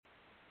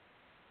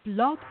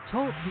Blog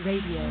Talk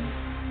Radio.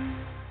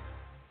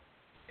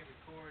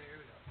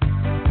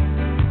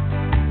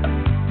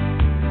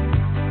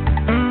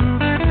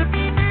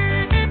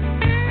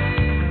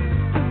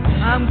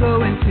 I'm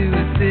going to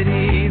a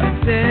city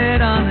that's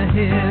set on a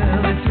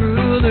hill. Its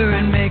ruler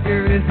and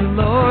maker is the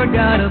Lord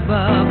God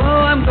above.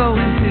 Oh, I'm going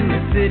to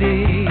a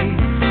city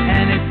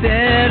and it's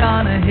set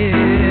on a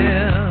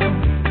hill.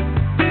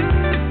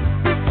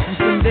 And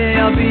someday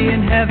I'll be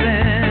in heaven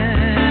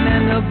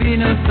and there'll be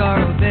no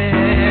sorrow there.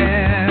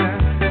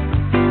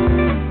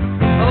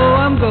 Oh,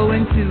 I'm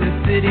going to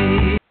a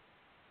city.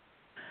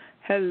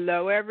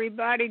 Hello,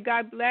 everybody.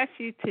 God bless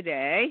you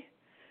today.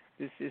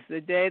 This is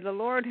the day the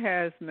Lord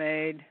has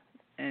made,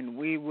 and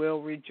we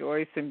will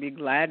rejoice and be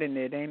glad in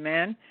it.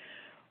 Amen.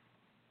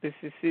 This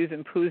is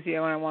Susan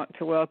Puzio, and I want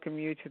to welcome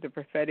you to the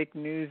Prophetic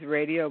News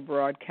Radio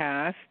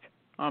broadcast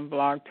on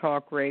Blog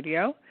Talk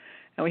Radio.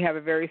 And we have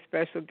a very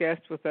special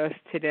guest with us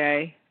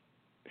today,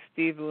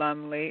 Steve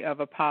Lumbley of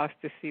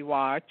Apostasy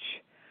Watch.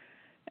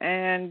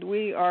 And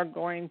we are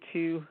going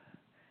to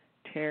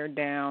tear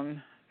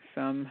down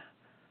some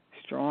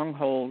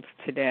strongholds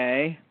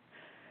today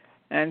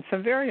and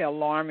some very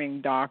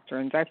alarming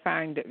doctrines. I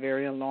find it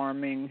very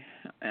alarming.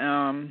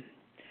 The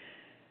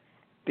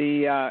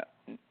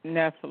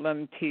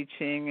Nephilim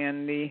teaching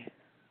and the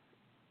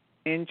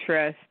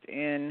interest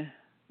in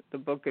the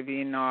book of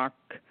Enoch,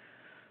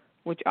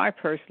 which I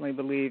personally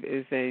believe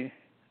is an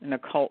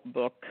occult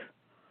book,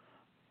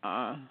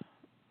 and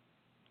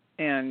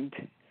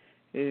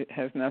it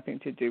has nothing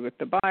to do with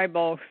the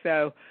Bible.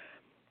 So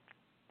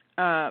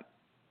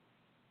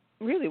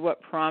really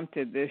what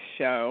prompted this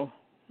show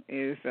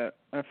is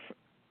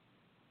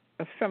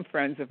some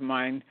friends of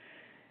mine,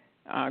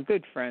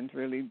 good friends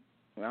really,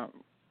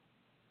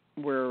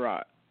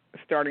 were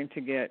starting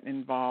to get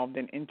involved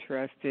and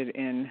interested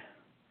in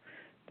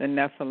the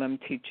Nephilim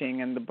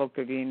teaching and the book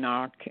of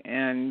Enoch,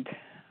 and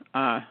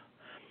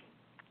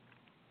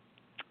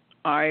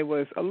I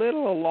was a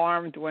little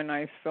alarmed when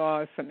I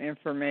saw some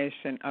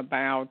information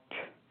about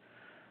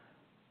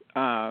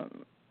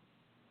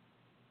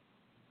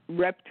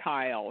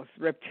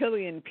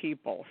reptilian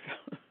people.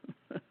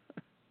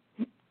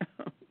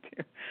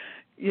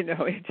 You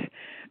know,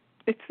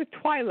 it's the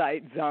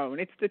Twilight Zone.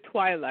 It's the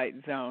Twilight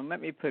Zone. Let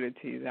me put it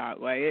to you that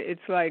way.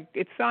 It's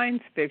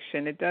science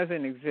fiction. It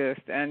doesn't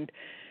exist. And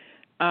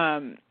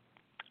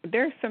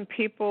there's some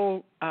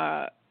people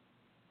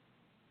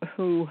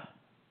who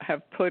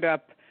have put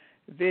up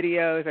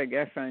videos, I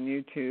guess, on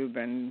YouTube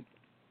and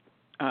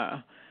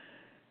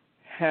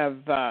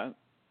have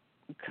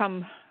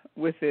come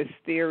with this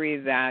theory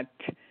that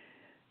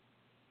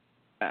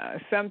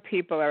some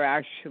people are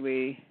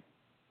actually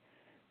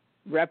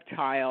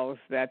reptiles,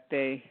 that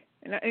they...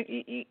 And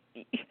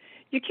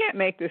you can't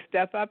make this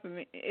stuff up. I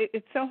mean,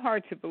 it's so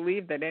hard to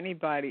believe that any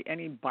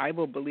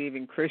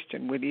Bible-believing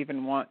Christian would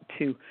even want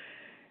to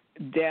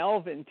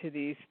delve into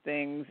these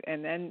things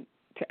and then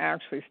to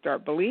actually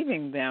start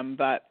believing them.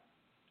 But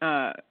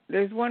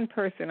there's one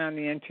person on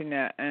the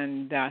internet,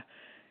 and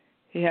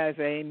he has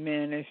a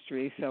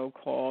ministry,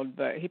 so-called,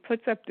 but he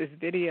puts up this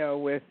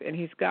video and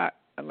he's got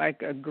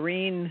like a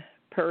green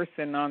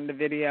person on the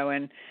video,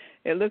 and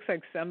it looks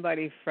like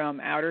somebody from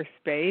outer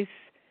space.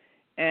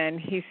 And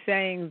he's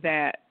saying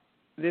that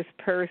this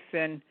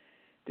person,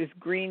 this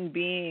green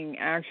being,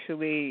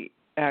 actually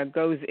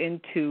goes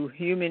into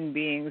human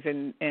beings,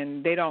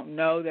 and they don't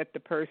know that the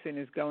person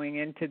is going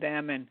into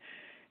them and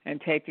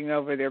taking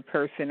over their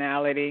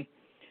personality.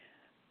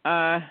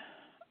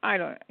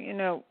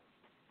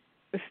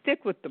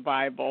 Stick with the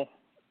Bible.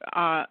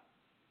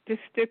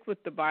 Just stick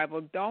with the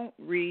Bible. Don't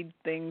read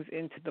things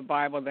into the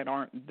Bible that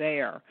aren't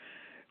there.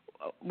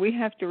 We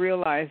have to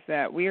realize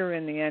that we are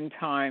in the end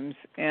times,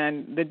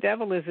 and the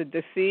devil is a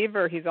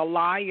deceiver. He's a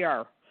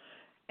liar,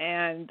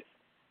 and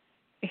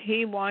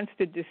he wants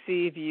to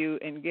deceive you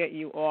and get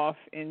you off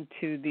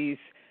into these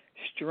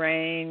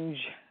strange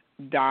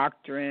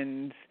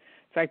doctrines.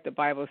 It's like the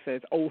Bible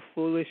says, "Oh,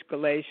 foolish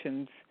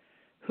Galatians,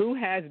 who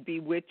has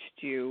bewitched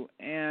you?"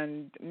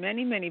 And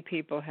many, many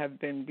people have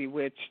been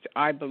bewitched,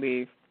 I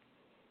believe,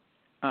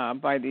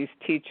 by these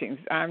teachings.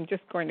 I'm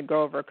just going to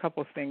go over a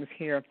couple things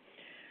here.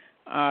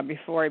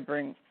 Before I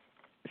bring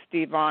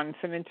Steve on,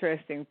 some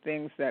interesting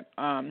things that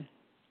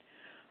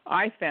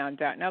I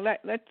found out. Now,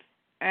 let's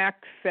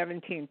Acts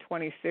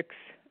 17:26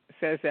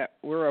 says that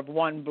we're of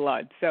one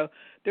blood. So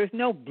there's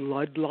no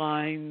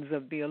bloodlines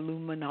of the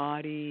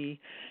Illuminati.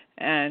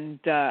 And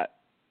I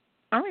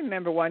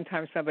remember one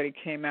time somebody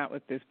came out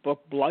with this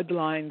book,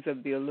 Bloodlines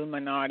of the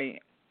Illuminati.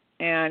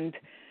 And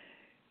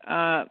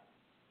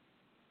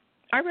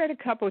I read a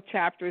couple of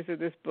chapters of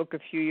this book a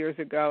few years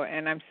ago,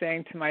 and I'm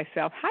saying to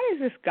myself, how does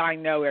this guy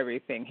know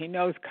everything? He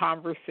knows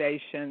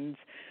conversations.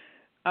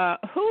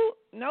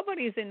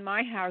 Nobody's in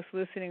my house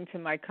listening to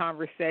my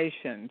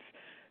conversations.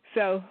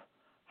 So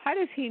how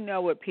does he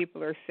know what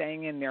people are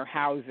saying in their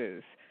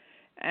houses?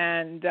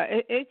 And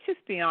it's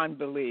just beyond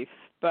belief.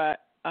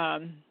 But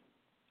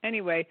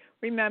anyway,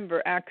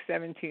 remember Acts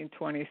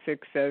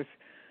 17:26 says,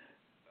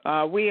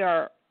 we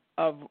are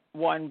of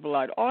one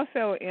blood.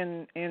 Also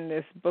in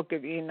this book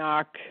of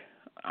Enoch,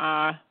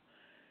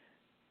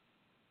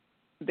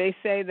 they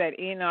say that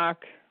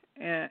Enoch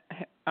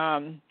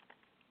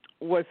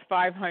was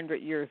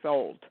 500 years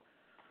old.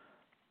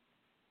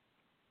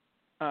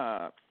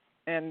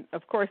 And,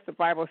 of course, the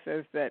Bible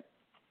says that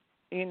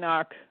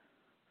Enoch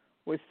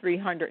was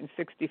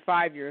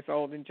 365 years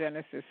old in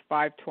Genesis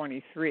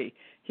 5:23.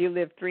 He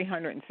lived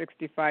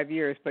 365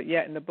 years, but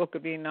yet in the book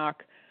of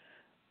Enoch,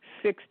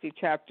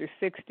 chapter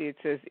 60, it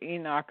says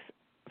Enoch's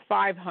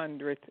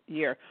 500th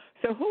year.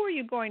 So who are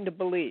you going to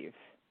believe?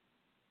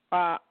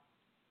 Are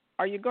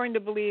you going to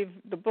believe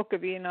the book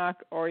of Enoch,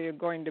 or are you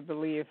going to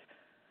believe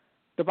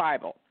the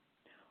Bible?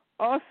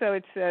 Also,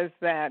 it says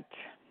that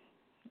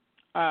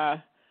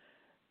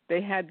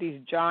they had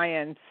these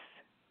giants,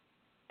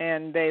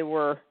 and they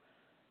were,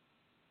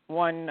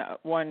 one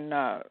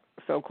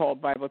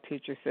so-called Bible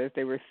teacher says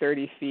they were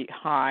 30 feet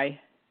high,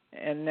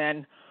 and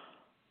then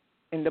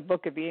in the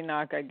book of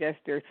Enoch, I guess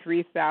they're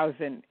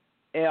 3,000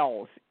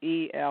 ells,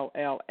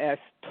 E-L-L-S,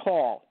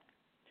 tall.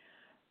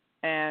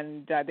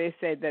 And they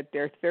say that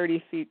they're 30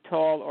 feet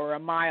tall or a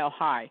mile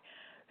high.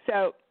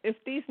 So if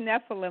these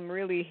Nephilim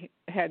really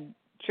had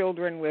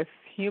children with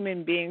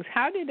human beings,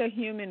 how did a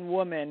human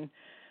woman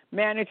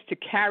manage to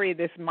carry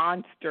this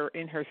monster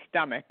in her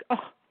stomach?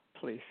 Oh,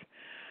 please.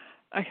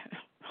 I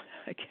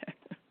can't.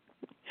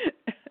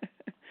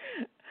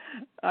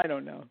 I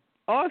don't know.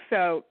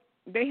 Also,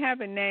 they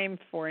have a name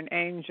for an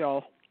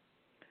angel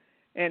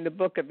in the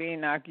book of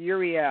Enoch,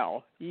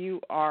 Uriel,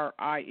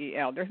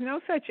 U-R-I-E-L. There's no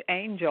such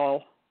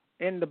angel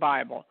in the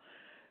Bible.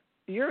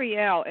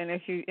 Uriel, and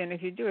if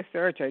you do a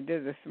search, I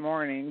did this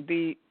morning,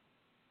 the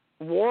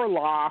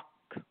warlock,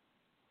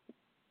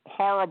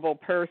 horrible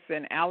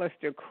person,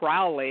 Aleister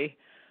Crowley,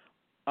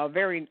 a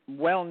very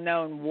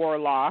well-known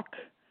warlock,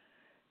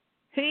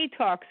 he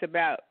talks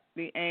about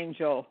the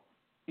angel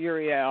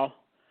Uriel.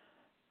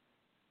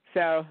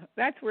 So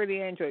that's where the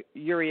angel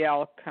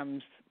Uriel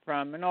comes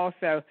from. And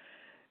also,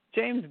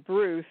 James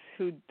Bruce,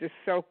 who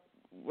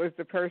was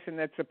the person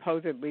that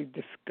supposedly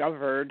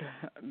discovered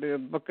the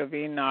book of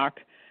Enoch,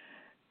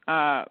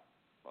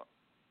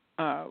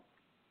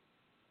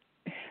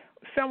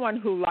 someone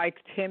who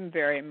liked him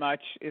very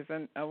much is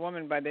a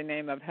woman by the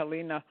name of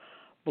Helena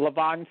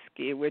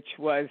Blavatsky, which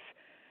was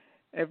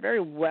a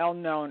very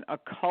well-known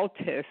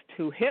occultist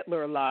who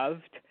Hitler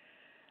loved.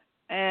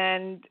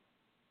 And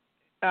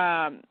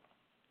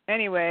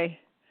anyway,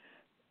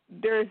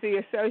 there's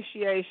the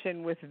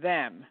association with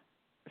them.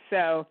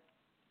 So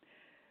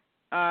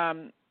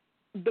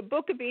the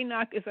book of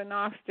Enoch is a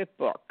Gnostic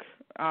book.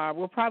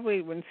 We'll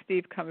probably, when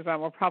Steve comes on,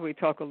 we'll probably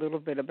talk a little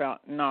bit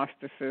about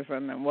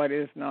Gnosticism and what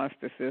is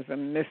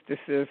Gnosticism,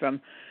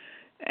 mysticism.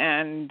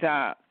 And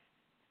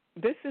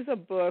this is a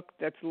book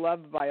that's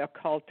loved by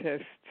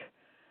occultists.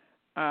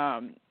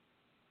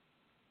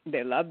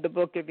 They love the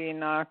book of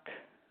Enoch.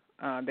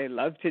 They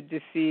love to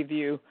deceive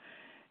you.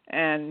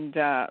 And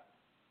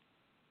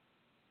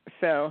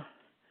so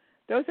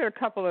those are a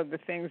couple of the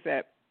things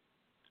that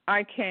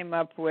I came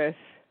up with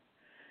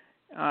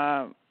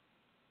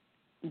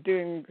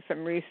doing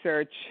some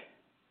research.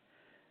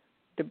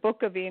 The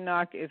book of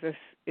Enoch is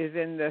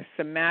in the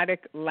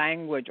Semitic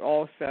language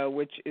also,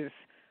 which is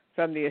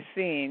from the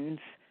Essenes,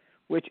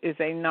 which is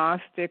a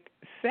Gnostic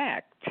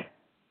sect.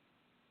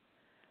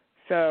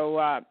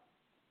 So,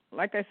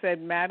 like I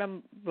said,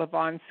 Madame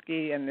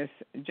Blavatsky and this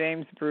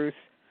James Bruce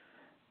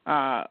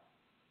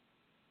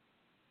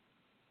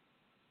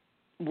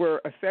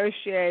were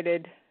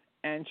associated,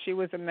 and she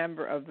was a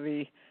member of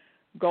the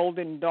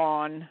Golden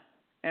Dawn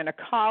and a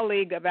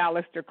colleague of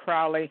Aleister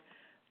Crowley,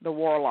 the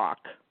warlock.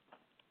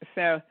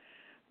 So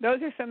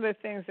those are some of the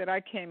things that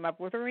I came up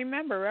with. And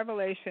remember,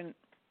 Revelation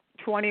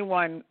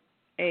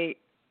 21:8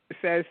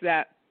 says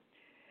that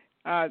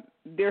but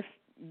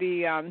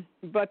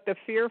the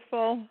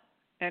fearful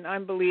and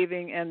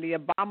unbelieving and the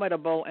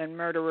abominable and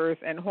murderers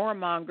and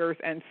whoremongers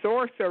and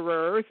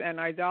sorcerers and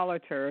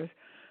idolaters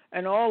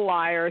and all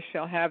liars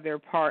shall have their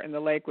part in the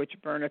lake which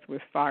burneth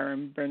with fire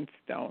and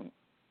brimstone,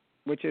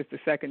 which is the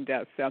second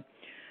death. So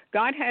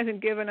God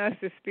hasn't given us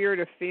the spirit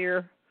of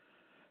fear,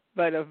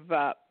 but of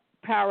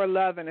power,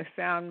 love, and a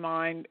sound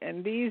mind.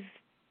 And these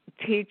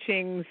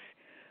teachings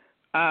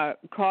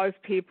cause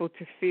people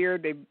to fear.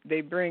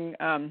 They bring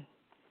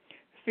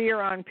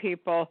fear on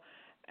people.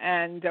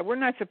 And we're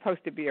not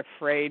supposed to be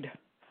afraid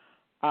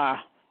of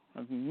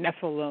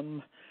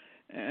Nephilim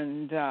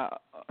and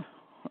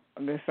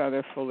this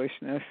other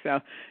foolishness.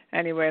 So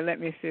anyway, let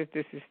me see if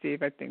this is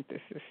Steve. I think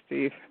this is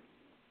Steve.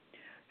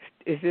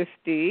 Is this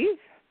Steve?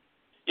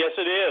 Yes,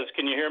 it is.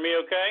 Can you hear me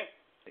okay?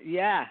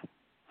 Yeah.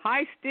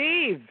 Hi,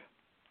 Steve.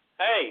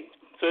 Hey,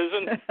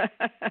 Susan.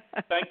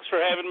 Thanks for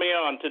having me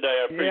on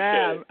today. I appreciate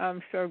it. Yeah,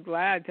 I'm so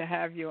glad to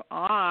have you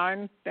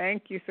on.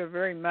 Thank you so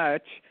very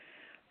much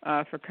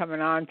for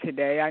coming on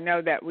today. I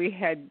know that we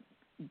had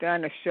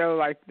done a show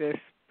like this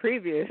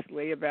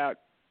previously about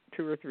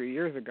 2 or 3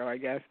 years ago, I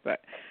guess.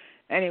 But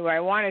anyway,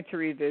 I wanted to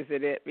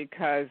revisit it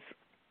because,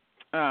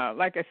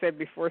 like I said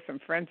before, some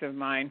friends of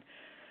mine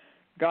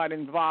got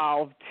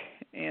involved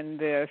in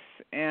this,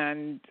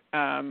 and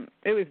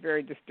it was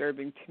very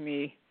disturbing to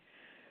me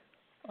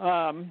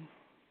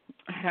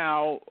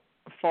how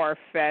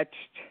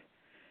far-fetched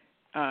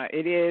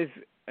it is,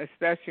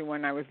 especially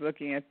when I was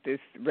looking at this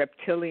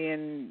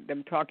reptilian,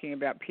 them talking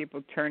about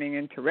people turning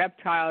into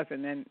reptiles,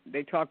 and then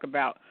they talk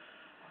about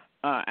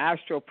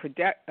astral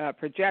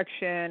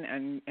projection,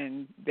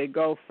 and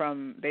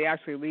they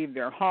actually leave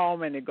their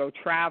home and they go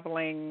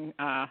traveling,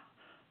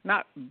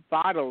 not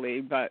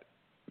bodily, but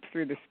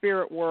through the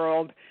spirit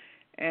world.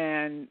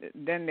 And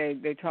then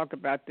they talk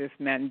about this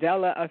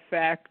Mandela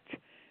effect.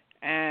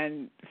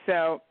 And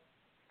so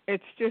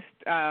it's just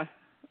a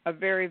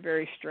very,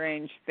 very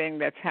strange thing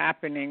that's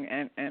happening,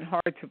 and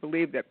hard to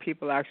believe that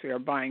people actually are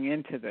buying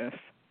into this.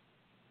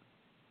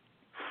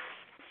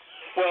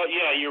 Well,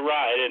 yeah, you're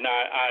right, and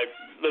I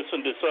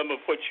listened to some of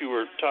what you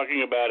were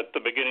talking about at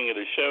the beginning of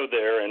the show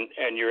there,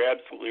 and you're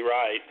absolutely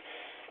right.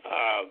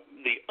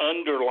 The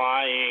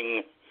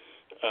underlying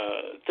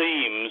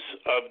themes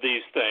of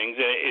these things,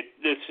 and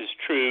this is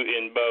true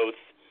in both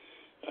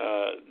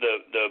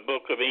the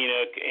Book of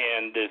Enoch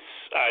and this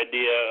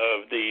idea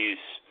of these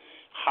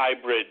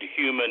hybrid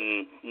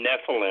human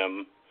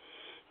Nephilim.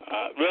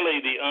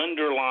 Really, the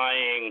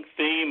underlying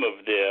theme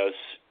of this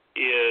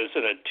is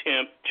an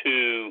attempt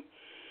to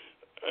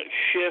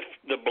shift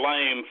the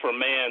blame for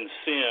man's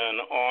sin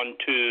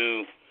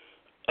onto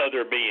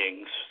other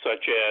beings,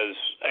 such as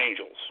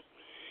angels.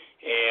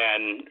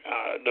 And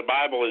the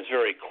Bible is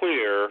very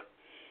clear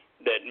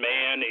that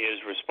man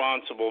is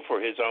responsible for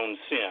his own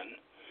sin.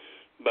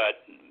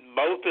 But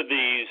both of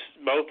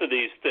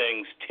these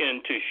things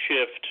tend to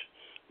shift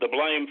the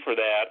blame for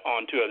that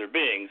onto other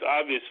beings.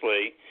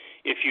 Obviously,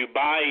 if you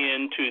buy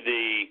into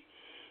the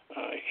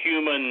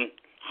human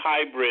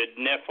hybrid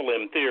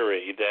Nephilim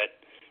theory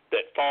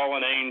that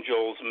fallen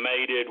angels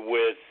mated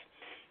with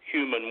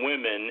human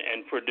women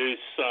and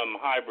produced some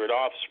hybrid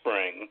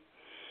offspring,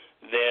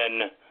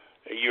 then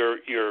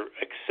you're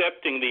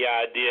accepting the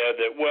idea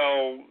that,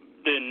 well,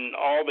 then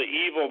all the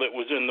evil that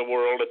was in the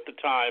world at the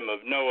time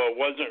of Noah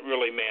wasn't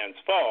really man's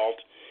fault.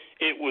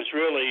 It was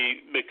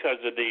really because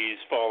of these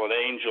fallen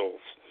angels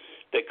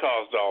that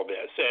caused all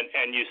this.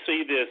 And you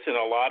see this in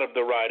a lot of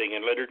the writing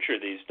and literature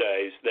these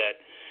days, that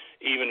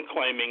even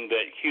claiming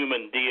that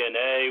human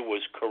DNA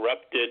was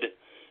corrupted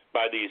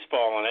by these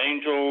fallen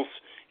angels,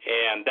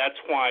 and that's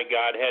why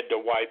God had to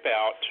wipe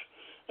out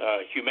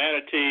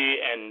humanity,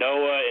 and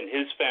Noah and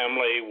his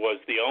family was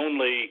the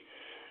only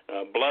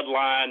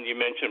bloodline. You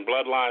mentioned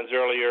bloodlines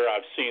earlier.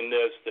 I've seen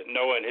this, that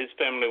Noah and his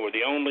family were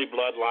the only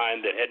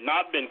bloodline that had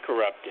not been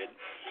corrupted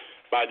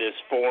by this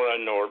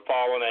foreign or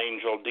fallen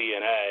angel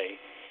DNA.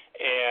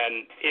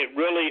 And it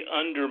really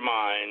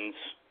undermines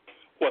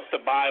what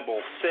the Bible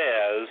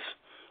says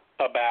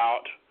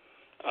about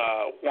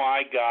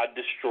why God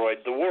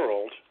destroyed the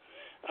world.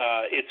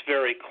 It's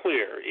very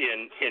clear.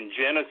 In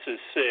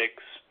Genesis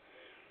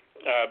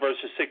 6,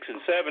 verses 6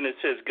 and 7, it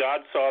says,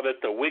 God saw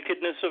that the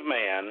wickedness of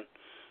man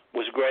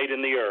was great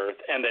in the earth,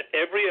 and that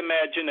every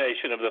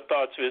imagination of the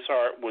thoughts of his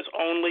heart was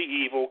only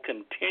evil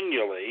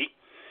continually,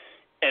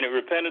 and it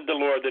repented the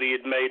Lord that he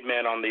had made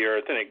man on the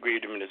earth, and it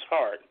grieved him in his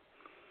heart.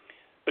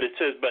 But it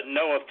says, but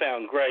Noah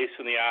found grace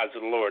in the eyes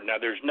of the Lord. Now,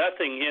 there's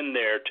nothing in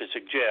there to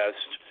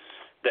suggest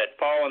that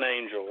fallen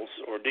angels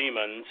or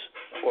demons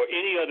or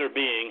any other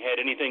being had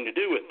anything to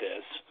do with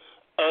this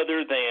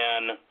other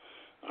than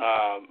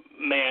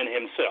man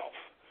himself.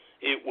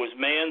 It was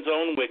man's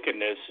own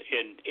wickedness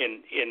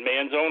in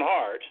man's own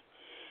heart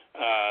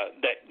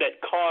that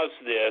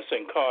caused this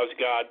and caused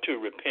God to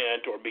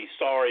repent or be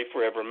sorry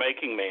for ever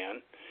making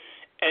man.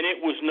 And it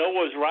was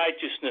Noah's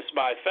righteousness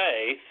by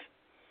faith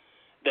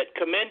that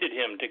commended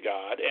him to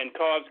God and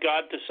caused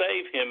God to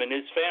save him and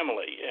his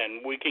family.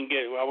 And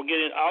I'll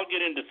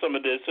get into some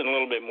of this in a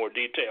little bit more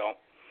detail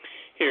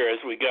here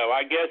as we go.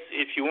 I guess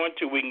if you want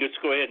to, we can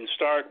just go ahead and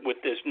start with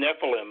this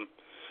Nephilim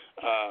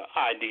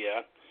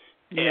idea.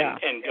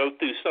 And go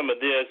through some of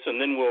this, and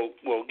then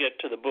we'll get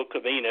to the Book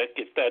of Enoch,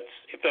 if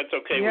that's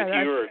okay with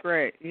you. Yeah, that's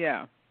great.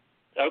 Yeah.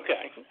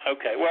 Okay.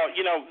 Well,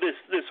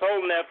 this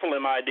whole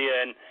Nephilim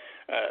idea, and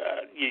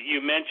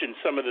you mentioned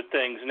some of the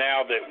things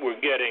now that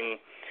we're getting,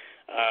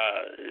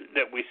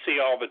 that we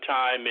see all the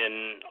time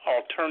in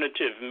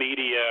alternative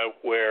media,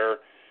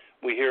 where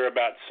we hear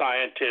about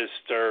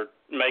scientists are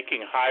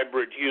making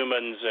hybrid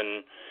humans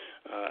and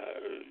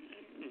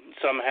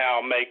somehow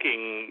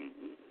making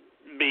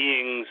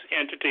beings,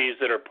 entities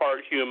that are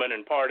part human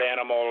and part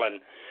animal, and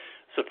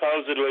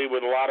supposedly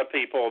with a lot of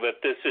people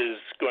that this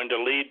is going to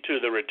lead to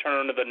the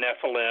return of the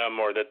Nephilim,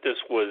 or that this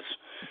was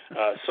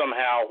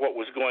somehow what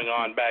was going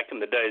on back in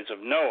the days of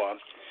Noah.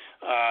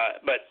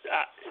 But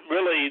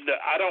really,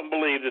 I don't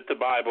believe that the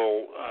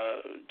Bible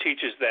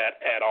teaches that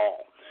at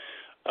all.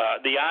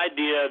 The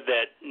idea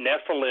that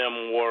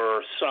Nephilim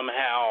were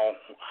somehow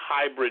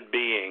hybrid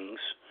beings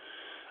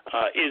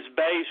is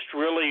based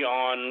really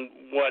on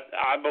what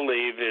I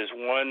believe is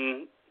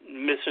one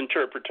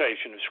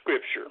misinterpretation of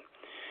Scripture,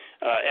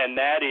 and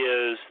that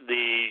is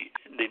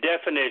the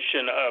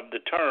definition of the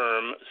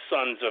term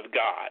sons of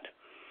God.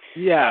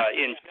 Yeah.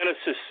 In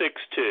Genesis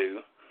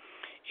 6:2,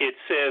 it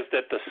says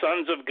that the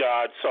sons of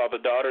God saw the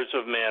daughters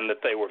of men,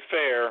 that they were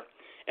fair,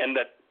 and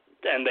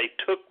they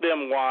took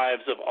them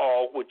wives of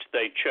all which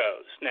they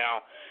chose.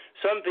 Now,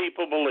 some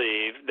people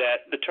believe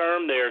that the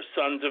term there,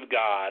 sons of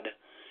God,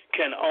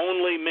 can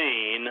only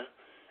mean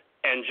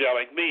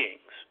angelic beings.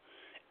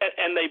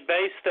 And they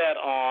base that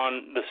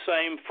on the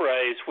same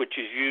phrase which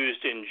is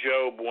used in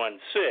Job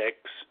 1:6,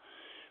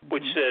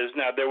 which says,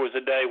 now there was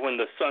a day when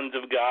the sons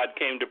of God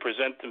came to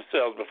present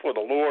themselves before the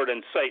Lord,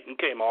 and Satan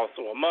came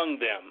also among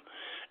them.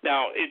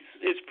 Now,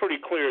 it's pretty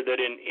clear that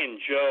in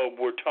Job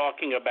we're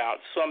talking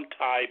about some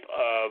type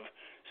of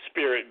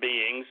spirit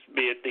beings,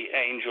 be it the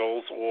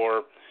angels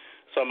or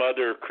some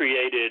other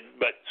created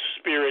but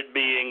spirit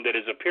being that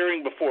is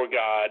appearing before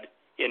God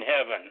in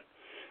heaven.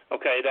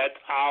 Okay,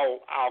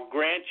 I'll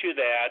grant you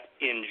that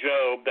in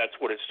Job that's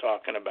what it's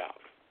talking about.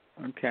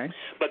 Okay.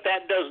 But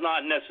that does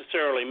not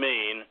necessarily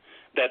mean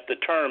that the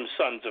term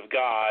sons of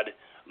God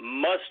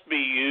must be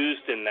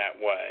used in that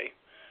way.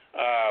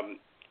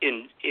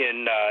 In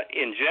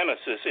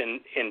Genesis,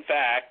 in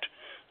fact,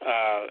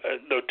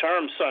 the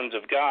term sons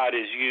of God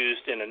is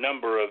used in a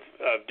number of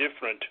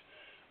different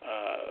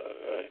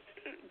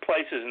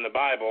places in the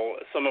Bible,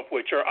 some of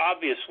which are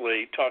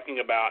obviously talking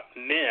about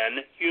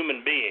men,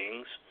 human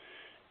beings,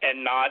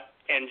 and not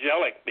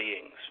angelic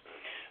beings.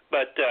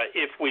 But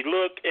if we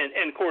look,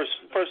 and of course,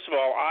 first of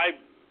all, I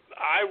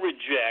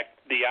reject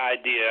the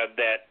idea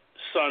that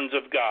sons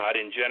of God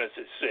in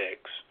Genesis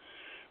 6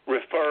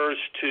 refers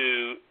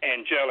to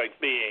angelic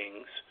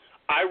beings.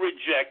 I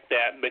reject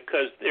that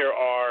because there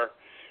are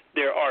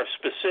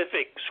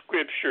specific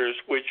scriptures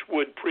which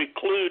would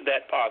preclude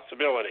that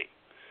possibility.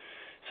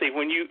 See,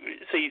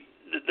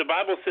 the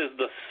Bible says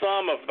the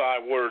sum of thy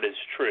word is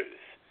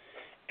truth.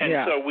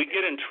 And so we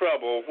get in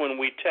trouble when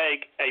we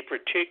take a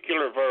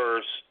particular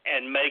verse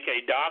and make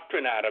a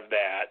doctrine out of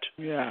that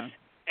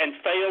and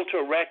fail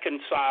to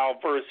reconcile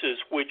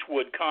verses which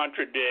would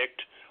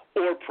contradict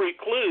or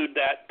preclude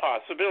that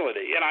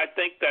possibility. And I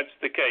think that's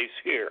the case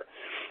here.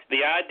 The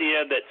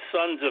idea that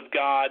sons of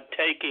God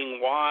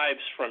taking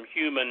wives from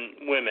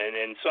human women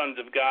and sons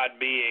of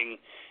God being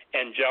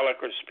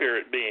angelic or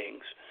spirit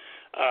beings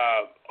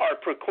are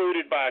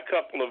precluded by a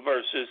couple of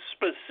verses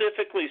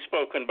specifically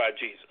spoken by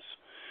Jesus.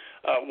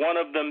 One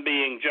of them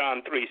being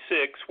John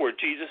 3:6, where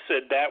Jesus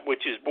said, that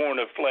which is born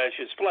of flesh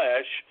is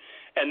flesh,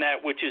 and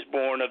that which is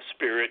born of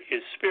spirit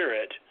is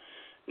spirit.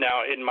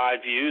 Now, in my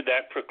view,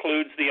 that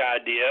precludes the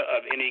idea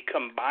of any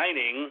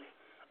combining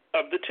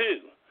of the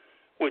two,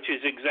 which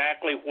is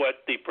exactly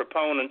what the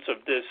proponents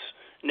of this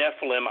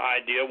Nephilim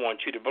idea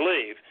want you to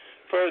believe.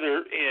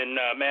 Further, in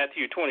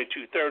Matthew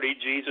 22:30,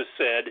 Jesus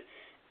said,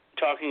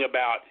 talking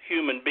about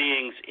human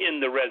beings in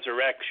the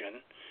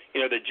resurrection,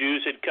 the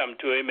Jews had come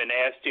to him and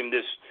asked him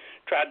this,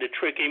 tried to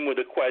trick him with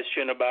a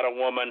question about a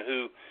woman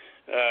who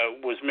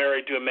was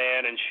married to a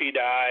man and she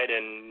died,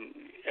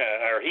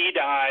 or he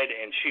died,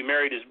 and she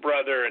married his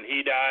brother, and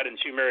he died and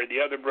she married the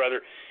other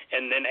brother,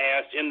 and then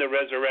asked in the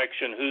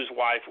resurrection, whose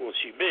wife will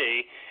she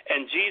be?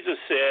 And Jesus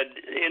said,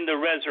 in the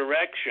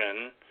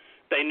resurrection,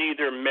 they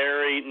neither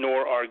marry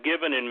nor are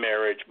given in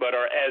marriage, but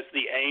are as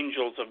the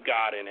angels of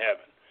God in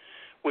heaven,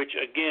 which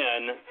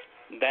again,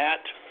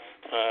 that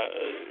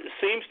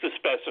seems to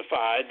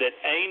specify that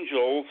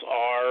angels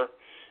are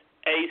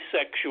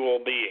asexual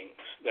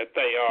beings, that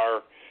they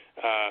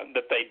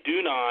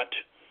do not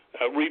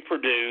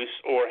reproduce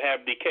or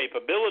have the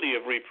capability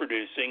of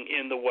reproducing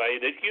in the way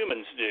that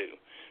humans do.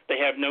 They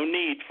have no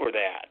need for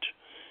that.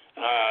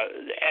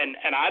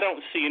 And I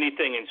don't see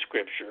anything in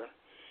Scripture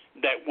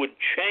that would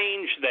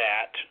change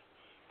that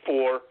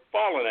for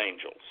fallen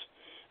angels.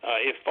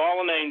 If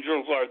fallen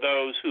angels are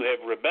those who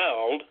have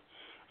rebelled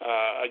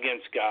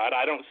against God,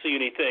 I don't see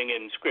anything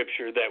in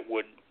Scripture that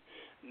would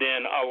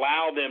then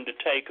allow them to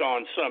take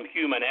on some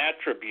human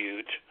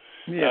attribute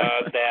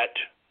that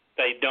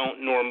they don't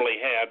normally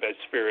have as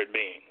spirit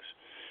beings.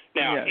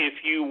 Now,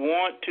 if you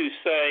want to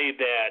say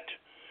that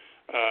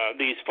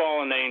these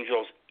fallen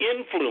angels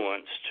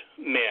influenced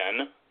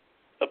men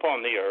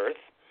upon the earth,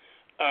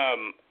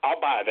 I'll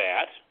buy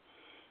that.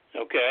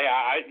 Okay,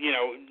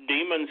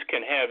 demons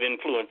can have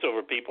influence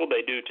over people.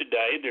 They do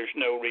today. There's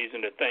no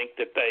reason to think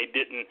that they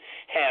didn't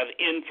have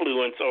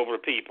influence over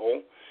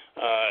people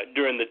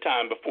during the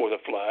time before the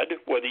flood,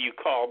 whether you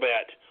call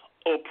that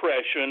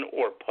oppression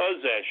or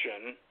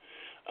possession.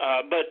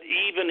 But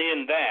even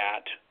in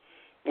that,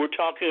 we're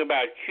talking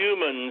about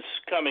humans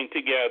coming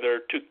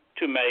together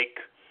to make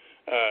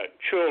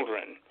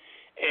children.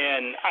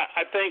 And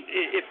I think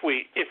if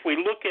we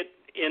look at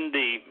in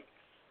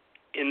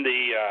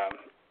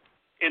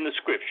the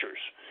Scriptures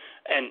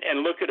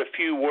and look at a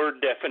few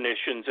word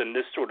definitions and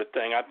this sort of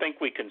thing, I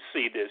think we can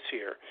see this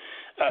here.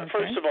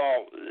 First of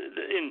all,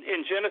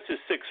 in Genesis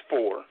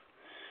 6:4,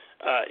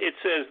 it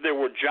says there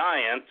were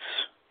giants,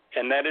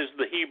 and that is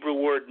the Hebrew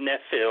word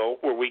Nephil,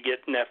 where we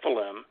get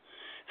Nephilim. It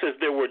says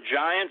there were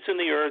giants in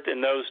the earth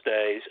in those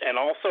days, and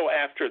also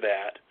after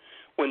that,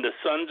 when the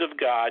sons of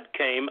God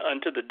came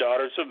unto the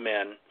daughters of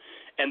men,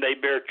 and they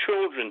bare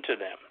children to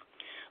them.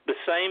 The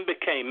same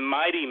became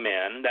mighty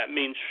men, that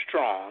means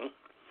strong,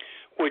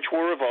 which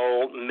were of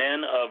old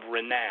men of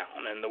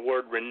renown. And the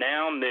word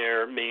renown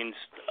there means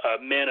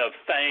men of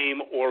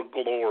fame or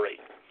glory.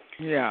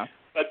 Yeah.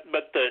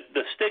 But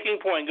the sticking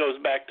point goes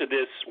back to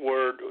this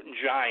word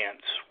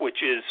giants,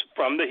 which is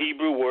from the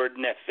Hebrew word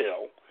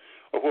nephil,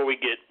 or where we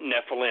get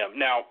Nephilim.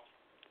 Now,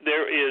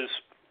 there's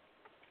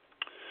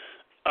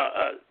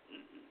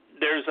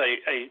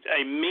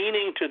a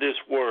meaning to this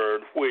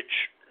word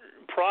which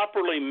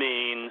properly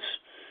means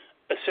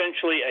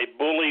essentially a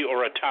bully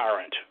or a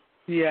tyrant.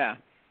 Yeah.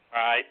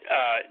 Right.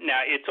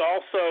 Now, it's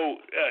also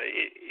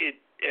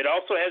it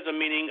also has a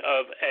meaning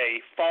of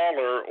a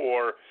faller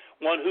or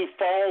one who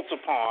falls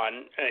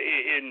upon.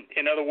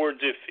 In other words,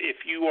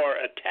 if you are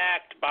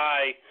attacked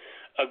by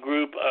a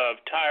group of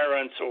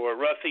tyrants or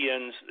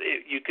ruffians,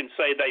 you can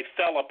say they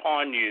fell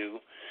upon you.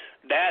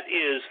 That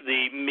is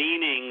the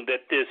meaning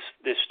that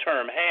this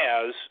term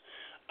has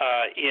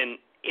in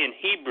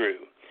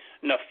Hebrew.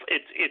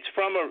 It's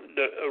from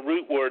a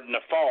root word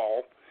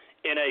naphal,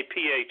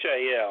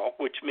 N-A-P-H-A-L,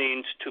 which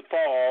means to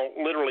fall,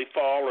 literally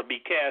fall or be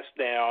cast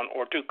down,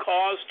 or to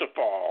cause to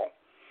fall,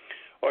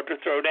 or to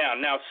throw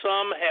down. Now,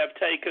 some have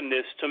taken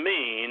this to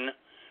mean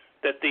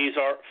that these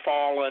are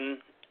fallen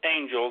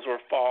angels or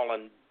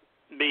fallen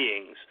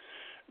beings.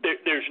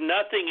 There's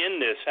nothing in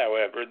this,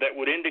 however, that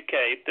would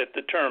indicate that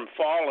the term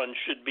fallen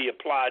should be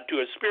applied to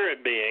a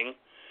spirit being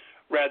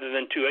rather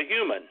than to a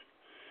human.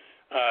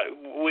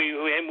 We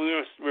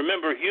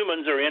remember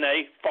humans are in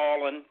a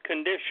fallen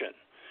condition.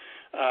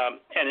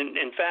 And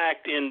in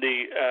fact, in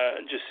the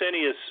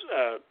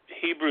Gesenius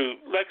Hebrew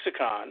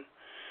lexicon,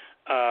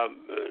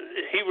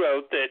 he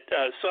wrote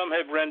that some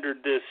have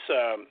rendered this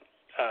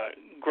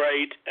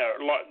great,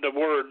 the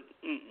word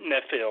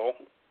nephil,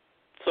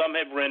 some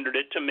have rendered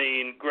it to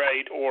mean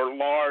great or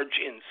large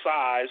in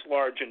size,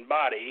 large in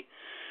body,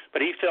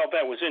 but he felt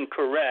that was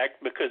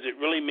incorrect because it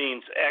really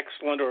means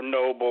excellent or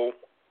noble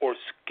or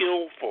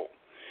skillful.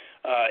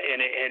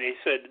 And he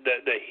said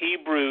that the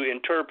Hebrew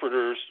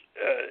interpreters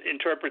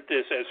interpret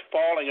this as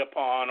falling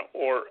upon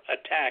or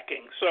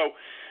attacking. So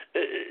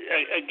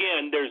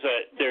again, there's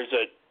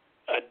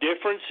a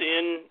difference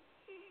in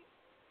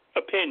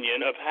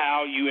opinion of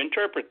how you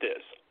interpret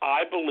this.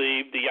 I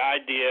believe the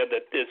idea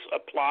that this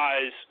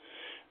applies,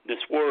 this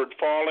word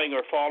falling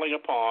or falling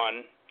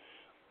upon,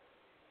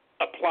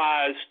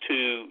 applies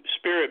to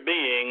spirit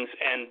beings,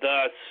 and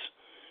thus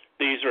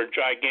these are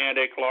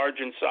gigantic,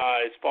 large in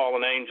size,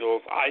 fallen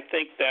angels. I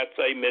think that's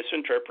a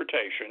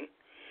misinterpretation,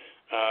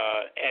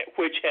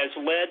 which has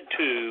led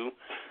to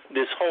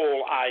this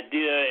whole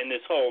idea and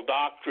this whole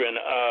doctrine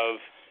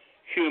of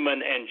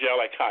human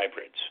angelic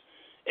hybrids.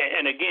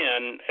 And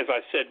again, as I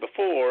said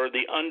before,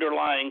 the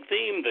underlying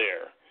theme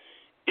there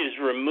is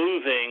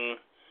removing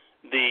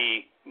the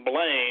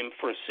blame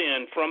for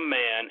sin from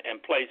man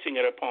and placing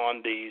it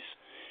upon these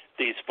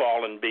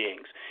fallen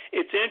beings.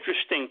 It's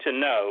interesting to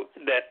note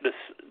that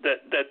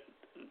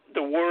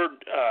the word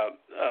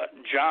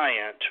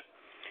giant,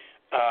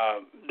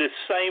 this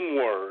same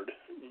word,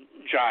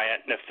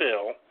 giant,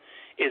 nephil,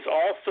 is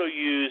also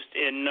used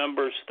in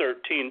Numbers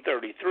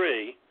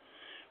 13:33,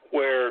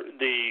 where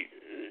the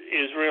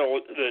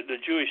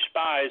Jewish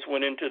spies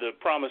went into the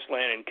promised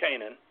land in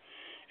Canaan,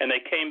 and they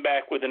came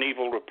back with an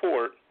evil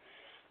report.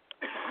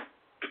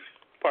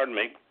 Pardon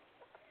me,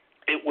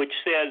 which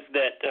says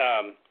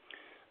that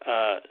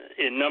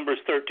in Numbers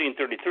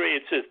 13:33,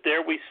 it says,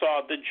 "There we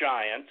saw the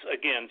giants,"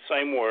 again,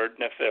 same word,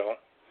 nephil,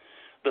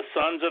 "the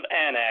sons of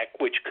Anak,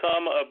 which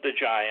come of the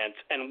giants,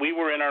 and we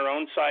were in our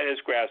own sight as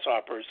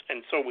grasshoppers,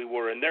 and so we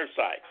were in their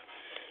sight."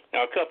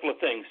 Now, a couple of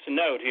things to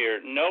note here.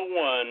 No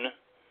one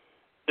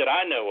that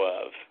I know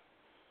of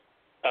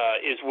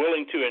is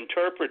willing to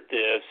interpret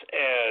this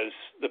as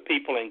the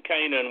people in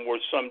Canaan were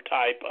some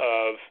type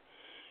of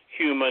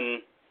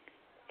human,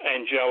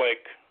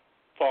 angelic,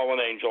 fallen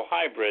angel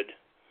hybrid.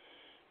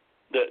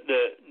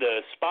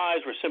 The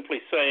spies were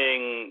simply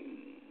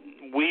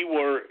saying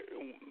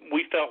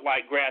we felt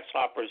like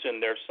grasshoppers in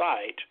their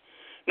sight.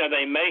 Now,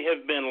 they may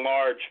have been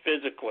large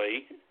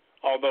physically,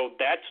 although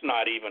that's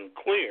not even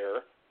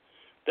clear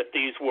that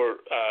these were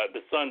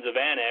the sons of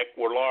Anak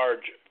were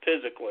large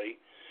physically.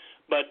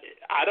 But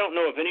I don't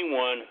know of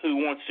anyone who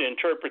wants to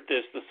interpret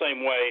this the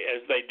same way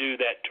as they do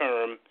that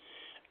term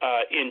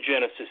in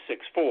Genesis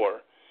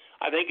 6:4.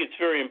 I think it's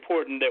very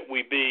important that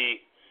we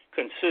be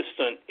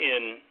consistent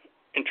in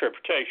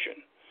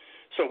interpretation.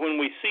 So when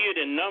we see it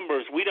in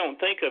Numbers, we don't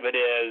think of it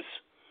as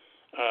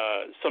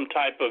some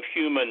type of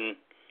human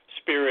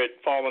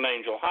spirit fallen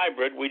angel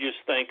hybrid. We just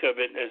think of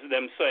it as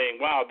them saying,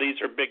 wow, these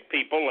are big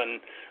people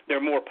and they're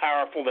more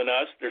powerful than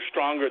us, they're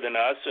stronger than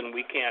us, and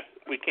we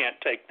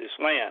can't take this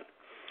land.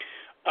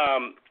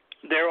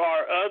 There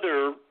are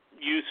other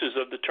uses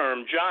of the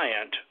term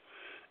giant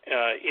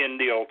in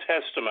the Old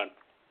Testament.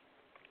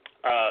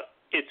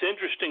 It's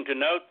interesting to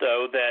note,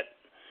 though, that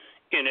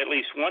in at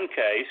least one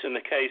case, in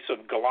the case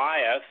of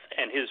Goliath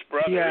and his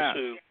brothers,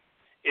 who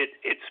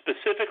it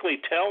specifically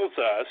tells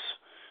us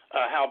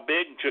how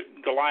big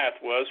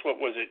Goliath was. What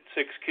was it,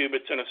 6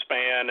 cubits in a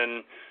span,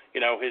 and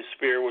his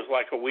spear was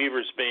like a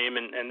weaver's beam,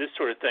 and this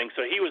sort of thing.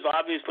 So he was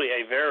obviously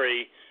a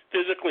very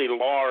physically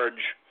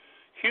large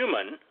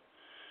human,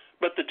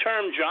 but the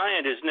term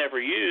giant is never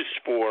used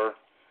for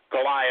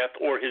Goliath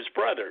or his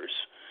brothers.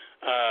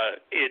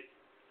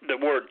 The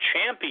word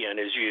champion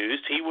is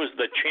used. He was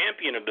the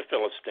champion of the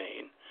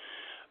Philistine,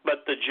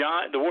 but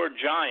the word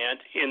giant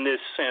in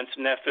this sense,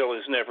 Nephil,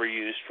 is never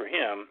used for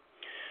him.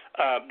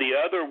 The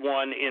other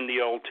one in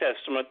the Old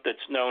Testament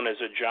that's known as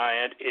a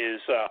giant is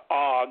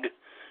Og,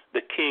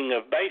 the king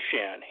of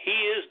Bashan. He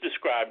is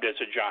described as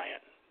a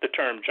giant, the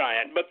term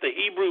giant, but the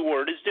Hebrew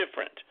word is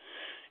different.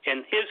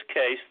 In his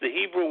case, the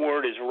Hebrew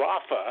word is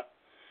Rapha,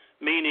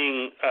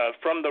 meaning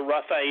from the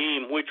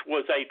Raphaim, which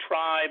was a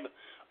tribe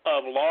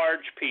of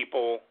large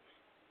people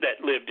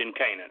that lived in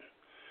Canaan.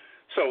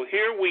 So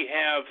here we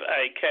have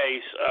a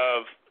case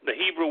of the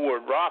Hebrew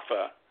word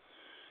Rapha,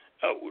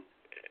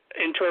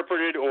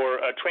 interpreted or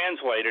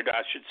translated,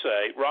 I should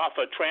say,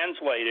 Rapha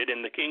translated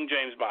in the King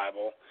James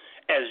Bible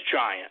as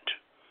giant.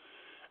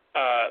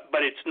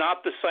 But it's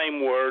not the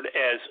same word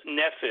as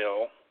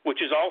Nephil,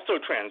 which is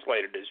also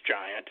translated as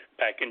giant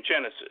back in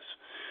Genesis.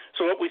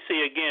 So what we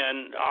see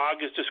again, Og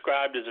is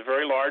described as a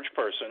very large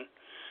person.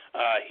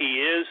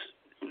 He is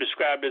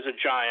described as a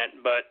giant,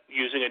 but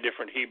using a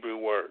different Hebrew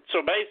word. So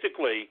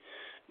basically,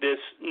 this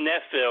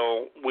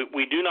Nephil,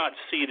 we do not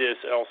see this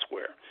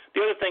elsewhere.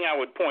 The other thing I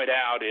would point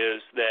out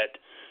is that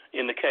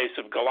in the case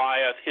of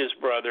Goliath, his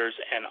brothers,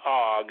 and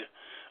Og,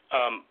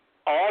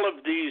 all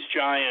of these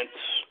giants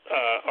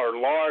are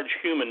large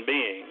human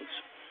beings,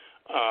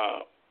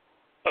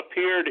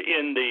 appeared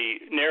in the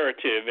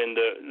narrative, in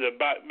the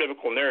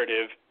biblical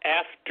narrative,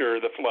 after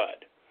the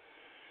flood.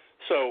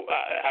 So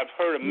I've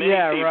heard of many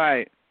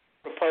people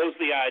propose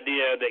the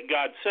idea that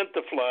God sent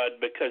the flood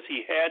because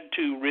he had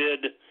to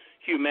rid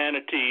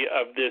humanity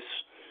of this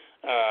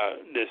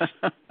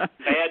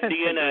bad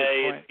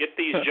DNA, get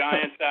these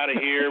giants out of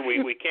here.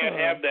 We can't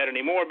have that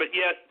anymore, but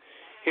yet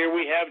here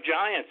we have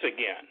giants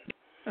again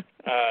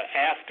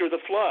after the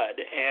flood.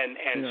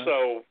 And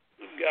so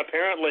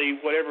apparently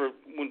whatever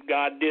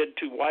God did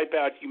to wipe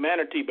out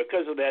humanity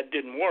because of that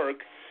didn't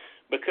work,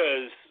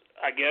 because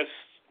I guess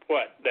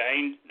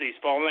these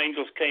fallen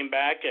angels came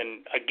back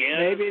and again.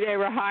 Maybe they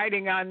were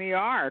hiding on the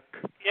ark.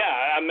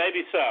 Yeah,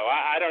 maybe so.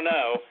 I don't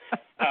know.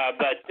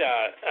 But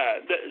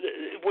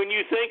when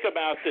you think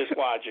about this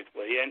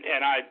logically, and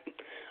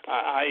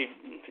I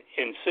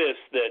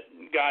insist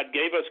that God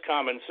gave us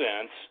common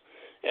sense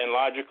and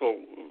logic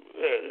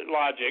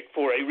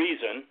for a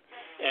reason,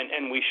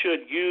 and we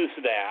should use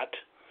that.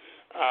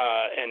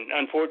 And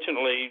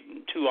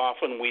unfortunately, too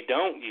often we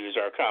don't use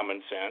our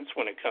common sense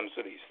when it comes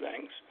to these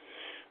things.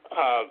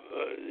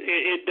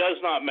 It does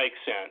not make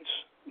sense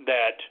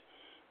that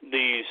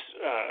these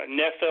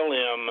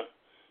Nephilim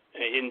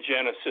in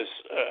Genesis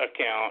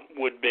account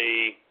would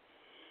be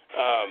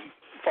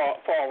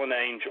fallen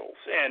angels,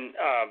 and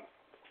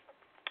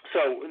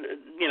so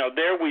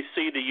there we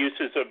see the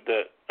uses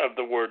of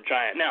the word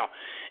giant. Now,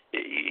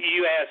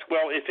 you ask,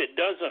 well, if it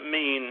doesn't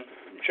mean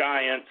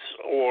giants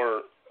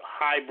or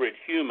hybrid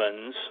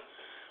humans,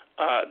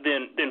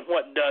 then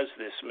what does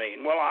this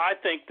mean? Well, I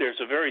think there's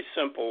a very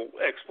simple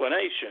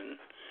explanation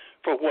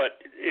for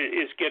what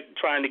is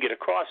trying to get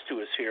across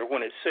to us here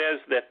when it says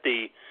that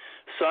the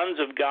sons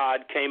of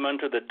God came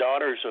unto the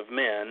daughters of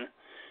men,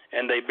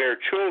 and they bare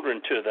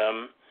children to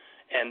them,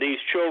 and these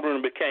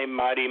children became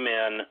mighty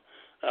men,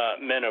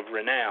 men of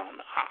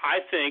renown. I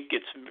think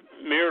it's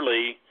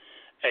merely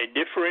a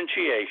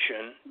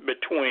differentiation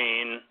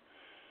between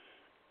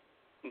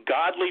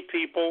godly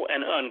people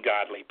and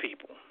ungodly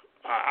people.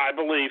 I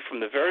believe from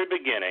the very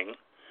beginning,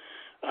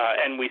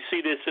 and we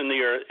see this in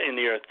the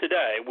earth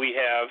today, we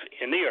have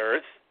in the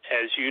earth,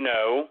 as you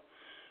know,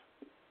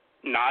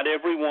 not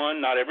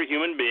every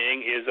human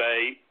being is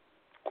a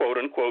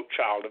quote-unquote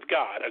child of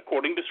God.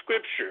 According to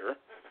Scripture,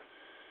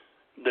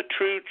 the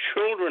true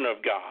children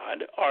of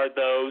God are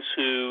those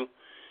who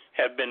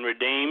have been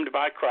redeemed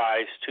by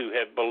Christ, who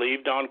have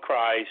believed on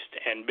Christ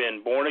and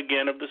been born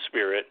again of the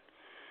Spirit.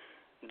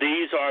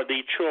 These are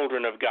the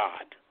children of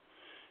God.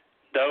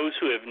 Those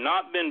who have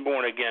not been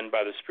born again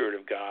by the Spirit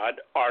of God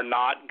are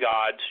not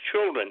God's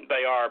children.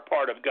 They are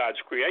part of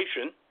God's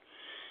creation,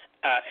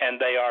 and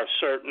they are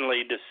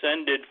certainly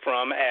descended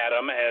from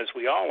Adam, as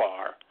we all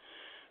are.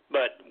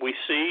 But we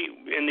see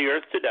in the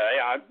earth today,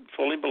 I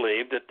fully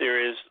believe that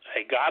there is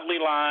a godly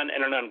line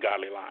and an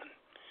ungodly line.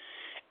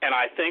 And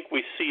I think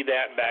we see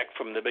that back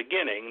from the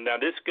beginning. Now,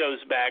 this goes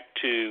back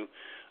to,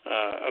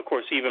 of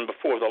course, even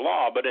before the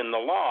law, but in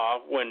the law,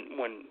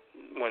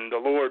 when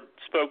the Lord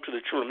spoke to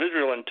the children of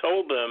Israel and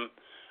told them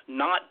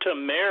not to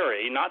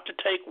marry, not to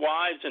take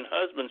wives and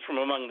husbands from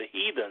among the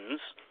heathens,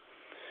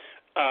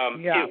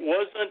 it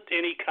wasn't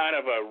any kind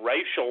of a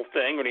racial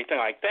thing or anything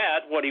like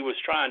that. What he was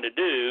trying to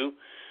do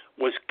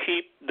was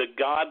keep the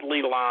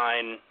godly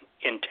line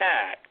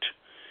intact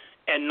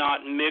and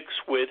not mix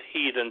with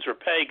heathens or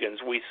pagans.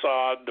 We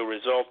saw the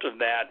result of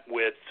that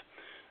with,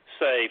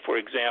 say, for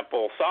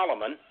example,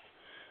 Solomon.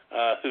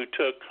 who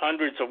took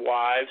hundreds of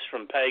wives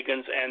from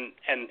pagans,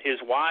 and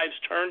his wives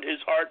turned his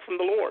heart from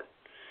the Lord,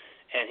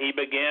 and he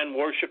began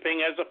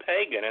worshiping as a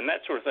pagan and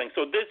that sort of thing.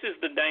 So this is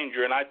the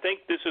danger, and I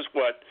think this is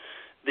what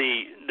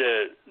the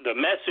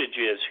message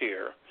is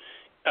here,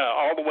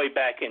 all the way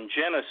back in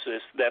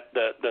Genesis, that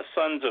the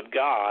sons of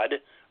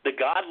God, the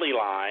godly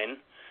line,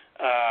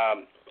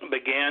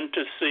 began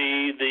to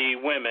see the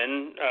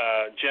women,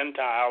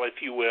 Gentile,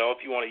 if you will,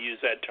 if you want to use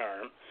that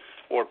term,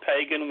 or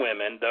pagan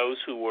women,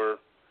 those who were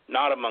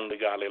not among the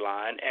godly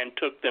line, and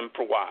took them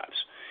for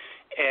wives.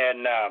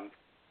 And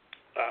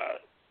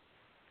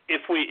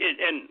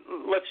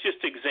let's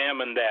just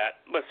examine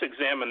that. Let's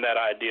examine that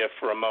idea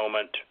for a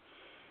moment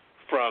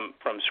from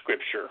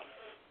Scripture.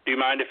 Do you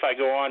mind if I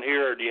go on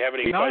here, or do you have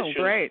any questions?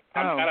 No, great.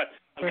 I'm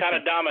kind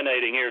of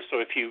dominating here, so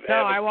if you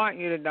I want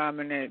you to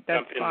dominate.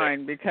 That's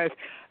fine, because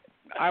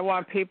I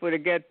want people to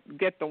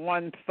get the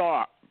one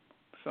thought.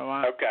 So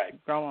okay.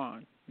 Go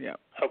on. Yep.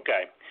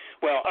 Okay.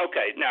 Well,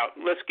 okay. Now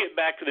let's get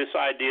back to this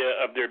idea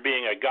of there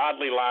being a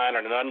godly line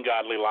and an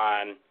ungodly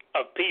line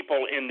of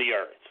people in the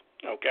earth.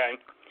 Okay.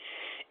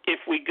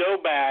 If we go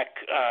back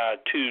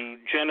to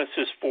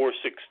Genesis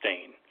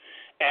 4:16,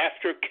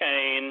 after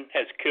Cain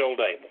has killed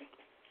Abel,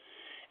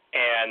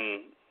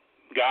 and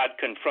God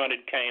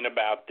confronted Cain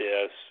about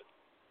this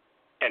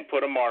and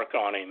put a mark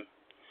on him,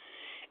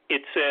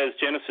 it says,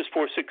 Genesis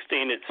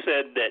 4:16, it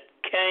said that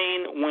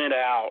Cain went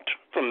out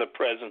from the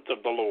presence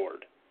of the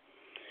Lord,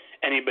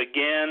 and he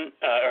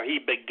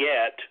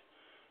begat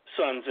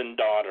sons and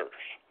daughters.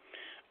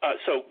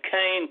 So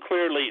Cain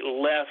clearly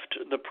left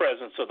the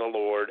presence of the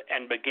Lord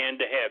and began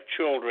to have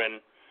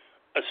children,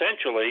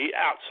 essentially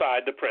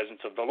outside the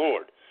presence of the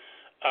Lord.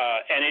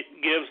 And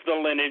it gives the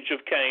lineage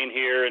of Cain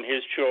here, and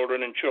his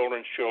children and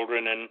children's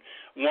children, and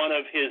one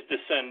of his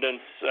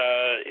descendants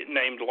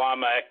named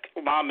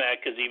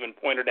Lamech is even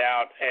pointed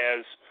out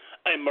as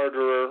a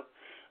murderer,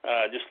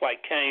 just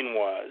like Cain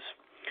was.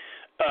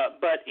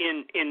 But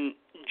in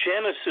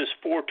Genesis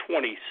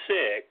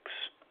 4:26,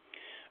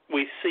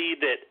 we see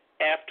that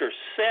after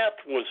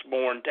Seth was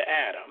born to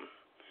Adam,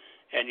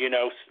 and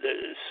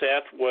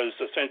Seth was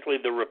essentially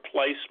the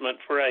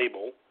replacement for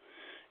Abel,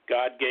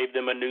 God gave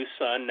them a new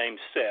son named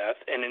Seth.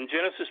 And in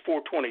Genesis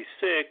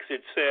 4:26,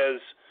 it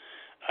says,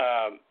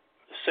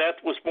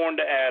 Seth was born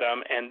to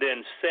Adam, and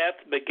then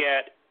Seth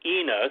begat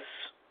Enos,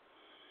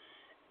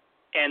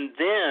 and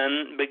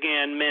then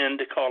began men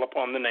to call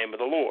upon the name of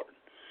the Lord.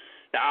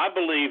 Now, I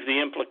believe the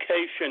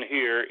implication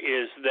here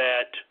is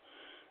that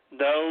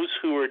those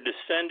who were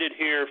descended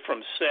here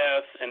from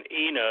Seth and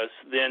Enos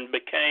then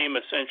became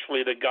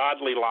essentially the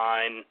godly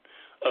line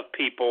of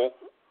people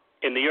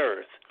in the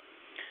earth.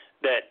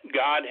 That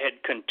God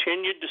had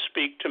continued to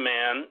speak to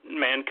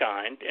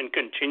mankind, and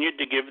continued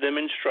to give them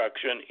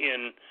instruction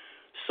in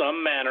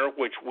some manner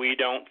which we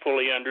don't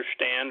fully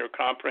understand or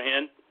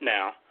comprehend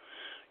now.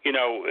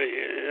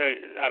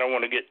 I don't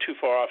want to get too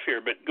far off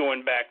here, but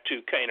going back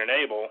to Cain and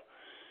Abel,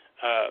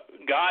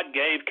 God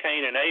gave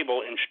Cain and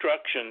Abel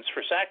instructions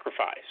for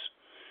sacrifice,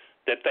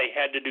 that they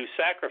had to do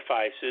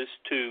sacrifices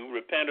to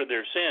repent of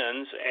their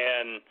sins,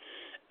 and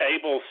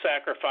Abel's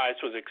sacrifice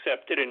was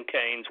accepted and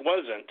Cain's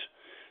wasn't.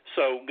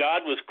 So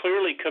God was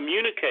clearly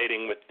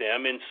communicating with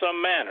them in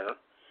some manner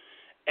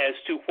as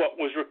to what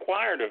was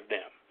required of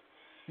them.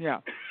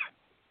 Yeah.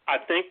 I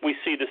think we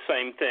see the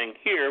same thing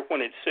here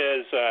when it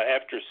says,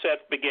 after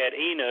Seth begat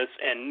Enos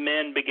and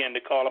men began to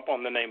call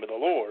upon the name of the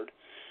Lord.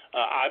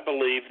 I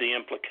believe the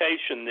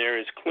implication there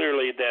is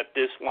clearly that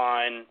this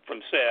line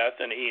from Seth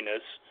and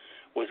Enos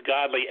was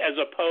godly, as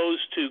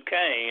opposed to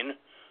Cain,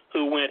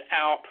 who went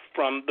out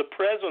from the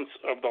presence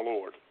of the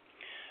Lord.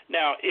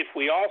 Now, if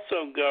we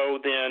also go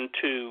then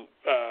to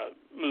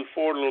move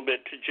forward a little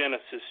bit to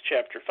Genesis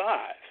chapter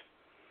 5,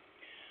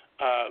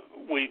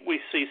 we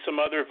see some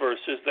other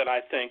verses that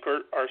I think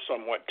are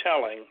somewhat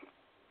telling.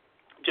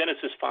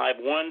 Genesis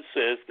 5:1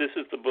 says, "This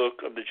is the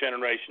book of the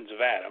generations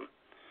of Adam.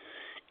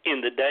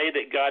 In the day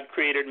that God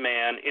created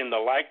man, in the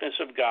likeness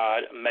of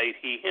God made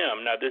he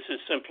him." Now, this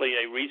is simply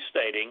a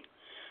restating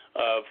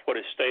of what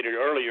is stated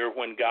earlier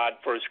when God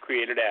first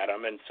created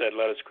Adam and said,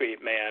 "Let us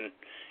create man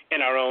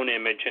in our own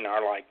image and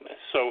our likeness."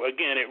 So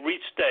again, it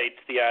restates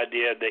the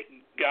idea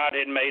that God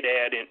had made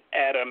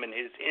Adam in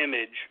his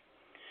image.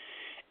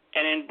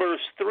 And in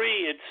verse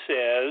 3 it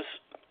says,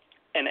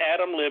 "And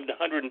Adam lived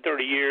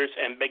 130 years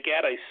and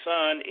begat a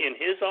son in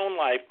his own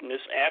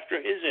likeness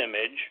after his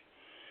image,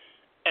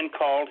 and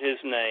called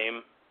his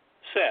name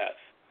Seth."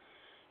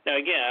 Now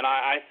again,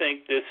 I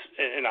think this,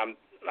 and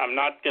I'm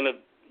not going to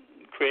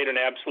create an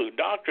absolute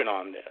doctrine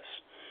on this,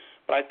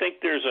 but I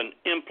think there's an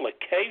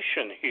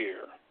implication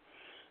here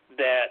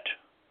that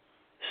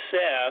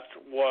Seth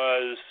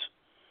was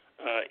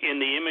in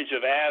the image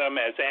of Adam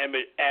as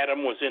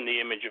Adam was in the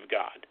image of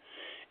God.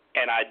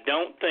 And I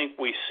don't think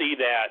we see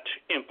that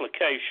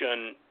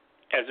implication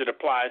as it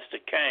applies to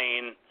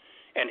Cain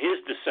and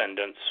his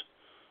descendants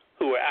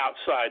who are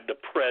outside the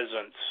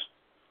presence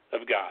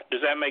of God.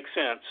 Does that make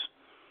sense?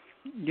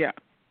 Yeah.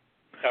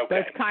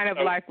 Okay. That's kind of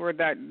like where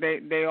that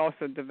they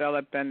also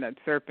developed then that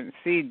serpent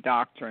seed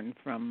doctrine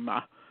from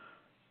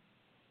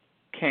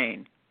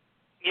Cain.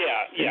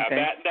 Yeah.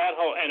 That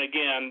whole, and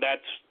again,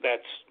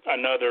 that's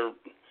another,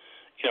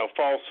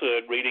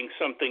 falsehood. Reading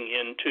something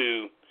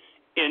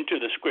into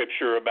the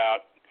scripture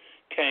about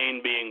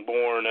Cain being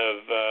born of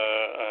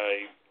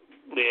a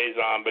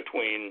liaison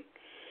between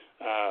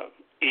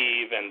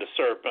Eve and the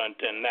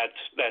serpent, and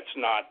that's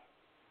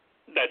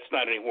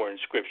not anywhere in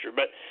scripture.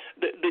 But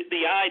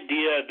the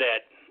idea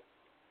that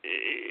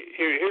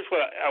here's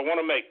what I want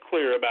to make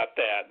clear about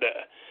that.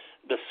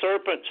 The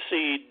serpent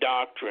seed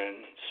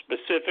doctrine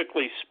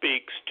specifically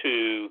speaks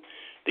to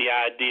the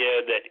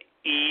idea that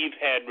Eve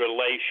had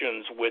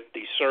relations with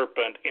the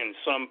serpent in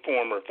some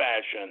form or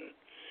fashion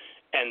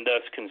and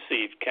thus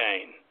conceived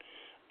Cain.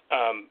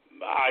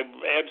 I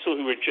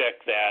absolutely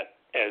reject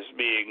that as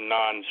being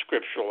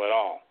non-scriptural at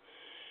all.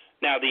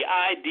 Now, the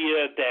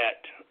idea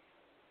that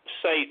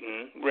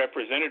Satan,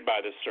 represented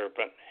by the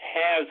serpent,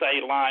 has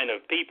a line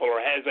of people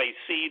or has a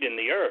seed in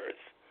the earth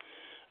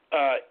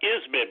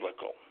is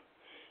biblical.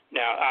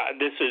 Now,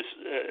 this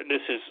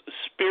is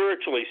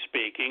spiritually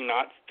speaking,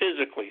 not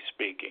physically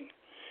speaking.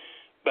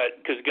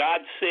 But because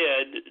God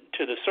said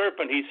to the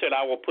serpent, he said,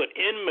 I will put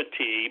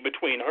enmity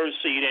between her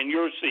seed and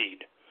your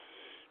seed,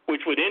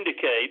 which would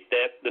indicate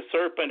that the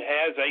serpent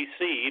has a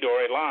seed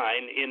or a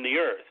line in the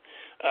earth.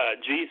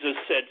 Jesus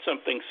said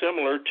something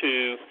similar to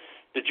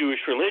the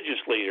Jewish religious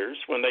leaders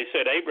when they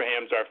said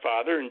Abraham's our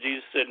father, and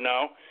Jesus said,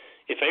 no,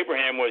 if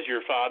Abraham was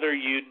your father,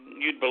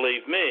 you'd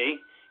believe me.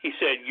 He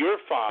said, your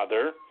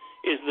father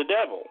is the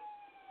devil.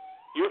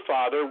 Your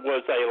father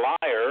was a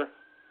liar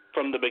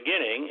from the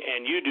beginning,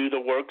 and you do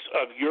the works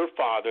of your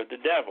father, the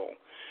devil.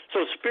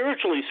 So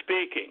spiritually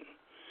speaking,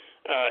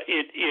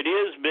 it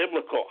is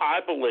biblical, I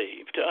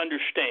believe, to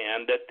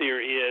understand that there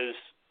is,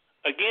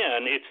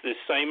 again, it's this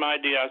same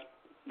idea I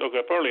spoke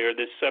up earlier,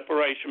 this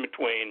separation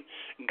between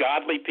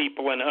godly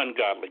people and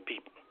ungodly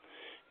people.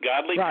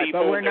 Godly right,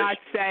 people. But we're not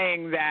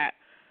saying that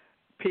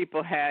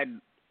people had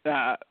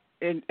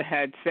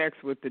sex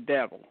with the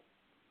devil.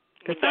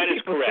 Because some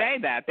people say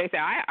that. They say,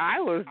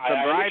 I was the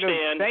bride of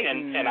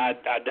Satan. And I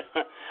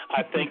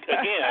think,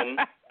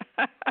 again,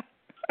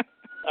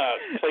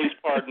 please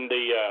pardon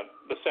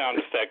the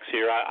sound effects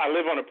here. I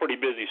live on a pretty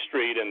busy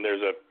street, and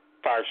there's a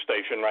fire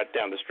station right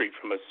down the street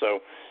from us, so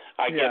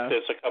I get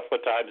this a couple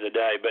of times a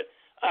day. But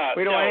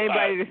we don't want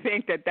anybody to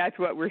think that that's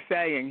what we're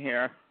saying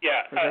here.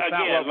 Yeah, that's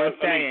again, not what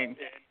we're saying.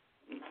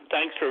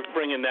 Thanks for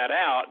bringing that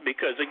out,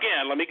 because,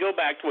 again, let me go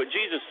back to what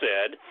Jesus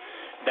said.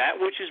 That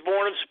which is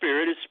born of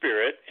spirit is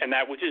spirit, and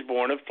that which is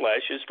born of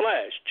flesh is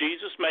flesh.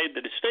 Jesus made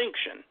the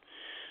distinction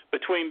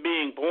between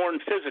being born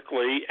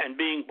physically and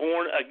being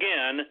born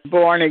again.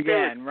 Born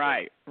again,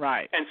 right.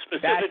 And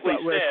specifically that's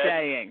what we're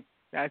saying.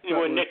 That's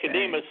what when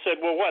Nicodemus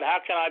said, well, how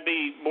can I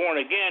be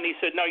born again? He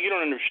said, no, you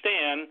don't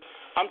understand.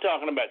 I'm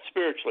talking about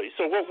spiritually.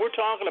 So what we're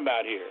talking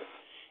about here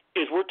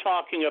is we're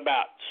talking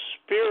about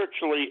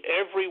spiritually.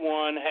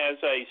 Everyone has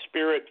a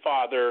spirit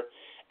father,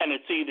 and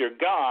it's either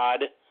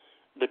God,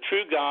 the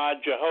true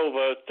God,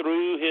 Jehovah,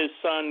 through his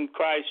son,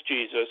 Christ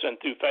Jesus, and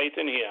through faith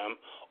in him,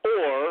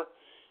 or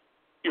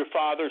your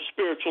father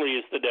spiritually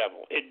is the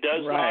devil. It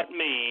does not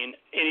mean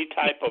any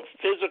type of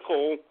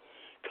physical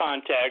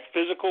contact,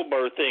 physical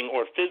birthing,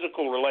 or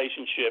physical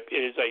relationship.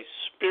 It is a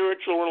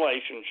spiritual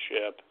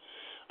relationship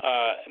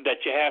that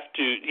you have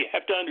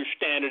to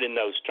understand it in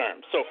those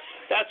terms. So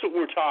that's what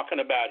we're talking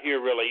about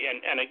here, really.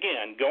 And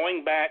again,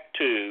 going back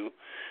to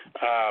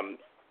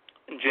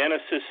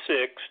Genesis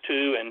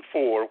 6:2 and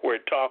 4, where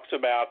it talks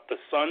about the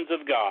sons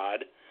of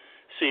God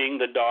seeing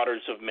the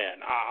daughters of men.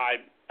 I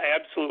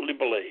absolutely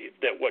believe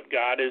that what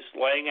God is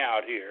laying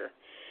out here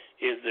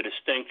is the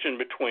distinction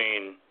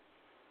between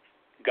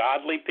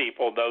godly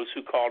people, those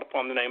who called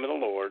upon the name of the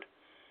Lord,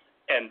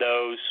 and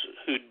those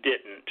who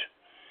didn't,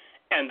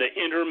 and the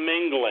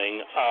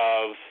intermingling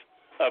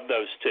of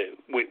those two.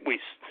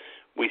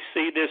 We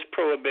see this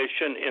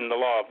prohibition in the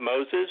law of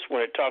Moses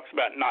when it talks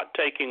about not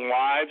taking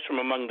wives from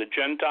among the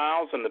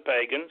Gentiles and the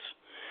pagans.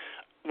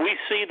 We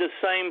see the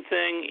same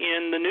thing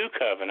in the New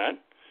Covenant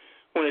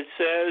when it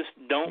says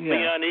don't be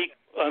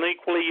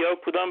unequally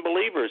yoked with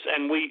unbelievers.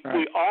 And we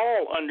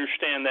all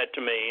understand that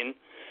to mean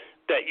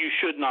that you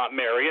should not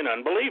marry an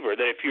unbeliever,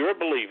 that if you're a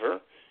believer,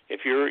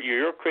 if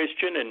you're a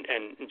Christian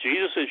and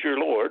Jesus is your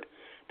Lord,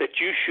 that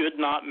you should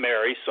not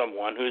marry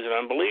someone who's an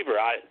unbeliever.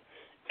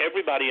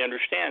 Everybody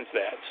understands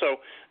that. So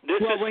this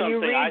is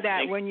something I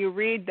think. When you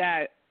read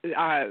that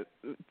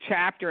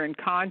chapter in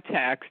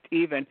context,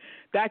 even,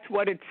 that's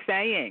what it's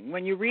saying.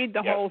 When you read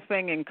the whole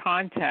thing in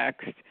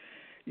context,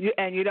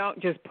 and you don't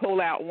just pull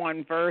out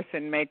one verse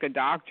and make a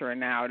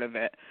doctrine out of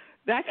it,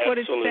 that's what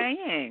it's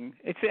saying.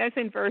 It says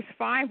in verse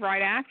 5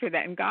 right after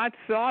that, and God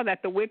saw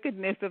that the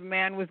wickedness of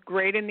man was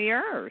great in the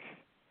earth.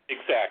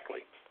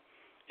 Exactly.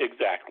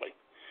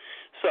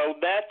 So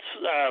that's,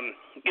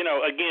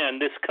 again,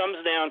 this comes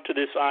down to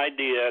this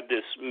idea,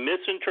 this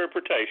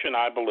misinterpretation,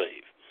 I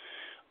believe,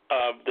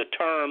 of the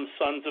term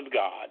sons of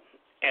God,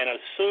 and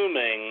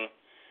assuming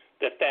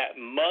that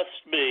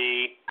must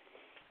be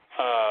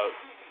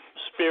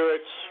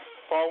spirits,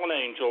 fallen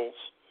angels,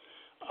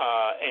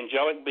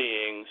 angelic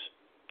beings,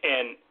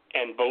 and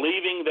and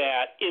believing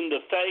that in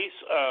the face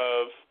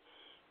of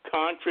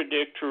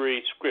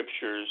contradictory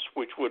scriptures,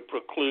 which would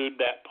preclude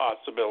that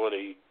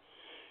possibility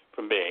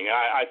from being.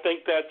 I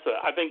think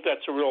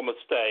that's a real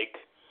mistake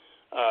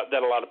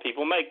that a lot of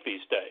people make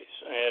these days,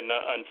 and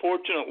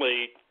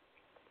unfortunately,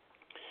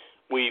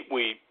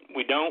 we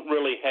don't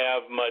really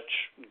have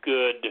much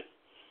good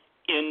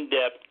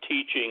in-depth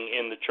teaching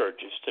in the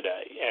churches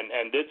today,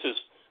 and this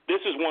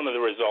is one of the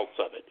results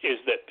of it, is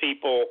that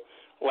people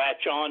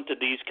latch on to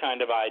these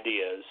kind of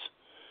ideas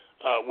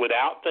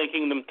without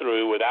thinking them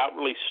through, without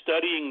really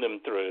studying them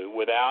through,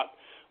 without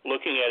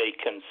looking at a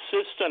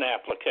consistent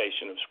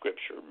application of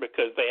Scripture,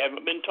 because they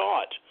haven't been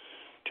taught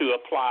to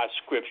apply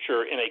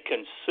Scripture in a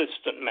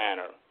consistent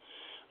manner.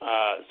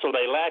 So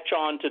they latch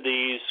on to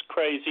these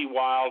crazy,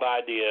 wild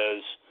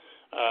ideas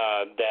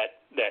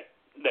that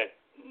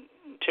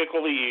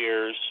tickle the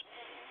ears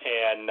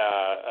and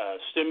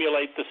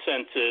stimulate the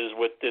senses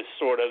with this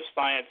sort of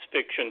science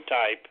fiction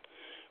type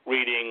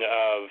reading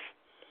of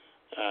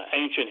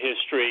ancient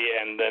history,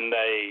 and then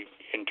they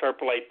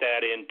interpolate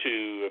that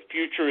into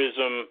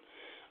futurism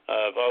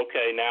of,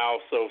 okay, now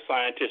so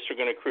scientists are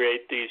going to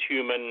create these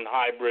human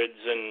hybrids,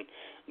 and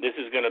this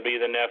is going to be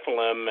the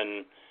Nephilim,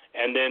 and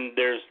then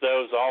there's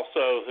those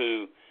also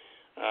who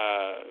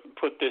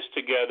put this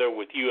together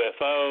with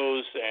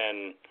UFOs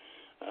and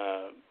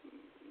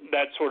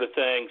that sort of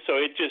thing. So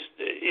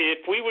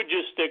if we would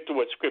just stick to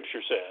what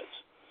Scripture says,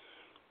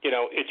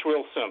 it's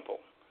real simple.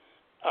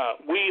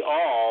 We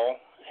all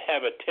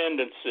have a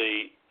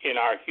tendency in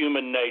our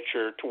human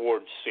nature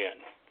towards sin.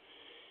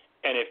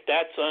 And if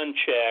that's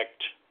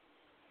unchecked,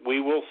 we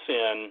will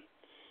sin,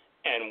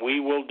 and we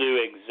will do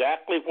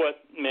exactly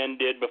what men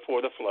did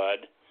before the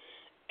flood,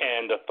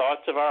 and the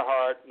thoughts of our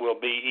heart will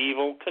be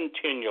evil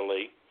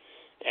continually,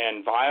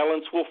 and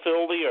violence will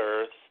fill the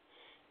earth,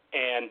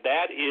 and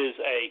that is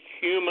a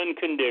human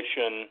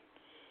condition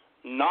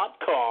not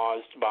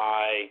caused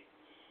by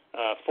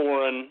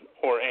foreign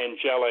or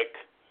angelic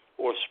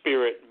or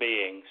spirit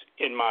beings,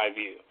 in my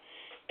view.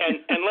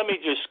 And let me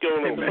just go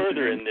a little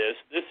further in this.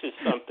 This is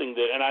something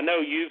that, and I know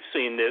you've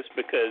seen this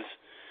because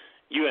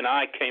you and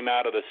I came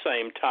out of the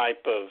same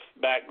type of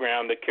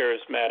background, the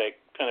charismatic,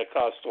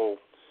 Pentecostal,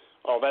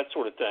 all that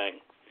sort of thing.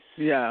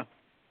 Yeah.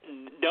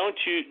 Don't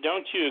you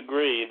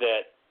agree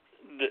that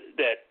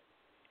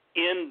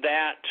in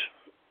that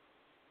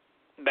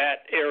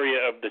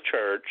area of the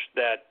church,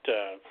 that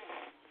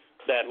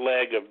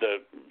leg of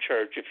the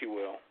church, if you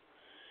will,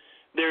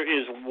 there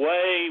is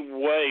way,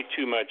 way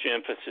too much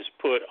emphasis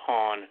put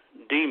on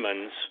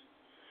demons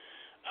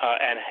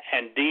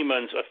and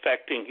demons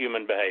affecting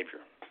human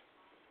behavior.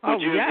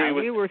 Would you agree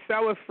with we were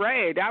so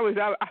afraid. I was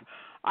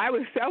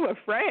so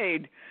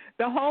afraid.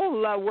 The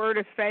whole word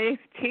of faith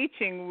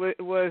teaching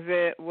was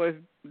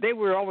they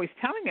were always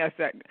telling us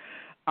that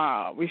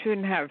we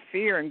shouldn't have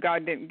fear, and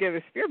God didn't give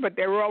us fear, but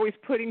they were always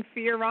putting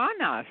fear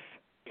on us.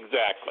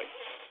 Exactly.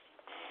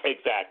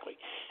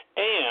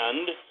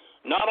 And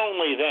not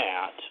only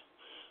that,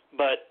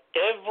 but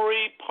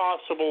every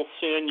possible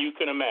sin you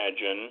can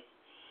imagine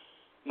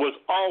was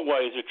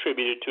always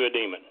attributed to a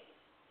demon.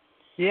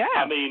 Yeah.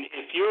 I mean,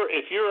 if you're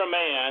a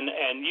man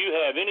and you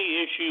have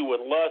any issue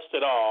with lust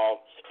at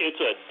all, it's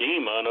a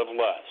demon of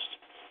lust.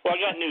 Well, I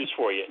got news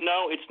for you.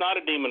 No, it's not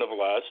a demon of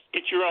lust.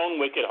 It's your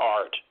own wicked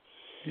heart.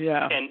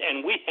 Yeah.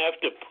 And we have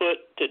to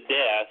put to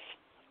death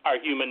our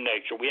human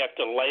nature. We have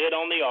to lay it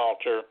on the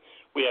altar.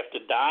 We have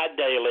to die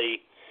daily.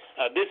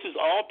 This is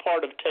all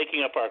part of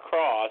taking up our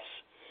cross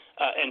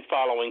and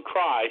following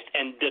Christ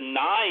and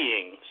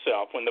denying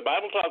self. When the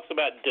Bible talks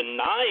about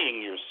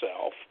denying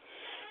yourself,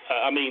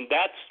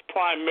 that's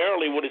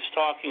primarily what it's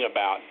talking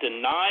about,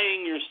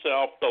 denying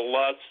yourself the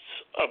lusts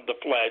of the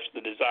flesh, the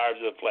desires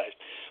of the flesh.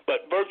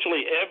 But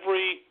virtually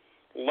every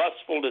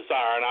lustful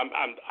desire,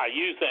 and I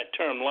use that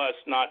term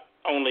lust not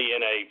only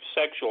in a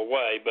sexual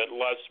way, but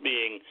lust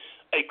being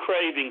a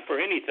craving for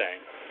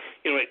anything.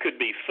 It could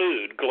be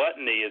food.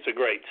 Gluttony is a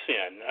great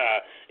sin.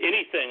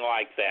 Anything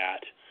like that.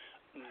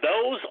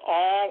 Those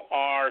all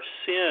are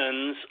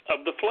sins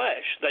of the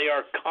flesh. They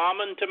are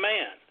common to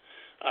man.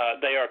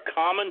 They are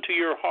common to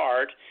your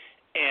heart,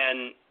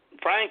 and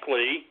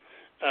frankly,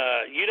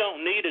 you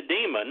don't need a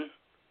demon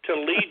to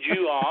lead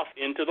you off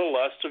into the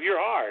lusts of your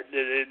heart.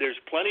 There's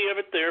plenty of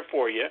it there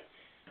for you.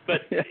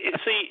 But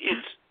it's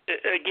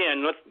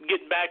again, let's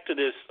get back to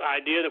this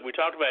idea that we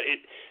talked about.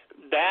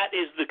 That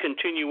is the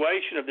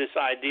continuation of this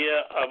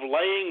idea of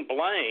laying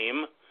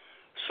blame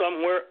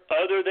somewhere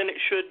other than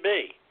it should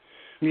be.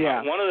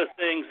 Yeah. One of the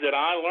things that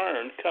I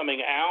learned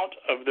coming out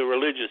of the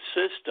religious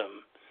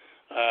system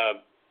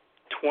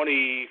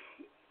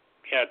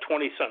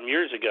 20-something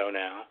years ago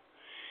now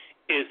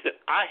is that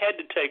I had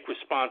to take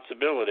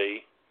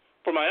responsibility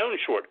for my own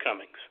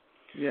shortcomings.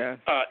 Yeah.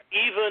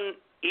 Even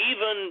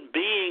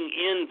being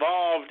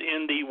involved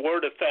in the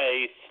Word of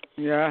Faith,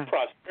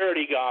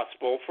 prosperity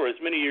gospel for as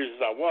many years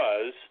as I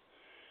was,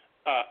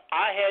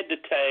 I had to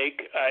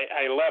take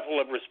a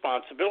level of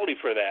responsibility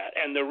for that.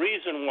 And the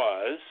reason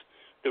why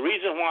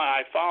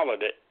I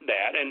followed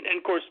that, and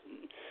of course,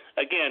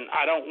 again,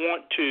 I don't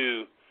want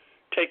to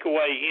take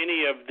away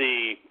any of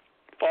the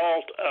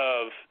fault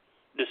of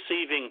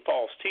deceiving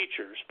false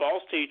teachers.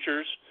 False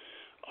teachers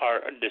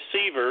are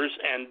deceivers,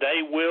 and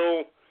they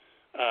will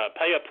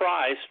pay a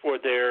price for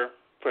their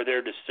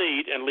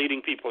deceit and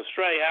leading people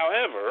astray.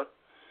 However,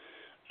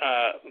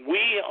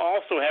 we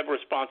also have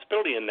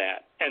responsibility in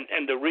that.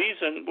 And the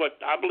reason, what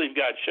I believe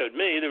God showed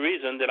me, the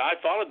reason that I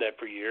followed that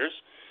for years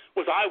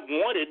was I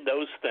wanted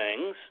those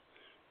things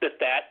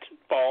that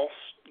false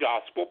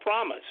gospel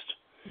promised.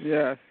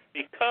 Yes.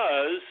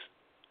 Because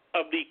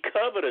of the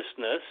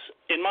covetousness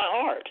in my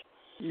heart.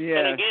 Yes.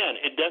 And again,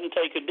 it doesn't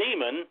take a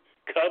demon.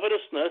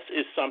 Covetousness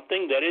is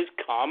something that is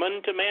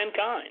common to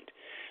mankind.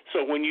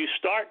 So when you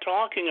start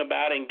talking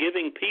about and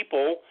giving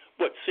people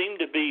what seem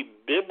to be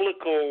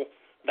biblical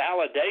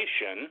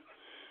validation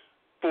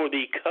for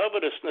the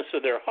covetousness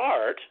of their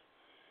heart,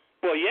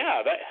 well,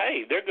 yeah,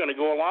 they're going to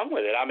go along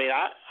with it. I mean,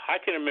 I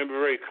can remember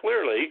very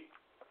clearly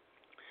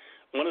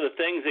one of the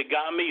things that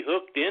got me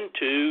hooked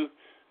into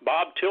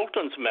Bob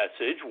Tilton's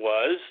message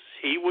was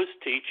he was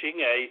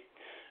teaching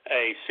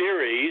a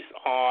series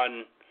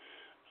on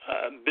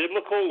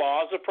biblical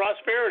laws of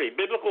prosperity,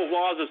 biblical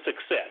laws of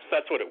success.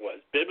 That's what it was,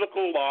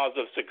 biblical laws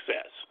of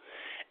success.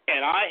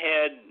 And I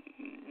had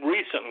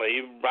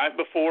recently, right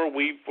before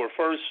we were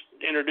first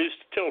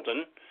introduced to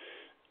Tilton,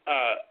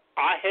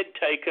 I had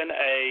taken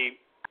a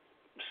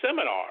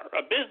seminar,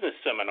 a business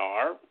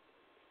seminar,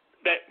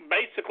 that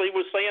basically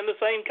was saying the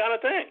same kind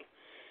of thing.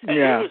 And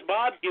here was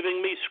Bob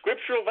giving me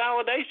scriptural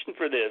validation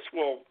for this.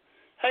 Well,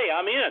 hey,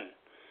 I'm in.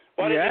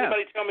 Why didn't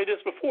anybody tell me this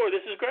before?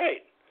 This is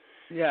great.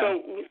 Yeah.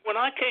 So when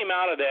I came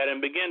out of that and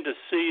began to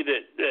see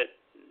that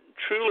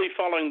truly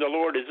following the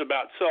Lord is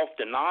about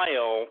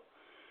self-denial,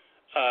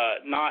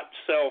 not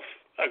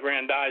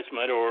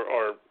self-aggrandizement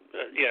or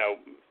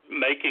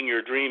making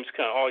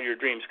all your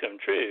dreams come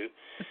true,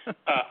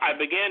 I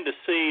began to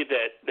see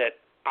that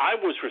I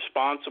was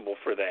responsible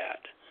for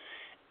that.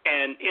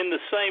 And in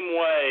the same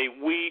way,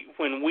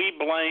 when we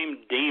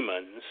blame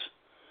demons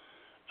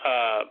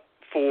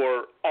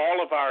for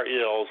all of our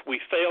ills, we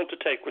fail to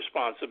take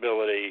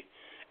responsibility,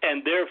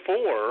 and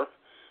therefore,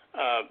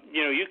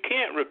 you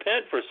can't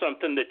repent for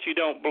something that you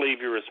don't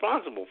believe you're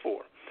responsible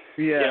for.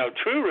 Yeah.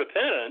 True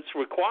repentance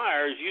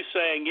requires you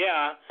saying,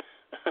 yeah,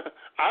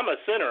 I'm a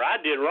sinner.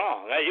 I did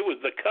wrong. It was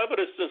the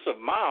covetousness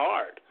of my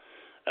heart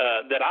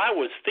that I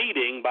was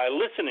feeding by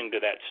listening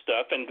to that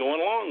stuff and going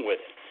along with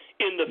it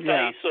in the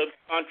face of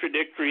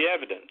contradictory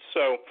evidence.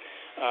 So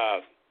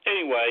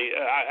anyway,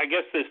 I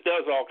guess this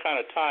does all kind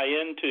of tie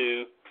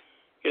into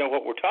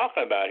what we're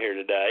talking about here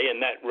today,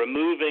 and that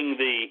removing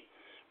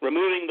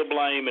the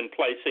blame and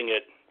placing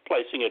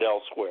it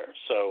elsewhere.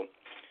 So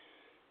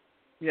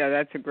yeah,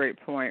 that's a great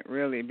point,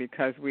 really,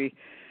 because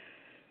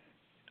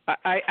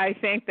I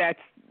think that's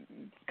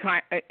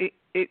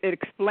it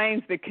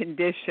explains the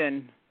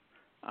condition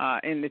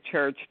in the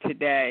church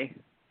today.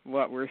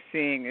 What we're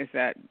seeing is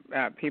that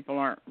people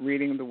aren't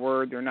reading the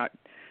Word. They're not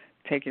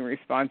taking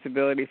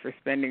responsibility for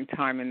spending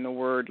time in the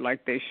Word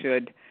like they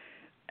should.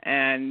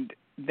 And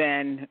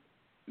then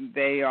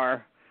they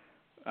are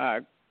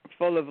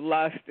full of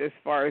lust as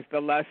far as the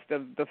lust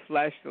of the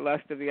flesh, the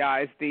lust of the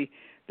eyes, the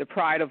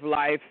pride of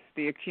life,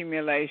 the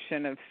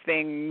accumulation of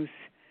things.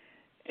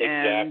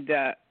 Exactly.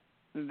 And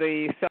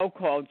the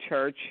so-called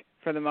church,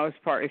 for the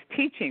most part, is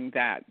teaching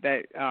that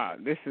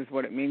this is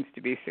what it means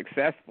to be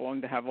successful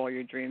and to have all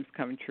your dreams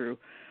come true,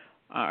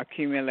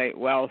 accumulate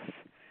wealth,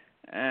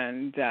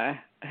 and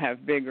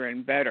have bigger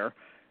and better.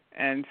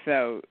 And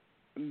so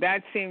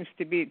that seems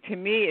to be, to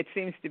me, it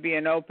seems to be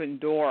an open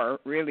door,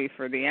 really,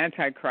 for the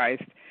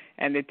Antichrist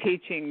and the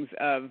teachings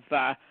of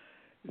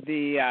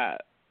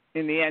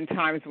in the end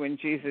times when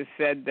Jesus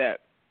said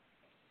that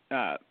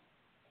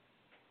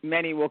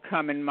many will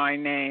come in my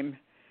name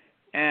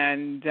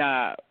and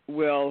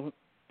will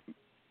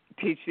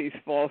teach these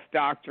false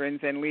doctrines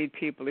and lead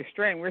people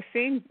astray. And we're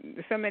seeing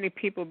so many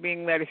people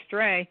being led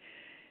astray,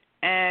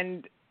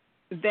 and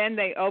then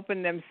they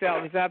open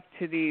themselves up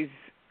to these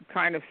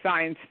kind of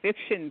science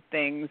fiction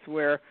things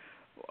where,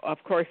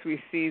 of course,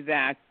 we see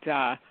that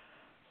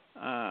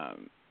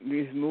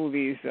these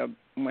movies,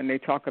 when they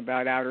talk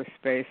about outer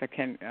space,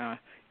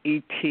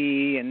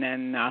 E.T. and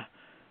then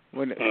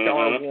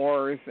Star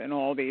Wars and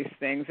all these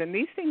things. And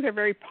these things are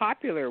very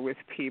popular with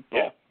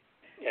people.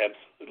 Yeah,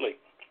 absolutely.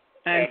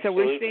 And so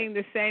we're seeing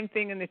the same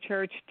thing in the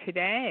church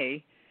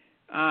today.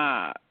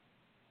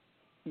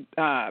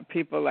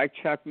 People like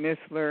Chuck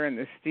Missler and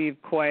the Steve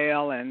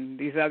Quayle and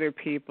these other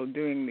people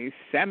doing these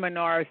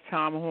seminars,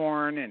 Tom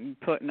Horn, and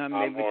putting them.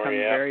 They've become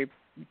very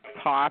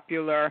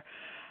popular.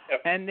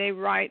 Yep. And they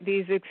write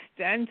these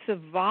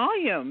extensive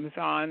volumes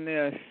on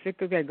this.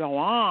 They go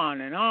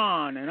on and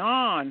on and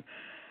on.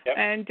 Yep.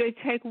 And they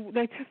take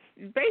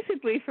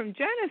basically from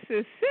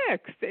Genesis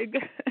 6. It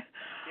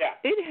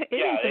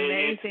is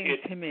amazing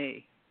to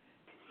me.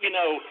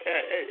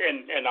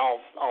 And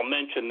I'll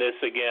mention this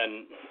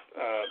again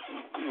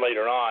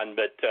later on,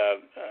 but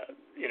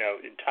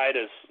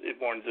Titus, it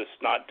warns us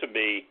not to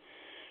be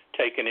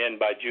taken in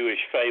by Jewish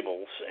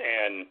fables,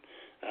 and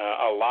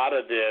a lot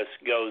of this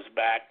goes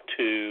back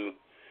to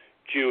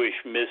Jewish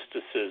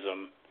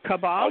mysticism.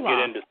 Kabbalah. I'll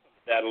get into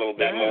that a little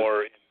bit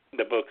more in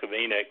the Book of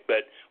Enoch.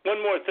 But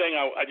one more thing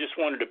I just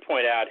wanted to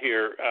point out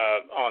here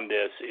on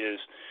this is,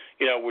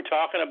 we're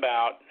talking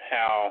about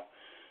how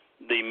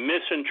the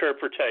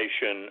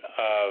misinterpretation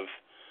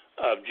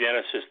of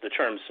Genesis, the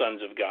term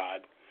sons of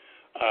God,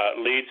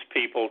 leads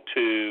people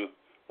to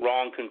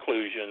wrong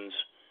conclusions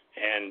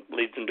and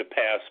leads them to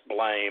pass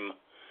blame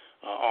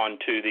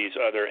onto these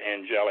other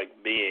angelic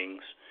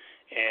beings.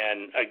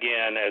 And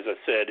again, as I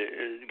said,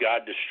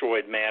 God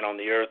destroyed man on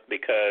the earth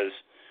because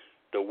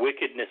the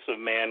wickedness of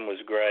man was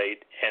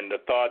great, and the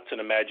thoughts and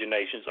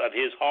imaginations of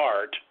his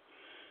heart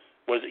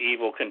was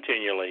evil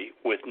continually,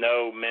 with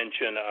no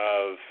mention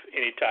of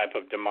any type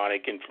of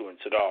demonic influence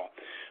at all.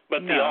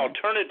 But the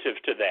alternative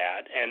to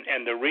that,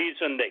 and the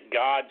reason that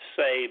God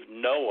saved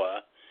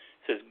Noah,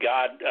 says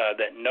God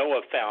that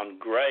Noah found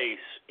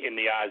grace in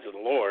the eyes of the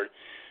Lord.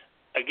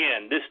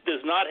 Again, this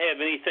does not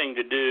have anything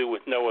to do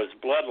with Noah's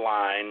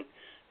bloodline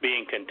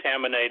being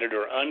contaminated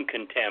or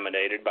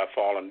uncontaminated by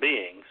fallen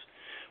beings.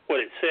 What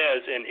it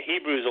says in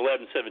Hebrews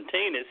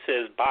 11:17, it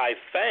says, by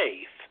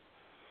faith,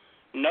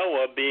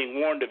 Noah, being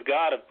warned of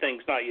God of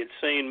things not yet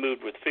seen,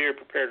 moved with fear,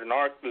 prepared an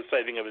ark for the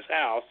saving of his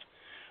house,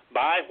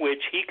 by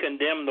which he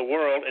condemned the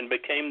world and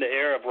became the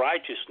heir of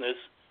righteousness,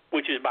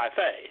 which is by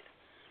faith.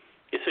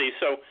 You see,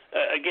 so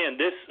again,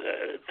 this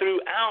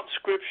throughout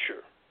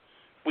Scripture,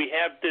 we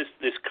have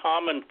this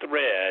common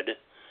thread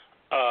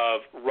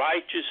of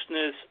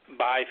righteousness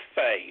by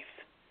faith.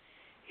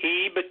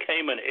 He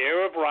became an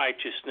heir of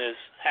righteousness.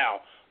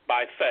 How?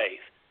 By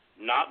faith.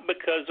 Not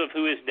because of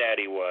who his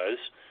daddy was,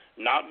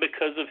 not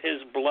because of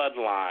his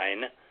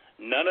bloodline,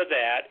 none of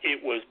that.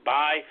 It was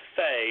by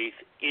faith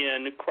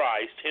in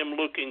Christ, him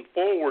looking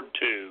forward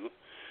to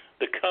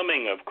the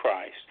coming of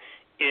Christ.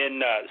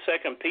 In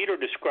 2 Peter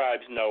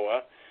describes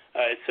Noah.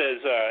 It says,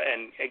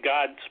 and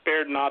God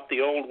spared not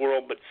the old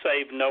world, but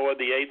saved Noah,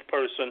 the eighth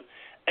person,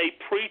 a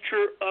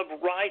preacher of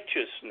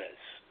righteousness.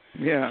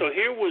 Yeah. So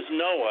here was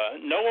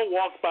Noah. Noah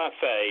walked by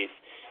faith.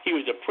 He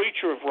was a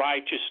preacher of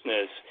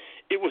righteousness.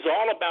 It was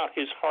all about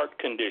his heart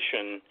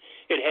condition.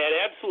 It had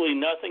absolutely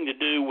nothing to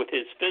do with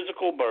his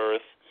physical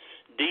birth,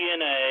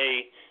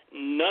 DNA,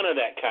 none of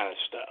that kind of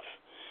stuff.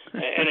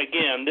 And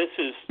again, this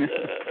is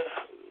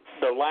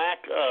the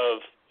lack of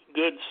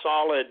good,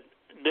 solid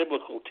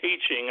biblical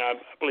teaching, I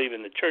believe,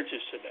 in the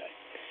churches today.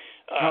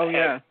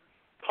 Have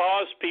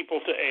caused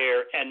people to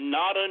err and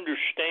not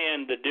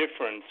understand the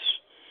difference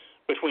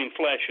between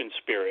flesh and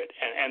spirit.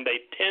 And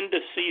they tend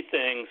to see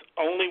things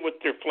only with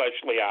their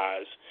fleshly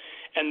eyes.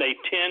 And they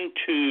tend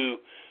to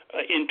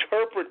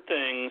interpret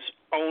things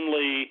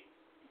only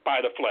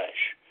by the flesh.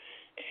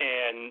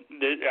 And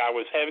I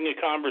was having a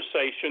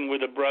conversation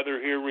with a brother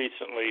here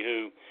recently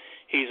who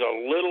he's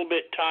a little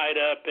bit tied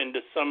up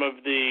into some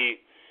of the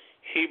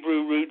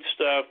Hebrew root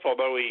stuff,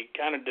 although he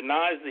kind of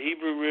denies the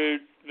Hebrew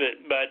root,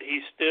 but he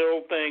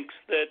still thinks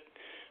that,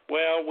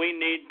 well, we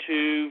need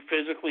to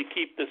physically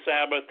keep the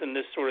Sabbath and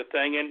this sort of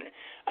thing. And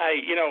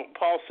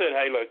Paul said,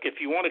 hey, look, if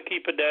you want to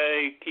keep a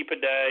day, keep a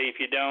day. If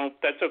you don't,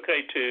 that's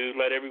okay too.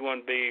 Let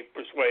everyone be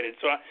persuaded.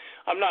 So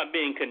I'm not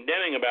being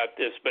condemning about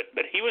this, but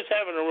he was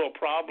having a real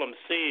problem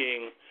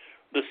seeing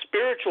the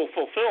spiritual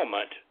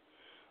fulfillment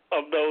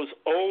of those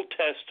Old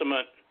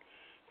Testament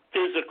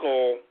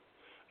physical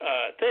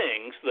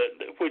things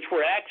which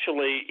were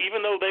actually,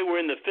 even though they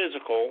were in the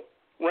physical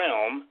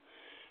realm,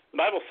 the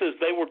Bible says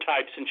they were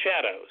types and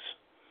shadows.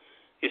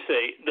 You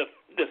see,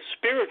 the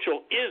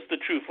spiritual is the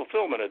true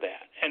fulfillment of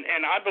that.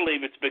 And I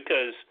believe it's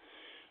because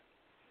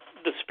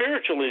the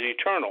spiritual is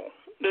eternal.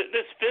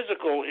 This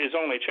physical is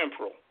only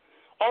temporal.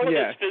 All of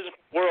this physical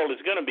world is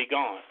going to be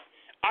gone.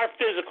 Our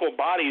physical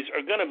bodies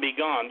are going to be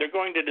gone. They're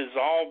going to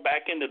dissolve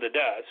back into the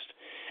dust,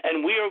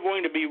 and we are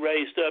going to be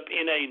raised up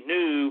in a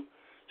new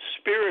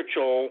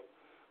spiritual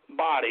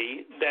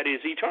body that is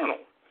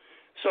eternal.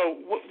 So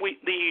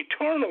the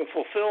eternal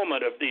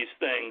fulfillment of these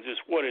things is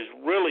what is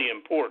really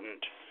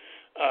important,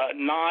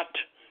 not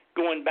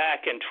going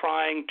back and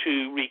trying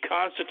to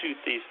reconstitute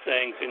these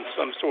things in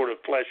some sort of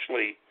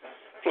fleshly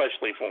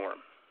form.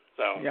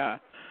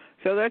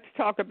 So let's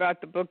talk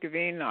about the Book of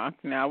Enoch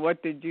now.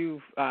 What did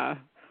you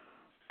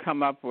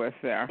come up with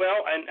there?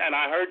 Well, and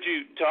I heard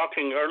you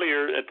talking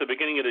earlier at the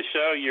beginning of the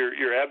show.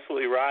 You're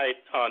absolutely right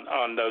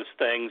on those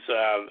things,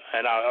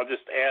 and I'll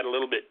just add a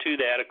little bit to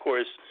that. Of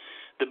course,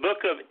 the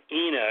Book of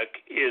Enoch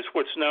is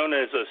what's known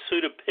as a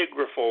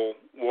pseudepigraphal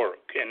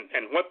work,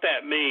 and what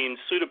that means,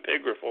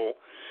 pseudepigraphal,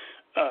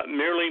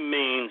 merely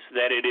means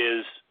that it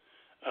is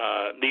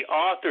the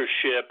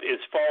authorship is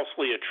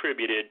falsely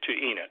attributed to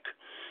Enoch.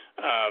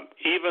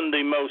 Even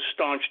the most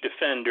staunch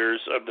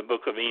defenders of the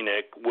Book of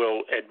Enoch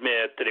will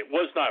admit that it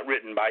was not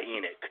written by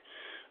Enoch.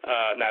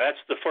 Now,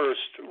 that's the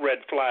first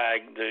red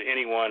flag to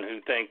anyone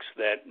who thinks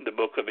that the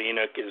Book of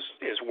Enoch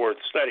is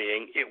worth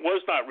studying. It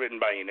was not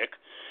written by Enoch.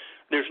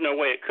 There's no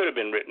way it could have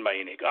been written by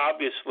Enoch.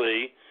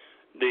 Obviously,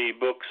 the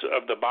books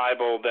of the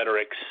Bible that are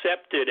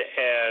accepted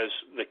as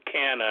the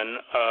canon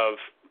of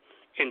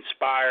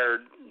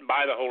inspired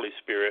by the Holy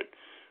Spirit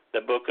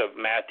The book of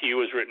Matthew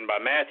was written by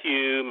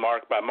Matthew,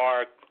 Mark by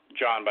Mark,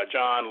 John by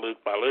John, Luke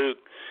by Luke.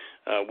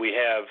 We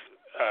have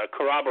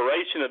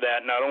corroboration of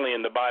that not only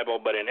in the Bible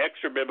but in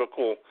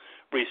extra-biblical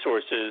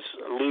resources.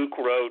 Luke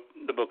wrote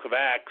the book of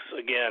Acts.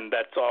 Again,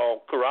 that's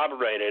all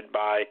corroborated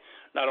by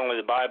not only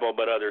the Bible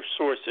but other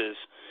sources.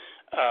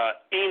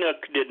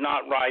 Enoch did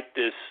not write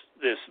this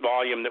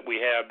volume that we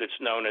have that's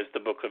known as the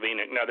Book of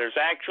Enoch. Now, there's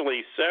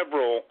actually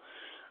several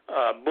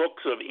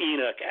books of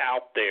Enoch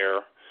out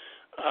there.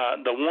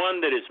 The one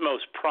that is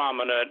most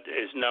prominent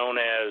is known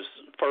as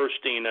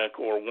First Enoch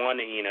or 1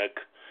 Enoch.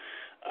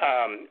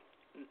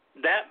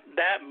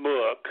 That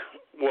book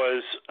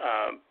was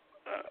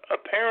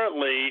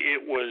apparently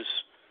it was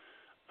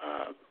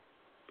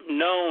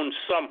known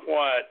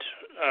somewhat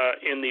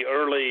in the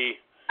early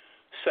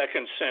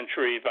 2nd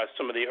century by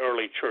some of the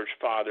early church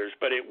fathers,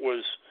 but it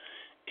was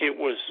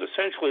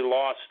essentially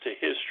lost to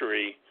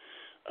history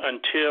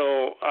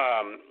until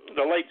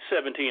the late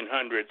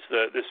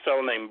 1700s. This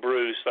fellow named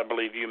Bruce, I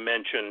believe you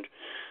mentioned,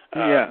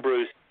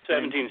 Bruce,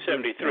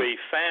 1773,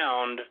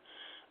 found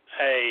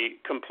a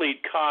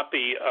complete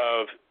copy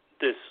of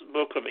this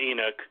Book of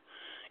Enoch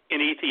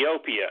in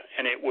Ethiopia,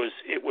 and it was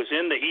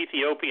in the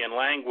Ethiopian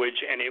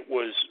language, and it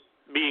was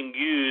being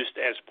used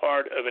as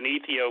part of an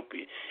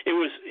Ethiopian.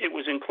 It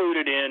was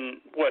included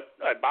in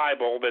a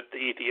Bible that the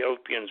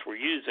Ethiopians were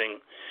using.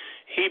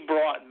 He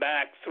brought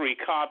back 3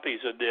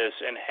 copies of this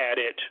and had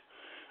it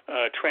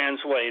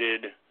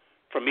translated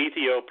from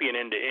Ethiopian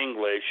into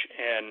English,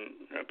 and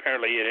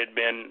apparently it had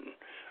been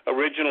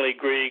originally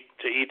Greek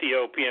to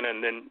Ethiopian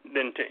and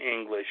then to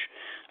English.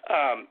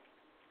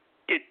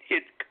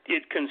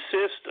 It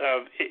consists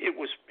of it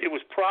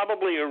was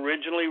probably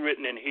originally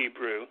written in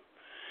Hebrew.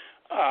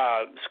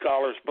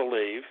 Scholars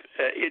believe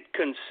it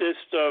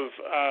consists of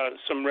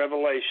some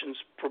revelations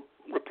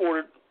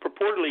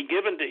purportedly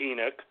given to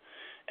Enoch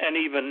and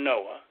even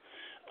Noah.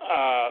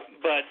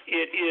 But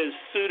it is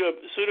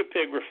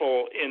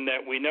pseudepigraphal in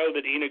that we know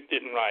that Enoch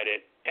didn't write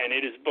it, and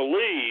it is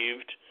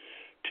believed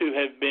to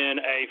have been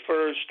a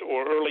 1st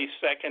or early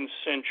 2nd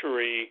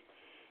century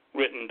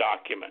written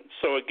document.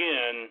 So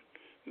again,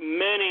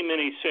 many,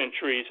 many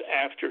centuries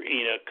after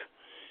Enoch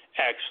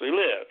actually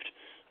lived.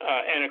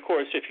 And of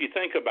course, if you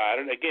think about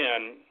it,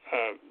 again,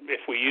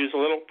 if we use a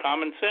little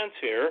common sense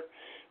here,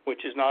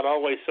 which is not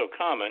always so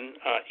common,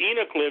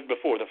 Enoch lived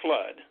before the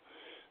flood.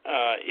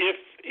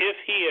 If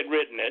he had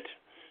written it,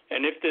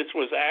 and if this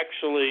was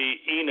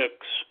actually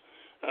Enoch's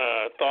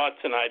thoughts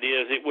and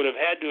ideas, it would have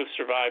had to have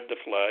survived the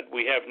flood.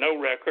 We have no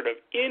record of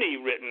any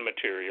written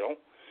material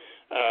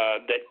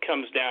that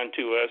comes down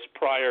to us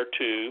prior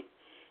to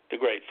the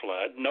Great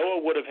Flood. Noah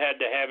would have had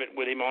to have it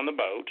with him on the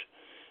boat,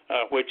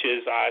 which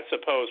is, I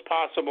suppose,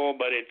 possible,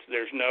 but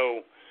there's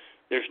no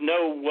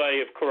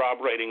way of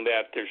corroborating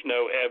that. There's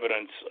no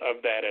evidence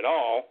of that at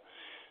all.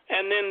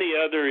 And then the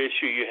other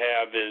issue you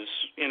have is,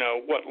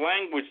 what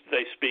language did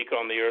they speak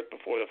on the earth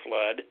before the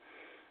flood?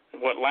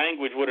 What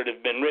language would it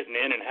have been written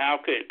in, and how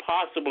could it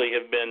possibly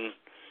have been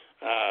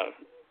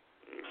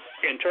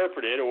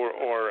interpreted or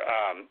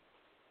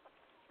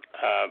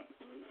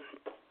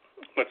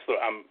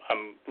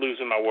I'm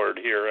losing my word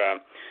here.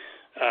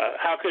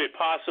 How could it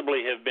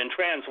possibly have been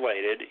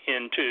translated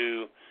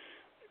into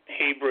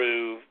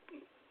Hebrew,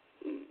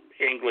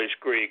 English,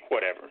 Greek,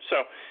 whatever?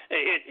 So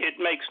it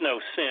makes no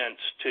sense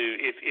to,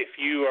 if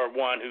you are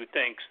one who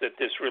thinks that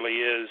this really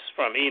is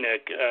from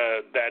Enoch,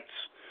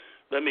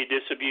 let me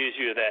disabuse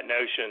you of that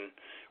notion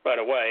right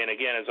away. And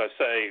again, as I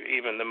say,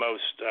 even the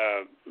most,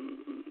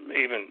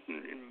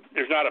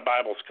 there's not a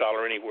Bible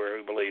scholar anywhere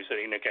who believes that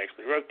Enoch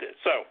actually wrote this.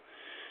 So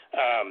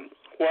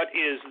what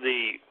is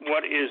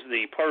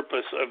the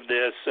purpose of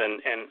this,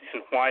 and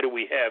why do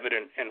we have it,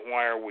 and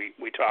why are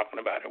we talking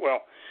about it?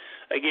 Well,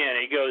 again,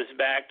 it goes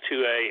back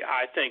to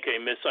I think a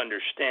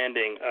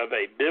misunderstanding of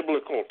a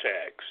biblical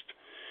text,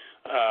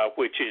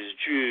 which is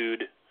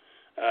Jude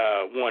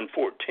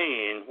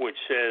 1:14, which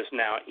says,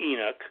 "Now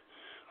Enoch,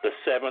 the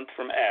 7th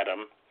from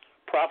Adam,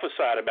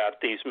 prophesied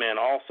about these men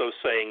also,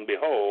 saying,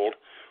 Behold,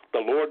 the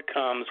Lord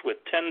comes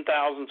with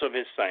 10,000s of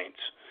his saints,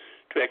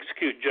 to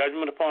execute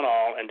judgment upon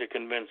all, and to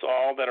convince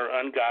all that are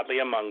ungodly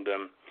among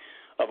them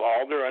of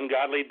all their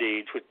ungodly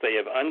deeds which they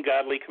have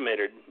ungodly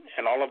committed,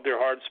 and all of their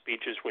hard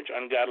speeches which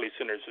ungodly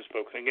sinners have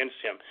spoken against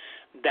him."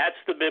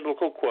 That's the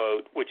biblical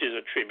quote, which is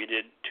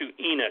attributed to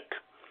Enoch.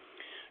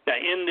 Now,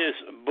 in this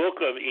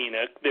book of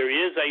Enoch, there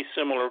is a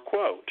similar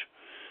quote,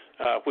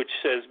 which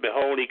says,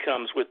 "Behold, he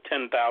comes with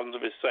 10,000s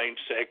of his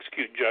saints to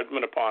execute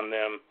judgment upon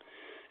them,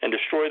 and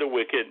destroy the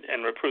wicked,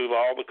 and reprove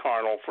all the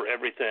carnal for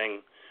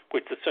everything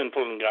which the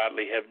sinful and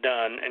godly have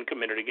done and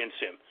committed against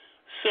him."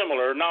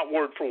 Similar, not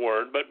word for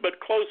word, but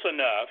close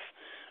enough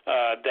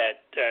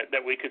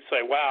that we could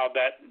say, wow,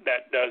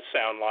 that does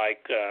sound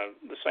like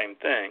the same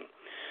thing.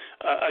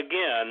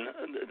 Again,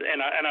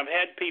 and I've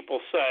had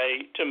people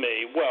say to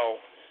me, well,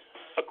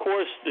 of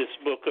course this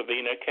book of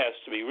Enoch has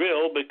to be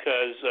real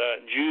because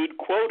Jude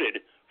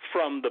quoted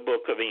from the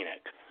book of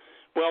Enoch.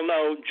 Well,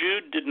 no,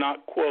 Jude did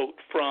not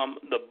quote from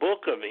the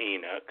book of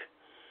Enoch.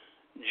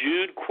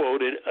 Jude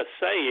quoted a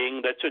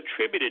saying that's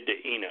attributed to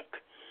Enoch.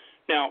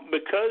 Now,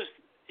 because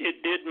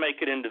it did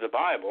make it into the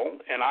Bible,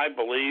 and I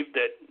believe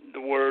that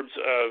the words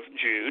of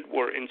Jude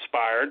were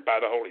inspired by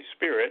the Holy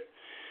Spirit,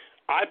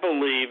 I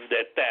believe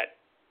that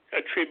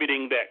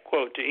attributing that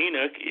quote to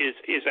Enoch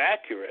is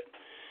accurate.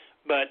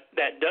 But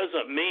that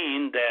doesn't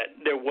mean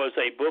that there was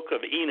a book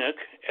of Enoch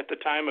at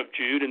the time of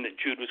Jude and that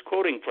Jude was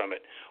quoting from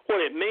it. What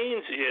it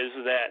means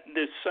is that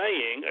this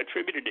saying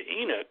attributed to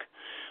Enoch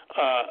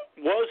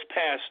was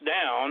passed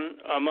down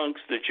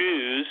amongst the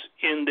Jews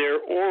in their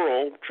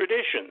oral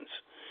traditions.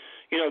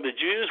 You know, the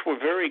Jews were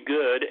very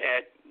good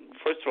at,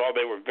 first of all,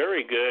 they were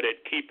very good at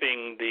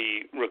keeping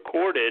the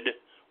recorded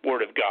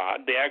Word of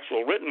God, the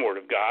actual written Word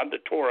of God,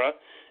 the Torah,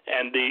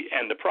 and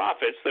the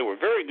prophets. They were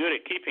very good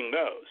at keeping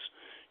those,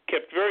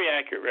 kept very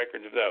accurate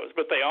records of those.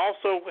 But they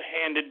also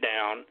handed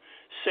down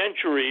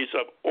centuries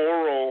of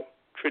oral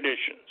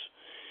traditions.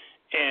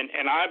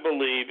 And I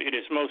believe it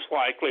is most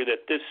likely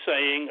that this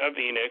saying of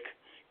Enoch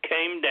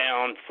came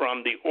down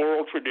from the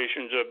oral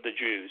traditions of the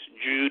Jews.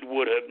 Jude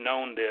would have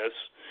known this,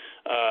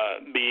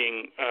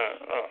 being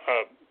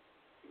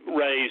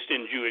raised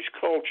in Jewish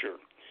culture.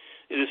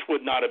 This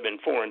would not have been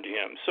foreign to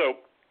him. So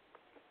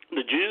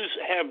the Jews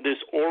have this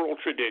oral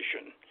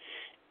tradition,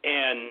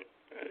 and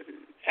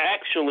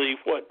actually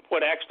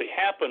what actually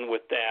happened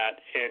with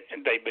that,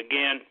 and they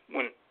began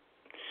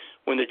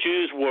when the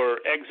Jews were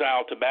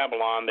exiled to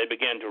Babylon, they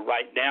began to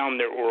write down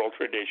their oral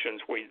traditions.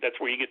 That's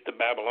where you get the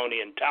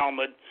Babylonian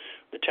Talmud.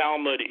 The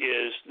Talmud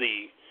is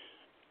the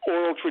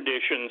oral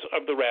traditions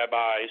of the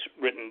rabbis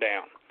written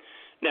down.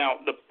 Now,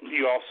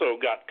 you also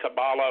got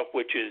Kabbalah,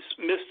 which is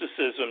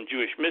mysticism.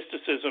 Jewish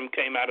mysticism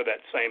came out of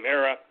that same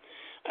era,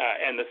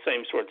 and the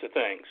same sorts of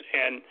things.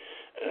 And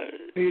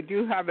you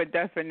do have a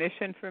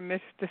definition for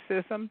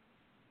mysticism?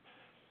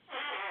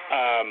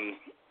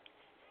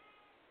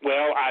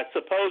 Well, I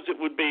suppose it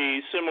would be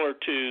similar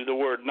to the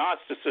word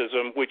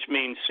Gnosticism, which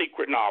means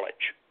secret knowledge.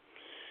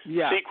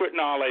 Yeah. Secret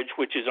knowledge,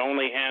 which is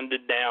only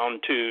handed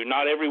down to,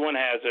 not everyone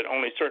has it,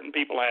 only certain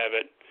people have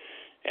it,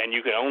 and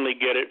you can only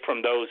get it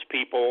from those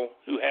people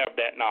who have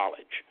that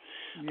knowledge.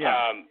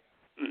 Yeah.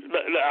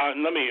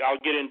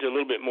 I'll get into a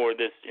little bit more of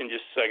this in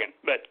just a second.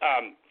 But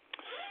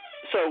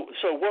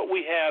so what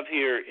we have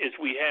here is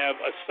we have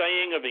a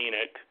saying of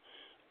Enoch,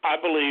 I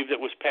believe, that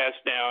was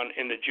passed down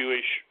in the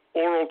Jewish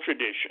oral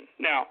tradition.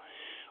 Now,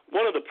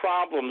 one of the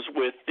problems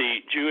with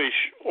the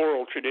Jewish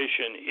oral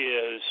tradition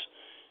is,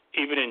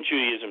 even in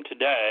Judaism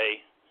today,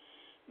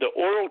 the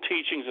oral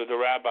teachings of the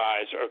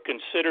rabbis are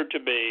considered to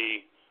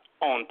be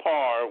on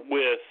par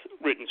with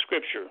written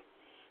scripture,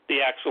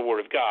 the actual Word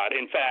of God.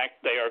 In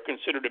fact, they are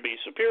considered to be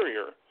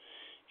superior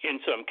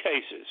in some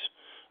cases.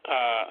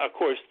 Of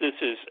course, this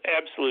is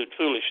absolute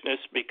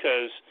foolishness,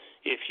 because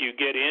if you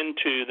get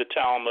into the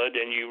Talmud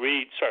and you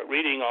start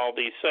reading all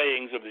these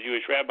sayings of the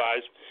Jewish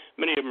rabbis,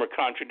 many of them are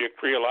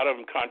contradictory. A lot of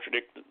them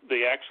contradict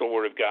the actual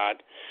Word of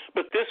God.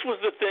 But this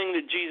was the thing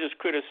that Jesus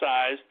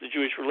criticized the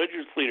Jewish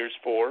religious leaders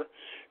for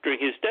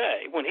during his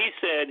day, when he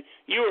said,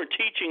 "You are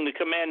teaching the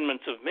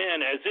commandments of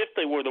men as if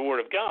they were the Word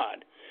of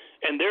God,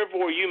 and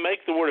therefore you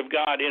make the Word of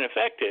God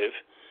ineffective."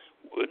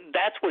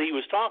 That's what he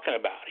was talking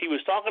about. He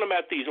was talking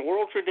about these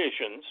oral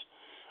traditions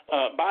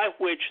by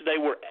which they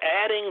were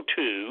adding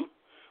to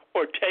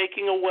or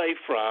taking away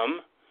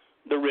from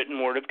the written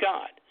Word of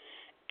God.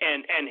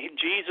 And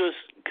Jesus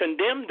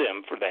condemned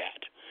them for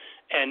that.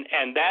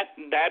 And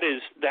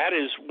that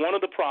is one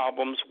of the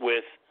problems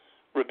with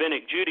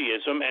Rabbinic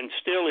Judaism, and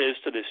still is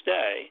to this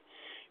day,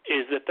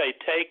 is that they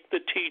take the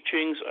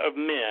teachings of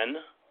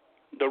men,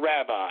 the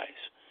rabbis,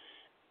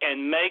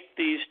 and make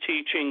these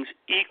teachings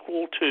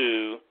equal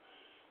to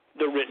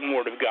the written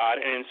Word of God,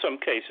 and in some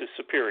cases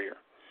superior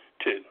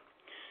to.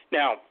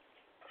 Now,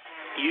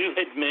 you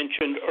had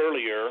mentioned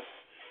earlier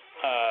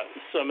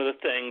some of the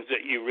things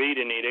that you read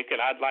in Enoch,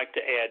 and I'd like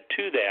to add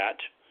to that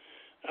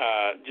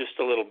just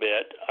a little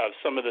bit of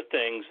some of the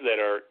things that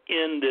are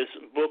in this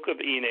book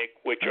of Enoch,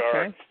 which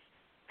are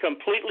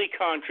completely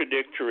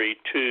contradictory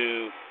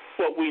to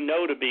what we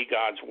know to be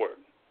God's Word.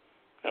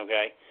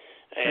 Okay?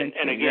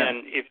 And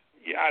again,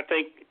 I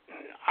think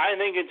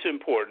it's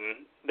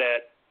important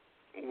that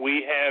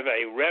we have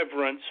a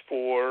reverence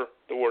for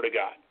the Word of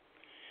God,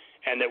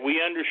 and that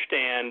we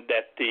understand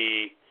that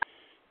the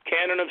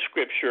canon of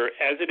Scripture,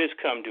 as it has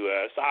come to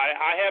us,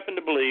 I happen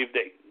to believe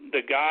that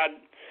the God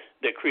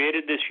that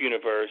created this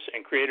universe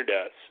and created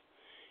us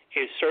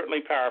is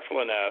certainly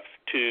powerful enough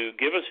to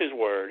give us His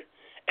Word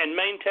and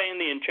maintain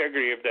the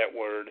integrity of that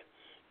Word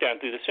down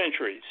through the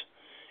centuries.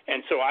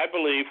 And so I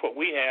believe what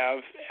we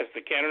have as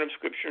the canon of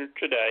Scripture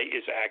today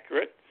is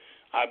accurate.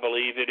 I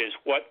believe it is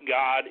what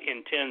God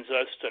intends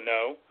us to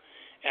know,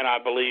 and I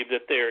believe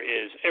that there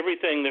is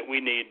everything that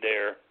we need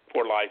there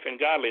for life and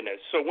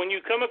godliness. So when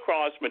you come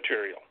across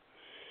material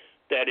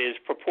that is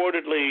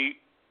purportedly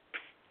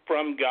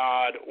from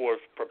God or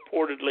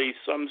purportedly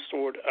some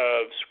sort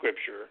of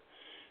Scripture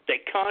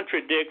that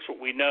contradicts what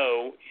we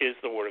know is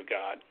the Word of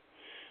God,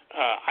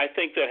 I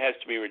think that has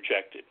to be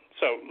rejected.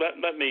 So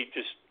let me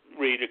just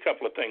read a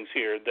couple of things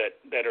here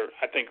that are,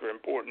 I think, are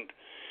important.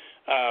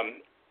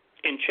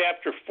 In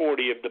chapter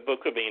 40 of the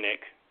book of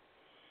Enoch,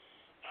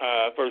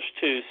 verse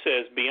 2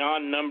 says,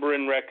 "Beyond number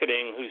and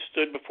reckoning, who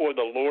stood before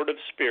the Lord of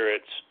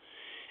spirits,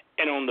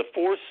 and on the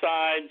four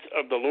sides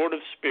of the Lord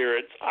of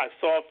spirits I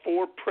saw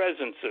four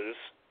presences,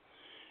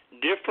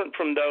 different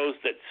from those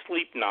that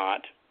sleep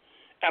not,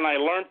 and I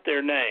learnt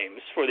their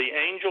names. For the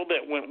angel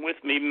that went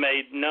with me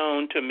made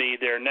known to me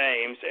their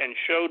names and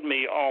showed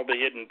me all the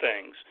hidden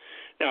things."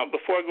 Now,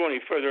 before I go any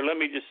further, let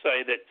me just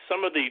say that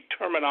some of the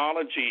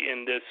terminology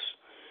in this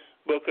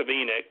book of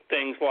Enoch,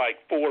 things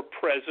like four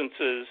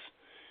presences,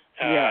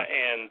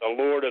 and the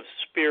Lord of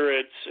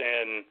spirits,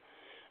 and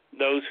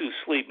those who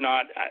sleep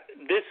not.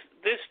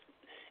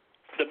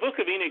 The book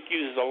of Enoch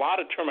uses a lot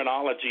of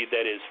terminology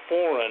that is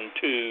foreign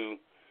to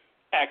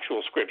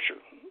actual Scripture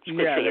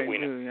that we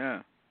know.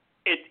 Yeah.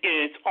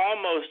 It's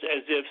almost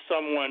as if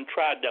someone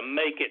tried to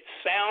make it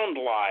sound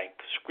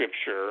like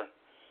Scripture,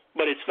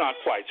 but it's not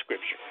quite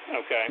Scripture.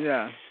 Okay.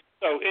 Yeah.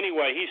 So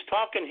anyway, he's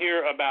talking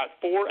here about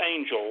four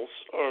angels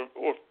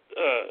or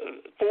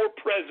four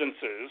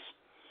presences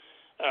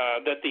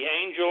that the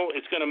angel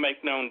is going to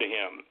make known to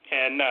him.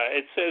 And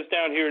it says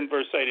down here in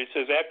verse 8, it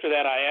says, "After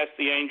that I asked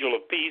the angel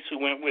of peace who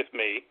went with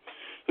me,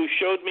 who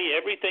showed me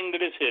everything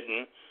that is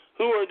hidden,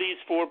 who are these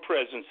four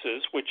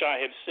presences which I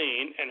have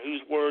seen and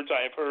whose words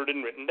I have heard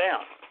and written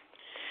down?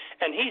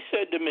 And he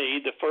said to me,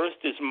 the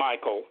first is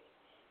Michael,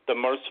 the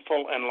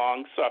merciful and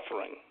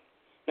long-suffering."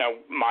 Now,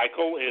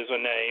 Michael is a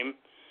name,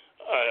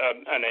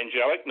 an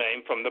angelic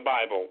name from the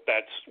Bible.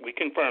 We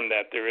confirm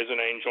that there is an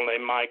angel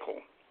named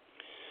Michael.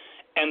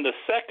 "And the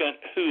second,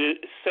 who is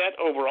set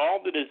over all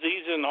the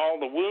diseases and all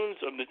the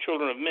wounds of the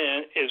children of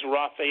men, is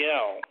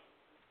Raphael."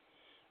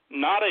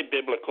 Not a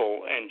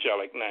biblical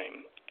angelic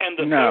name. "And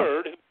the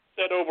third, who is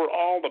set over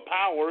all the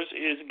powers,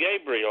 is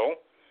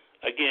Gabriel."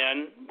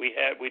 Again,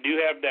 we do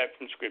have that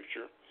from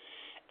Scripture.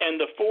 "And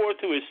the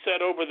fourth, who is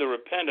set over the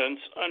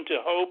repentance unto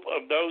hope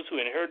of those who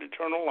inherit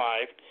eternal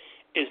life,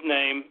 is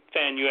named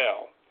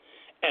Phanuel.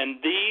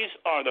 And these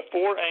are the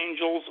four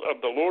angels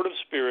of the Lord of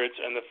spirits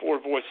and the four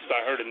voices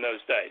I heard in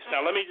those days."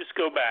 Now, let me just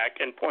go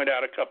back and point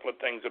out a couple of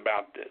things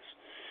about this.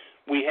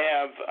 We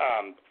have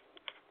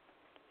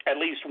at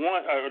least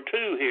one or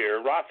two here,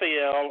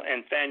 Raphael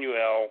and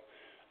Phanuel,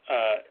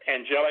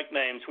 angelic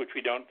names which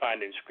we don't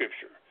find in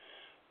Scripture.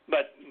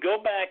 But go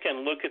back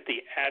and look at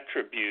the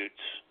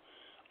attributes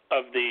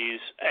of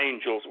these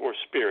angels or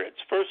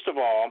spirits. First of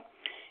all,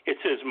 it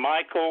says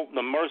Michael,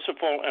 the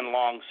merciful and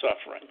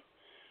long-suffering.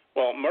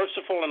 Well,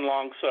 merciful and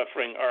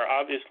long-suffering are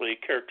obviously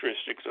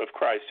characteristics of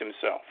Christ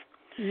himself.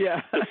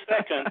 Yeah. The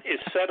second is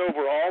set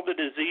over all the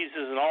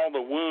diseases and all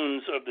the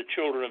wounds of the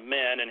children of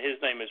men, and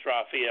his name is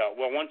Raphael.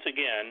 Well, once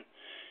again,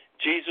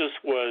 Jesus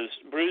was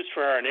bruised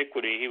for our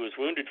iniquity. He was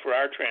wounded for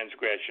our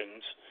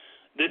transgressions.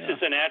 This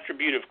is an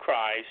attribute of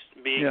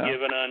Christ being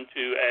given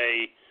unto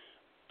a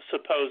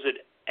supposed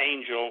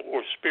angel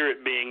or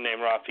spirit being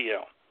named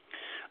Raphael.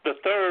 The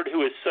third,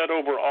 who is set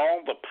over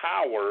all the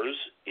powers,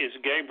 is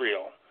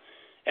Gabriel.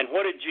 And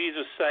what did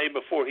Jesus say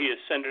before he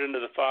ascended into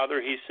the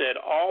Father? He said,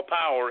 "All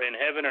power in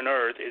heaven and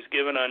earth is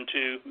given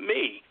unto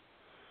me."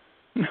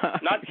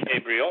 Not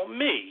Gabriel,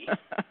 me.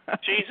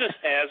 Jesus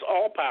has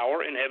all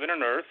power in heaven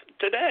and earth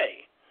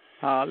today.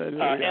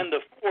 Hallelujah. And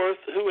the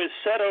fourth, who is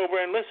set over,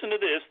 and listen to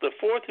this, the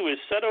fourth, who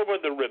is set over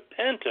the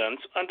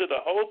repentance unto the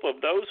hope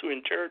of those who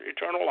inherit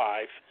eternal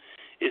life,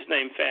 is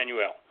named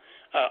Phanuel.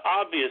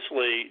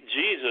 Obviously,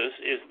 Jesus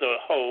is the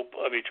hope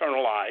of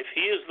eternal life.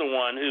 He is the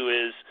one who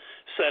is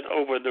set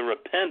over the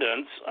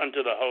repentance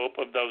unto the hope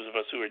of those of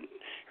us who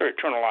inherit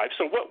eternal life.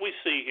 So what we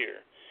see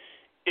here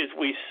is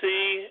we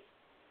see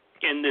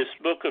in this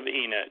book of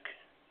Enoch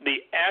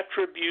the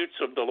attributes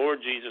of the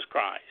Lord Jesus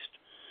Christ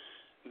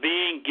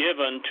being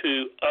given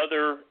to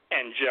other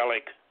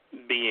angelic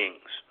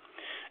beings.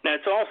 Now,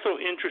 it's also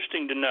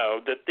interesting to know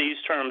that these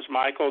terms,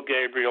 Michael,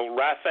 Gabriel,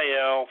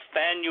 Raphael,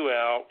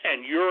 Phanuel,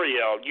 and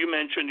Uriel, you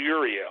mentioned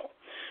Uriel.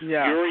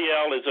 Yeah.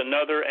 Uriel is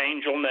another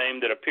angel name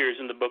that appears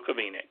in the book of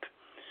Enoch.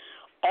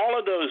 All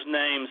of those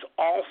names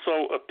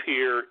also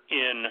appear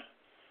in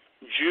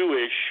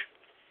Jewish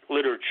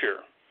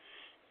literature,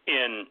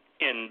 in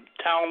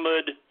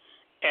Talmud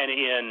and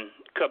in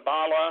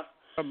Kabbalah.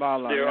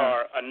 There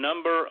are a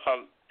number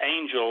of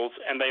angels,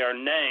 and they are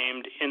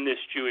named in this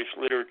Jewish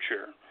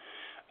literature.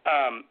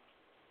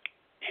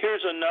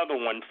 Here's another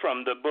one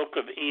from the book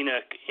of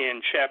Enoch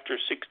in chapter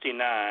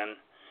 69.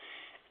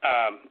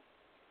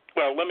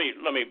 Well, let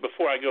me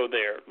before I go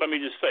there, let me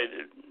just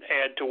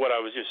add to what I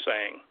was just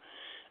saying.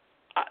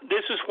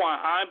 This is why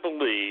I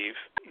believe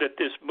that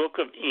this book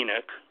of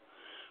Enoch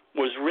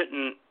was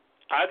written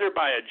either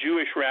by a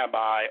Jewish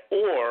rabbi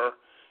or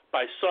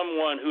by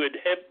someone who had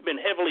been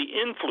heavily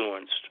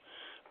influenced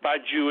by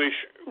Jewish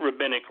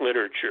rabbinic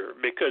literature,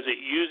 because it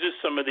uses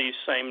some of these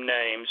same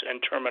names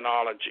and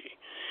terminology.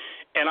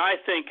 And I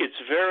think it's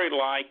very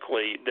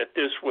likely that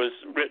this was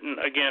written,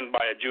 again,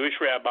 by a Jewish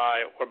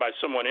rabbi or by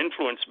someone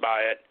influenced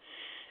by it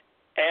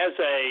as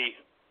a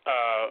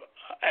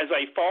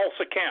false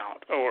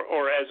account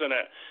or as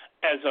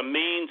a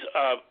means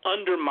of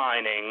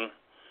undermining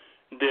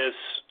this,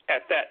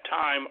 at that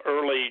time,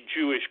 early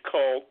Jewish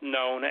cult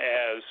known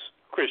as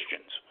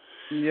Christians.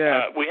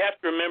 Yeah. We have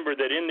to remember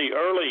that in the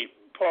early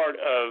part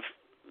of,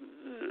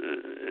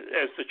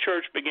 as the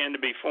church began to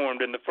be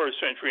formed in the first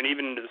century and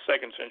even into the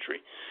second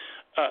century,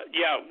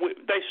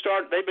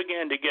 they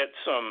began to get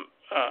some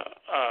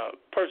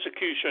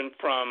persecution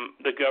from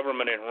the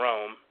government in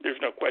Rome. There's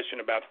no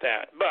question about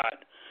that.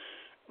 But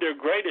their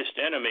greatest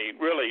enemy,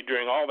 really,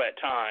 during all that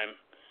time,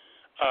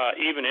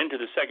 even into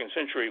the second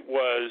century,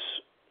 was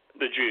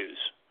the Jews.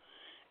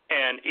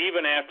 And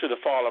even after the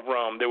fall of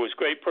Rome, there was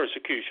great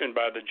persecution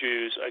by the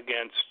Jews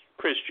against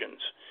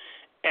Christians.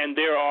 And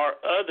there are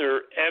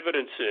other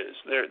evidences,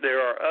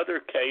 there are other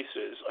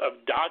cases of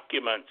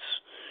documents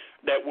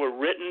that were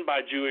written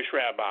by Jewish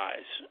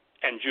rabbis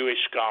and Jewish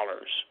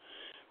scholars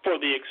for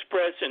the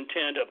express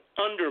intent of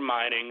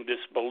undermining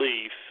this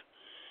belief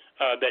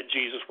that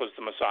Jesus was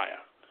the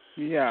Messiah.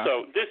 Yeah.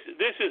 So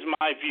this is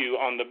my view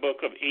on the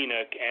book of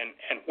Enoch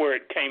and where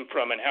it came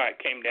from and how it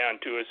came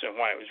down to us and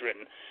why it was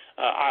written.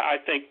 I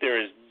think there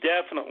is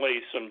definitely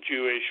some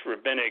Jewish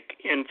rabbinic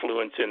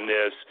influence in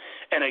this.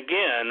 And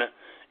again,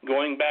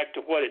 going back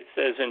to what it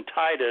says in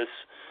Titus,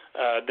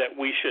 that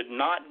we should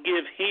not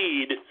give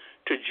heed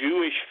to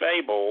Jewish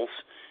fables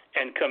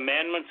and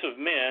commandments of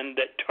men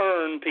that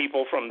turn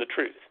people from the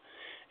truth.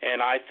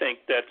 And I think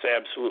that's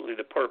absolutely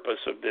the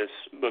purpose of this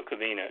book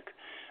of Enoch.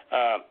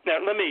 Now,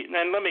 let me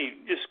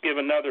just give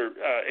another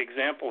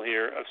example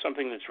here of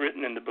something that's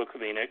written in the book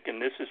of Enoch,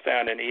 and this is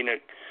found in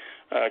Enoch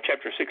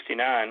chapter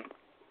 69.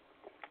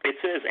 It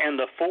says, and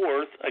the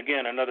fourth,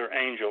 again, another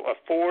angel, a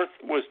fourth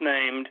was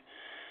named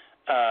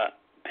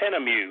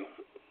Penemu.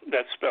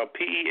 That's spelled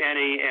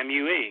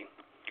P-E-N-E-M-U-E.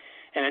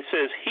 And it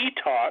says, he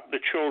taught the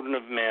children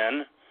of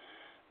men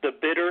the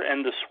bitter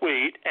and the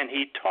sweet, and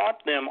he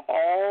taught them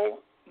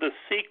all the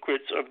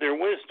secrets of their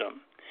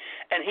wisdom.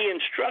 And he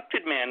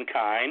instructed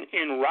mankind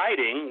in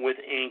writing with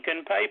ink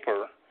and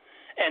paper,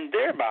 and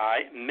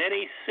thereby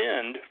many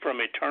sinned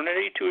from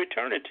eternity to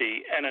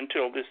eternity and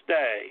until this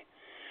day.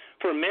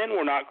 For men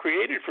were not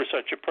created for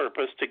such a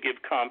purpose to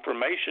give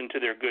confirmation to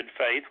their good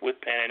faith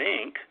with pen and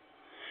ink.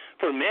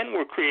 For men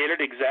were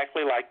created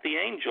exactly like the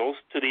angels,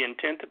 to the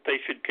intent that they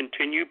should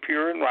continue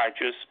pure and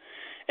righteous,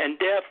 and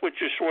death, which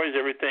destroys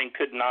everything,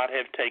 could not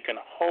have taken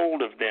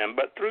hold of them.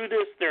 But through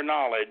this their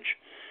knowledge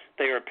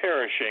they are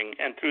perishing,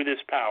 and through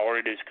this power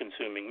it is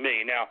consuming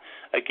me. Now,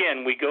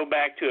 again, we go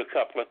back to a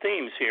couple of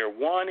themes here.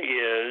 One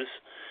is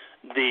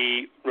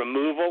the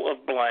removal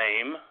of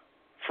blame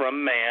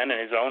from man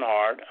and his own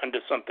heart unto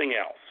something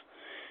else.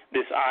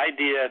 This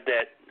idea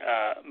that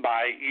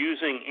by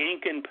using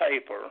ink and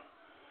paper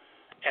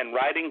and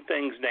writing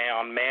things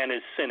down, man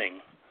is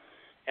sinning,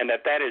 and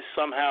that is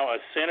somehow a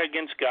sin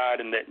against God,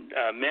 and that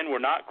men were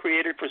not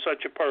created for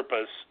such a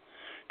purpose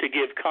to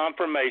give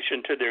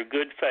confirmation to their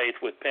good faith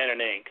with pen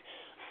and ink.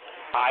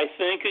 I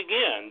think,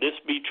 again, this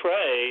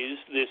betrays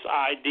this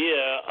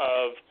idea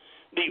of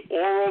the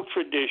oral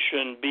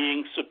tradition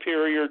being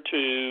superior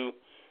to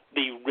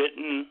the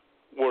written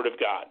Word of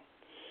God.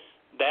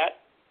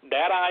 That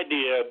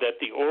idea that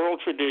the oral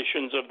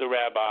traditions of the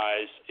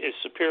rabbis is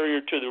superior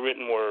to the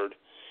written Word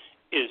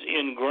is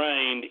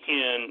ingrained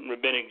in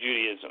Rabbinic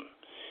Judaism.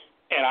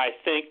 And I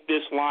think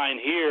this line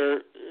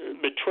here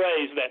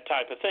betrays that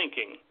type of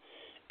thinking.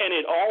 And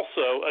it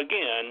also,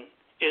 again,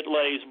 it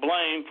lays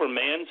blame for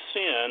man's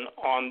sin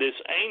on this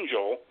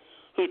angel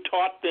who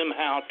taught them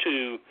how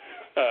to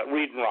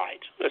read and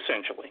write,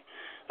 essentially.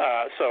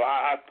 So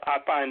I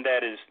find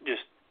that is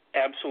just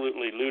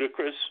absolutely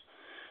ludicrous,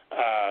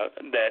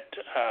 that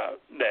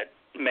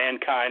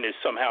mankind is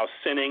somehow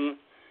sinning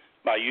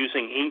by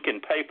using ink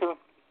and paper,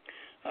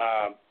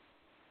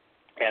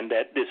 and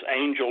that this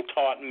angel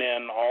taught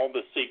men all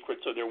the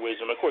secrets of their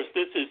wisdom. Of course,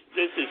 this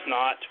is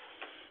not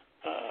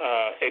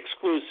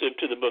exclusive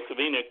to the Book of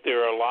Enoch.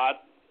 There are a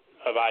lot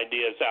of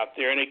ideas out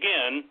there, and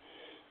again,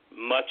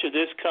 much of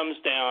this comes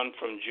down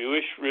from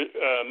Jewish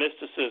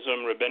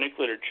mysticism, rabbinic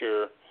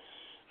literature,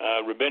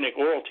 rabbinic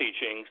oral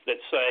teachings that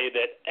say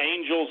that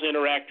angels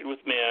interacted with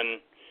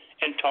men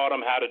and taught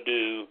them how to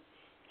do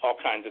all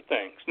kinds of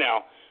things.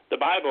 Now,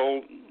 the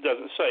Bible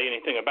doesn't say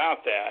anything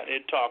about that.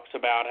 It talks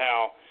about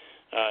how,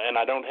 and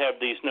I don't have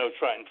these notes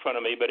right in front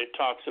of me, but it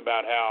talks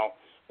about how,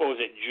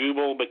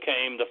 Jubal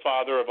became the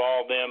father of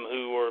all them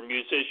who were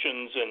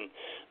musicians, and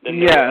then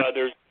there were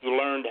others who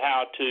learned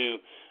how to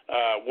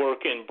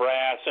work in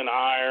brass and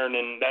iron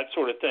and that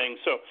sort of thing.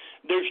 So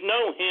there's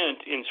no hint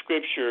in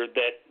Scripture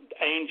that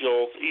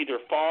angels, either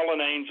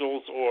fallen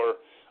angels or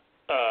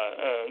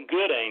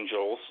good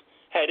angels,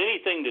 had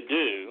anything to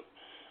do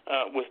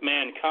with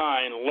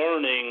mankind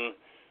learning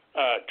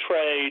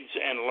trades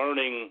and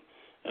learning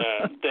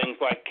things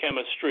like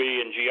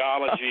chemistry and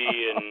geology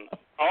and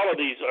all of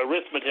these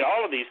arithmetic,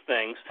 all of these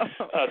things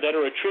that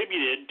are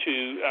attributed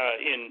to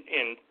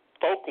in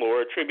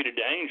folklore, attributed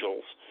to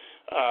angels.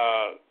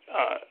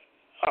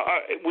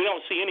 We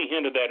don't see any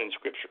hint of that in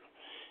Scripture.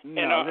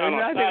 No, there's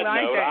nothing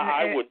like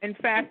that. In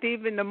fact,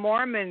 even the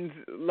Mormons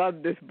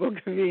love this Book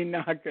of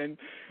Enoch and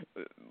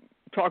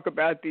talk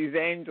about these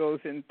angels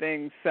and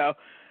things. So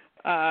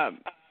I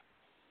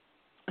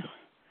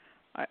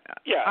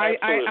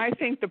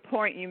think the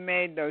point you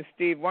made, though,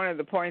 Steve, one of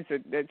the points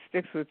that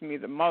sticks with me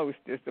the most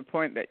is the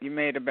point that you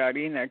made about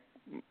Enoch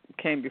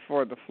came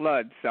before the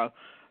flood. So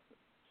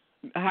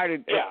how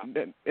did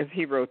if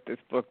he wrote this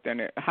book,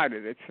 then how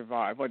did it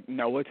survive? What,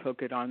 Noah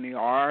took it on the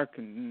ark,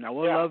 and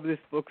Noah loved this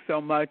book so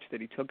much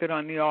that he took it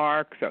on the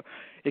ark, so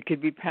it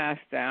could be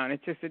passed down.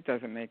 It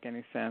doesn't make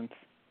any sense.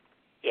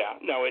 Yeah,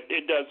 no,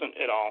 it doesn't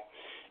at all.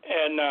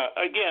 And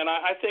again,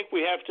 I think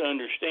we have to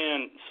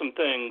understand some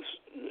things,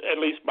 at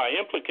least by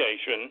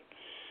implication,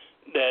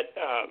 that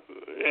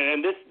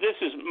and this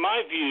is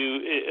my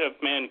view of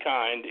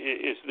mankind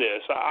is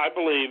this. I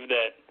believe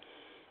that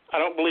I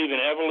don't believe in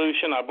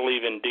evolution. I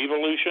believe in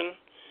devolution.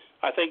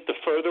 I think the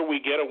further we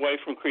get away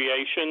from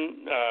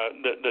creation,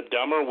 the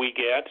dumber we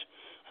get.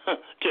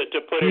 to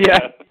put it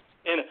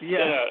in a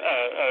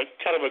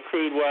kind of a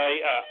crude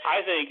way,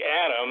 I think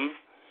Adam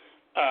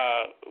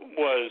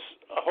was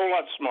a whole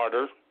lot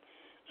smarter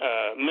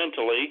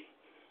mentally,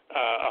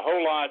 a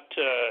whole lot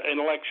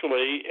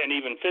intellectually, and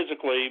even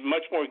physically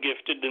much more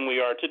gifted than we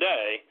are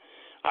today.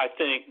 I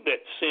think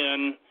that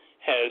sin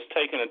has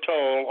taken a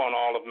toll on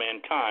all of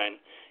mankind.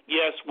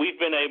 Yes, we've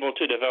been able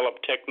to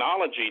develop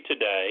technology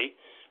today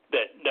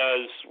that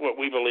does what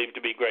we believe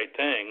to be great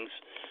things,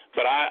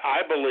 but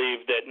I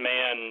believe that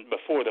man,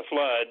 before the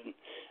flood,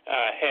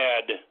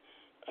 had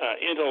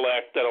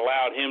intellect that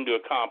allowed him to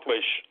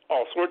accomplish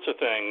all sorts of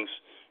things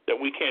that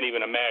we can't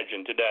even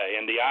imagine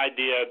today. And the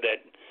idea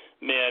that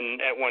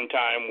men at one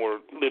time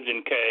lived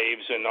in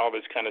caves and all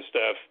this kind of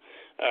stuff,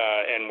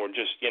 and were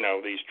just,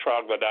 these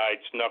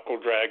troglodytes, knuckle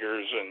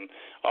draggers, and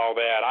all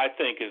that, I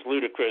think is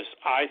ludicrous.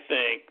 I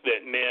think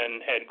that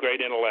men had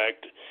great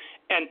intellect.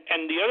 And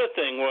the other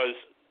thing was,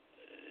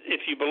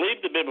 if you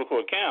believe the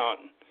biblical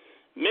account,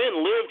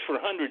 men lived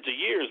for hundreds of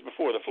years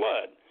before the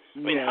flood. I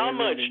mean, how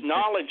much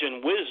knowledge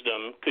and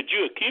wisdom could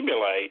you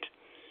accumulate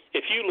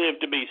if you lived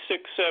to be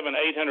 600, 700,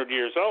 800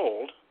 years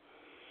old?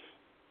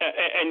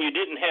 And you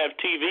didn't have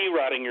TV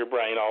rotting your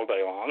brain all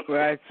day long.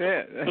 Well, that's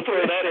it.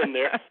 Throw that in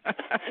there.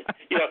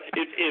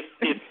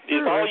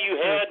 If all you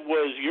had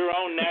was your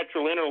own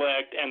natural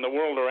intellect and the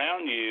world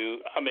around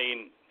you, I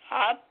mean,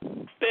 I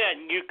bet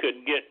you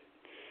could get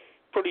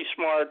pretty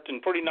smart and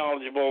pretty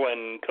knowledgeable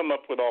and come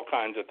up with all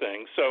kinds of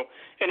things. So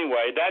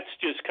anyway, that's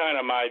just kind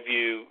of my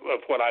view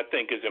of what I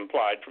think is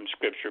implied from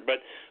Scripture.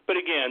 But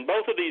again,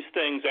 both of these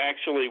things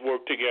actually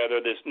work together.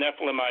 This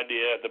Nephilim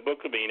idea, the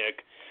Book of Enoch.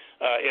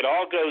 It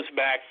all goes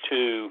back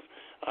to,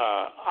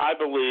 I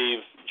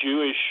believe,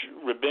 Jewish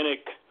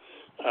rabbinic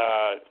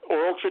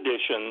oral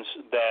traditions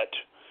that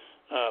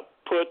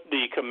put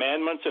the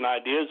commandments and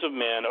ideas of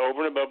men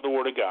over and above the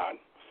Word of God.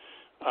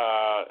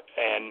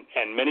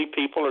 And many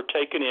people are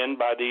taken in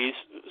by these,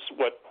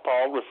 what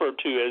Paul referred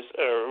to as,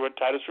 or what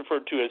Titus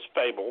referred to as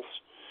fables.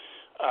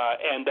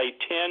 And they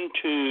tend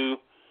to,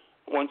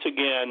 once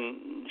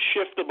again,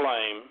 shift the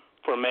blame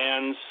for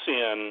man's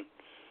sin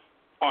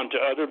onto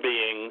other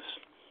beings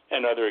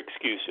and other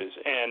excuses.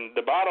 And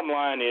the bottom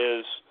line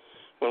is,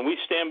 when we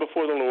stand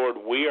before the Lord,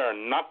 we are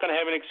not going to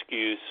have an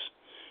excuse.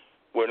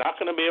 We're not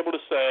going to be able to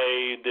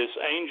say, this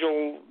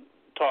angel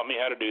taught me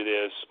how to do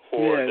this,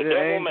 or the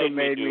devil made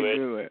me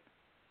do it.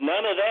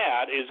 None of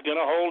that is going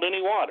to hold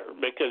any water,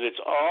 because it's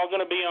all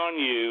going to be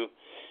on you.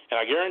 And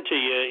I guarantee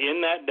you,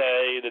 in that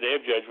day, the day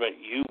of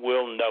judgment, you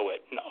will know it.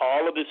 And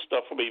all of this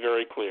stuff will be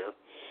very clear.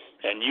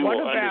 And you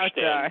will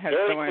understand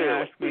very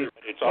clearly.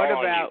 What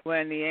about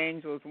when the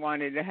angels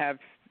wanted to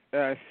have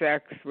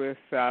sex with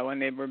when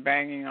they were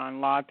banging on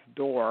Lot's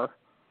door?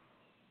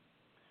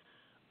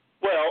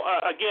 Well,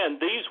 again,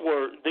 these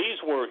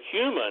were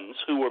humans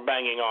who were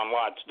banging on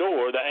Lot's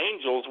door. The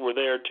angels were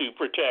there to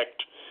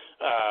protect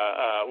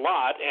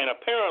Lot, and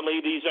apparently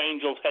these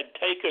angels had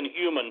taken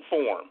human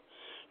form.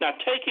 Now,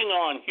 taking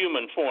on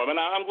human form, and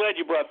I'm glad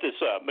you brought this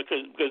up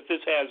because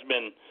this has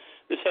been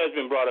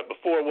brought up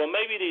before. Well,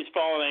 maybe these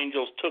fallen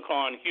angels took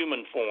on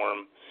human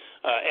form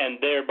and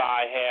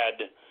thereby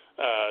had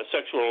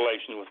sexual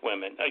relations with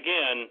women.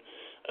 Again,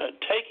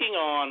 taking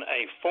on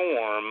a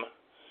form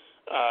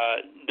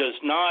does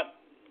not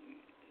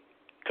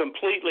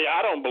completely,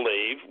 I don't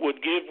believe,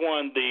 would give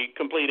one the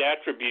complete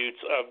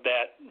attributes of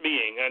that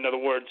being. In other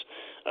words,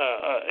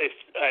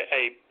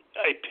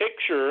 a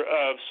picture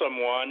of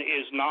someone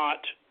is not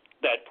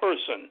that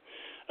person.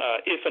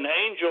 If an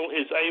angel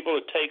is able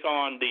to take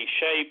on the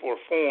shape or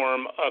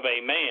form of a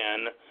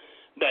man,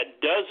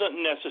 that doesn't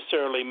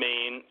necessarily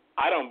mean,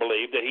 I don't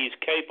believe, that he's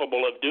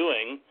capable of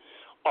doing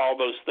all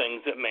those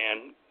things that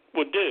man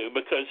would do,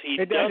 because he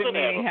doesn't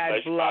have he had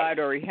blood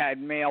body. Or he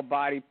had male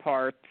body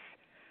parts.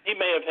 He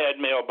may have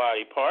had male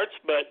body parts,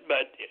 but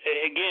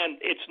again,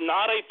 it's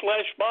not a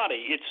flesh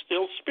body. It's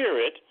still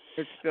spirit.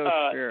 It's still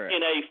spirit.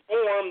 In a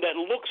form that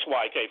looks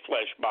like a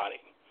flesh body.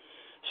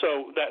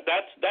 So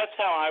that's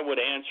how I would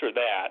answer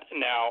that.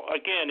 Now,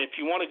 again, if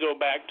you want to go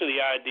back to the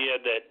idea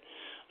that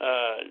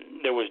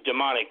there was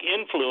demonic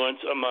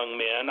influence among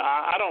men,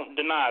 I don't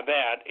deny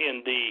that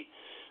in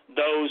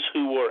those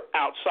who were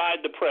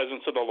outside the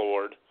presence of the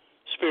Lord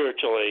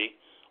spiritually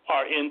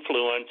are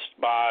influenced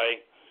by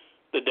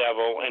the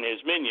devil and his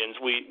minions.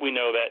 We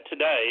know that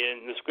today,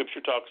 and the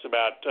Scripture talks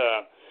about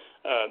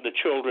the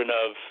children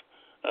of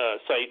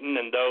Satan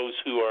and those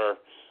who are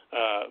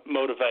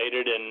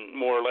motivated and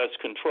more or less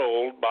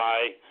controlled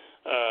by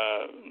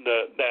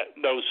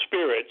those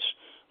spirits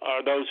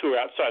are those who are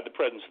outside the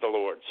presence of the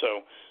Lord.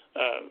 So,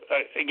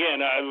 again,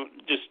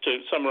 just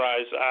to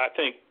summarize, I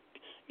think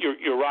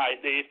you're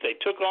right. If they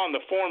took on the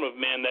form of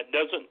men, that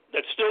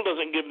still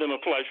doesn't give them a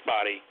flesh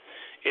body.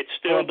 It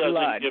still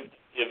doesn't give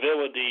the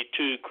ability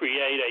to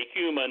create a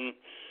human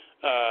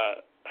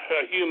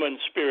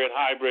spirit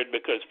hybrid,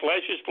 because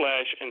flesh is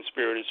flesh and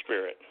spirit is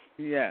spirit.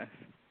 Yes.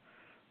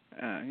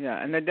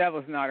 And the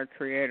devil's not a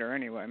creator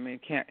anyway. I mean,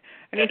 he can't.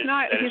 And he's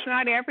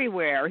not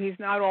everywhere. He's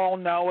not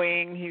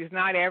all-knowing. He's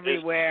not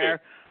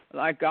everywhere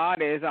like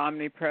God is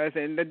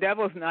omnipresent. The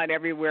devil's not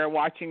everywhere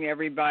watching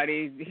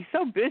everybody. He's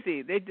so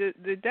busy.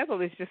 The devil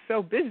is just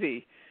so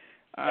busy.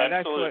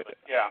 Absolutely.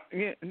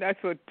 That's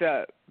what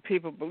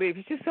people believe.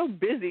 He's just so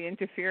busy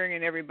interfering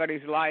in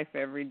everybody's life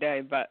every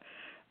day. But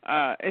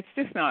it's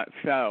just not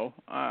so.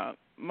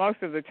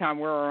 Most of the time,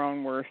 we're our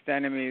own worst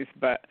enemies.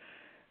 But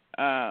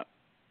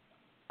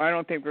I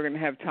don't think we're going to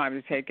have time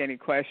to take any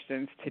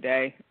questions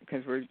today,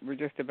 because we're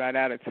just about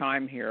out of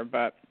time here.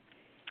 But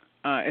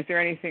is there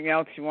anything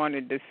else you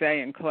wanted to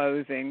say in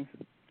closing?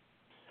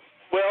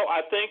 Well,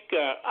 I think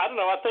I don't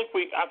know. I think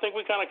we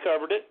kind of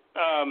covered it.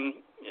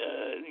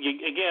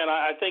 Again,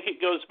 I think it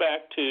goes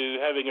back to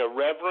having a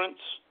reverence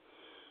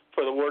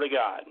for the Word of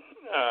God.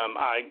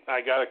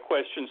 I got a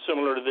question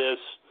similar to this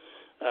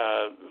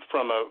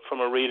from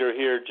a reader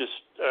here just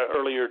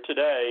earlier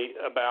today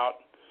about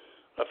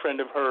a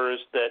friend of hers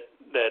that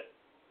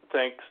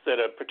thinks that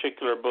a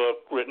particular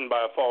book written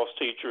by a false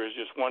teacher is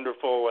just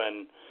wonderful,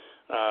 and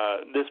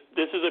this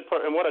is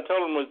and what I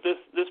told him was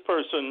this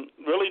person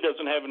really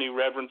doesn't have any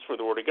reverence for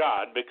the Word of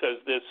God, because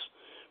this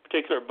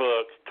particular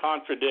book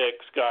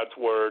contradicts God's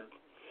Word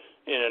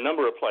in a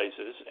number of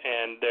places,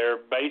 and they're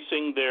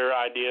basing their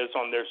ideas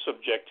on their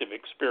subjective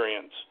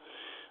experience.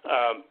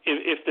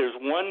 If there's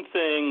one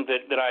thing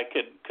that I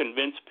could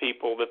convince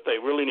people that they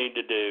really need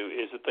to do,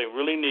 is that they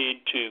really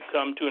need to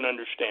come to an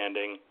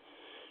understanding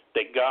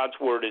that God's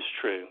Word is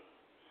true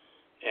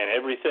and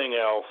everything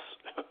else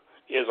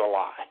is a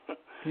lie.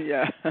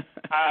 Yeah.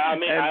 I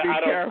mean,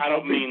 I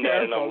don't mean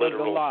that in a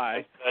literal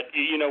way.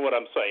 You know what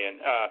I'm saying.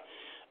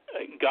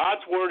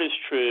 God's Word is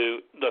true.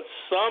 The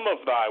sum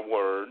of thy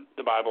word,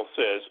 the Bible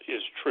says,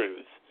 is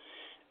truth.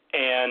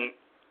 And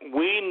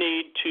we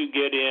need to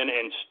get in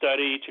and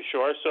study to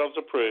show ourselves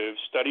approved,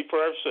 study for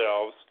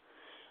ourselves.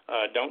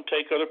 Don't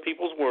take other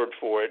people's word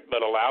for it, but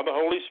allow the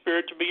Holy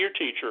Spirit to be your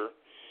teacher,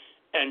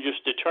 and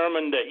just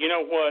determine that, you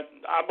know what,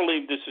 I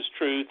believe this is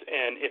truth,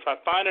 and if I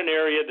find an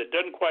area that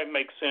doesn't quite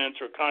make sense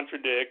or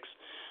contradicts,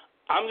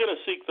 I'm going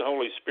to seek the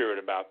Holy Spirit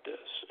about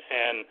this.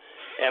 And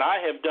I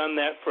have done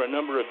that for a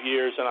number of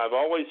years, and I've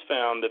always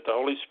found that the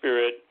Holy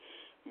Spirit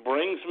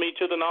brings me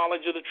to the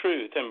knowledge of the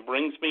truth and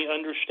brings me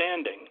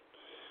understanding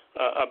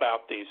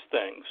about these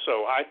things.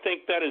 So I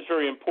think that is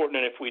very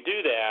important, and if we do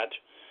that,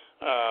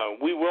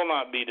 we will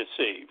not be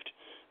deceived.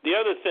 The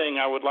other thing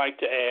I would like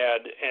to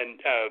add, and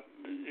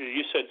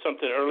you said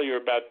something earlier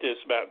about this,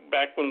 about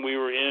back when we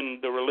were in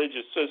the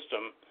religious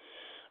system,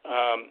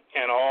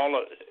 and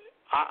all,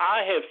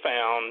 I have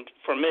found,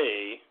 for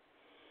me,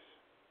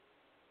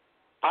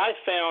 I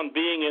found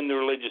being in the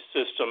religious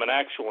system an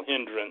actual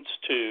hindrance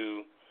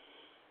to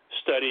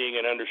studying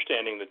and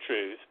understanding the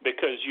truth,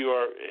 because you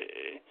are,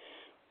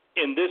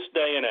 in this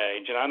day and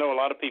age, and I know a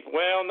lot of people,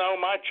 well, no,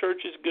 my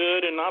church is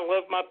good, and I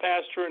love my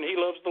pastor, and he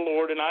loves the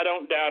Lord, and I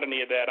don't doubt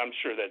any of that. I'm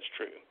sure that's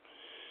true.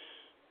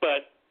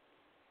 But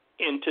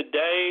in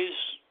today's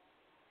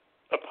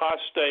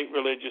apostate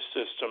religious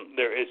system,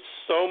 there is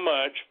so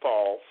much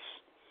false,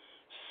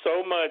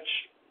 so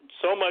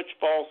much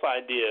false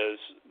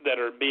ideas that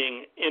are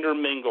being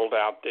intermingled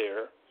out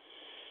there.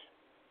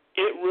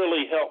 It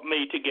really helped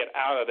me to get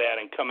out of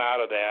that and come out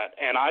of that.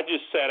 And I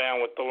just sat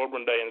down with the Lord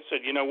one day and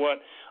said, you know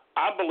what?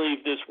 I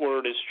believe this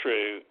word is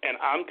true, and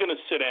I'm going to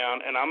sit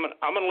down and I'm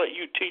going to let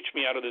you teach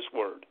me out of this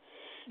word.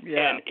 Yeah.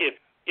 And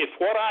if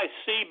what I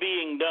see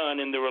being done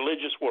in the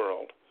religious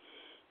world,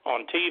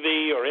 on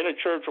TV or in a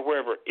church or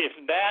wherever, if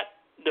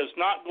that does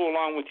not go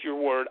along with your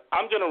word,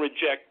 I'm going to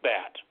reject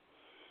that,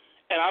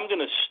 and I'm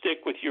going to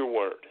stick with your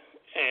word.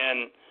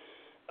 And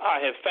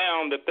I have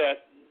found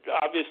that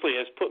obviously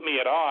has put me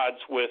at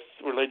odds with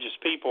religious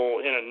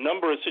people in a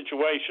number of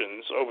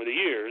situations over the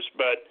years,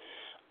 but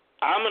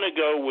I'm going to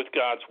go with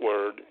God's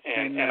word,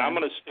 and I'm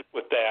going to stick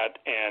with that,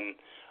 and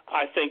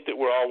I think that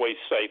we're always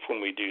safe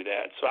when we do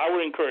that. So I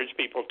would encourage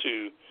people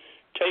to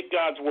take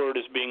God's word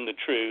as being the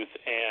truth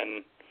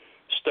and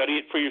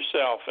study it for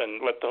yourself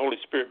and let the Holy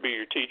Spirit be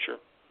your teacher.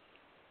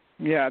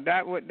 Yeah,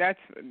 that's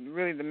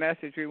really the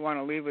message we want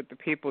to leave with the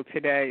people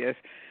today is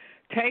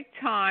take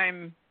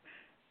time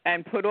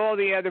and put all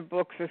the other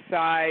books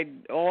aside,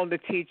 all the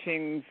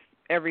teachings,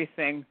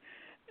 everything,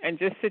 and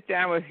just sit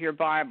down with your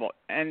Bible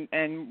and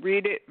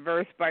read it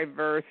verse by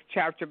verse,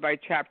 chapter by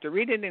chapter.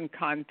 Read it in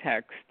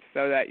context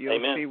so that you'll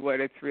Amen. see what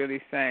it's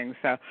really saying.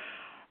 So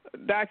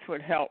that's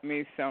what helped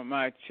me so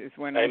much is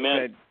when Amen. I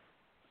said,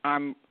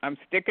 I'm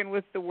sticking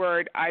with the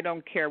Word. I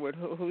don't care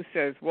who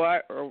says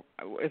what, or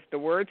if the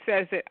Word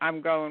says it,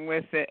 I'm going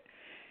with it.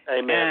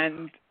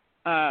 Amen.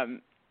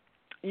 And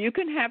you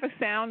can have a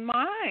sound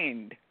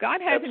mind.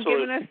 God hasn't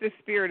Absolutely. given us the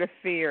spirit of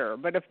fear,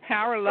 but of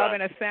power, love, Right.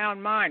 and a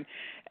sound mind.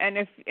 And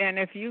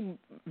if you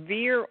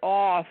veer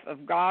off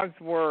of God's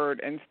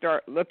Word and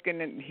start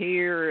looking at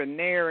here and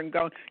there and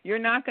going, you're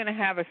not going to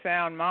have a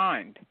sound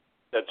mind.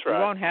 That's right.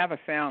 You won't have a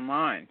sound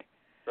mind.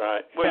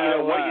 Right. Well,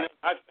 So, what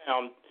I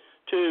found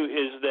too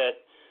is that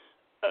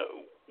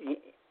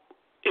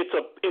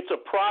it's a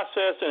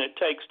process and it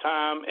takes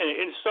time, and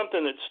it's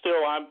something that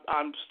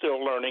I'm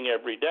still learning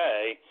every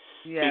day.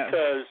 Yeah.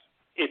 Because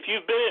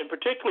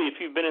particularly if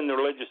you've been in the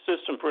religious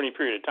system for any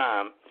period of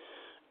time,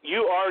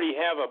 you already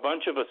have a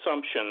bunch of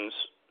assumptions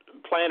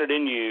planted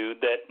in you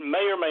that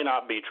may or may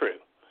not be true.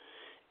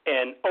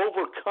 And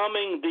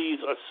overcoming these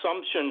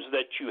assumptions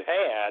that you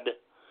had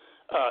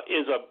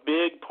is a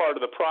big part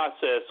of the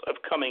process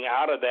of coming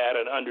out of that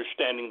and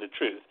understanding the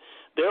truth.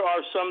 There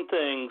are some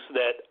things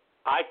that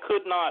I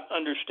could not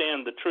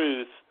understand the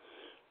truth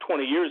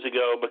 20 years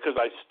ago because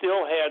I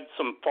still had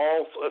some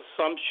false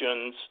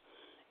assumptions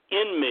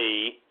in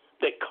me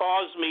that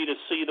caused me to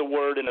see the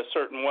Word in a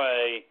certain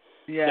way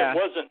that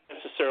wasn't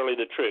necessarily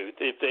the truth,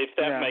 if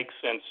that makes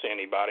sense to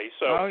anybody.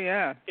 So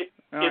it's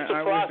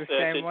a process.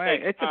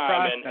 It takes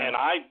time, and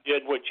I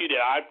did what you did.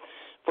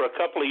 For a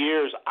couple of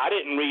years, I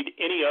didn't read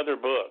any other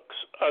books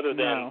other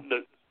than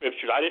the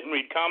Scriptures. I didn't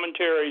read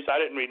commentaries. I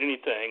didn't read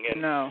anything.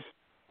 And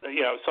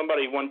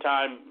somebody one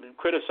time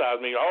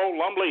criticized me. Oh,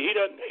 Lumbley, he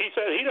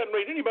said he doesn't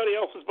read anybody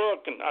else's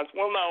book. And I said,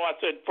 well, no. I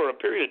said for a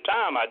period of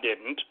time I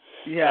didn't.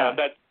 Yeah.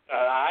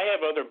 I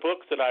have other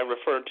books that I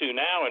refer to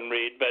now and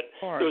read, but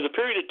there was a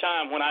period of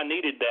time when I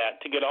needed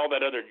that to get all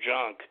that other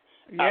junk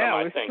out of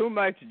my thing. It was too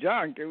much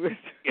junk. It was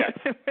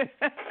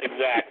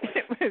exactly.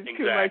 It was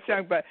too much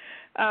junk. But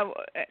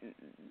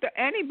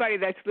anybody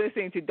that's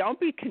listening to, don't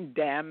be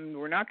condemned.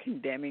 We're not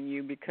condemning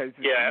you because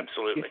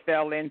absolutely. you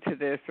fell into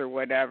this or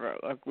whatever.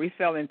 Look, we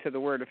fell into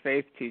the Word of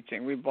Faith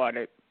teaching. We bought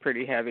it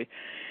pretty heavy,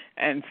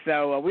 and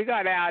so we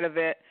got out of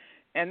it.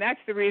 And that's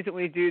the reason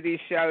we do these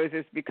shows,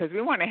 is because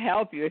we want to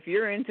help you. If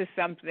you're into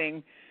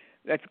something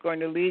that's going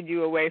to lead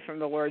you away from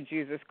the Lord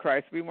Jesus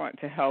Christ, we want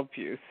to help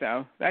you.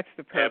 So that's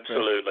the purpose.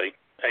 Absolutely.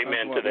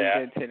 Amen of what to that.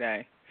 we did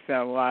today.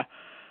 So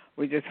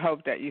we just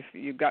hope that you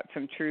got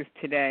some truth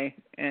today,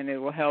 and it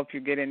will help you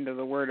get into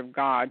the Word of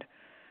God.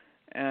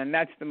 And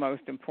that's the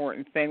most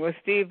important thing. Well,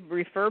 Steve,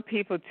 refer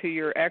people to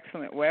your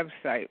excellent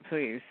website,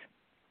 please.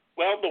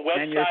 Well, the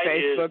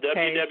website is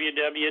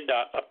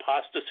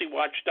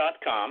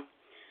www.apostasywatch.com.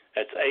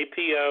 That's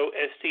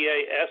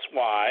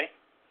APOSTASY,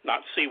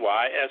 not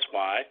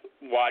CYSY,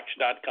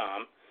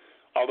 watch.com.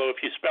 Although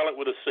if you spell it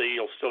with a C,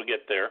 you'll still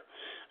get there.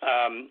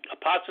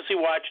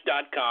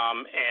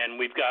 Apostasywatch.com, and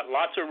we've got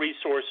lots of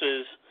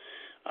resources.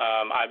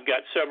 I've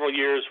got several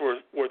years'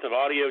 worth of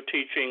audio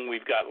teaching.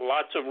 We've got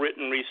lots of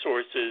written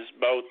resources,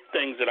 both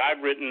things that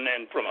I've written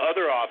and from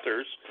other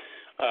authors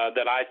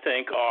that I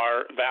think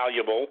are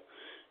valuable.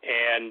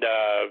 And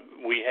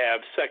we have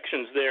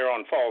sections there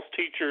on false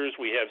teachers.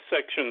 We have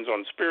sections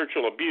on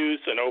spiritual abuse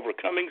and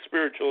overcoming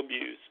spiritual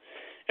abuse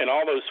and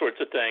all those sorts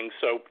of things.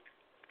 So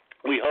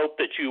we hope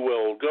that you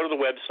will go to the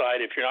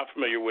website if you're not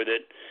familiar with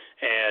it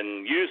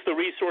and use the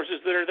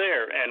resources that are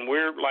there. And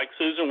we're, like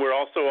Susan, we're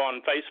also on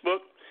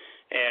Facebook,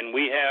 and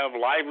we have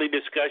lively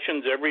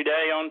discussions every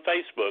day on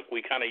Facebook.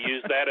 We kind of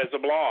use that as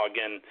a blog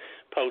and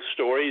post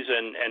stories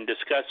and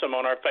discuss them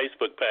on our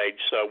Facebook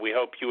page. So we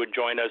hope you would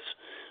join us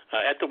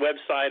at the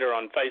website or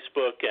on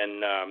Facebook,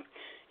 and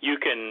you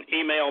can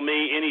email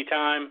me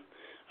anytime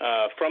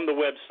from the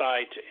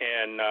website,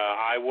 and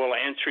I will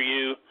answer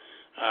you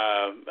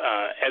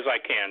as I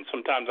can.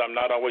 Sometimes I'm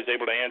not always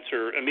able to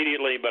answer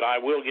immediately, but I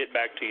will get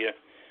back to you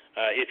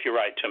if you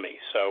write to me.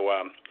 So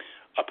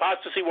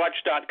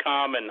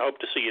apostasywatch.com, and hope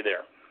to see you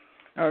there.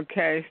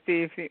 Okay,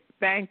 Steve,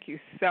 thank you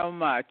so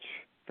much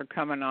for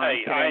coming on.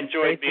 Hey, I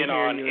enjoyed being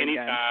on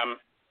anytime.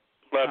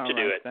 Love to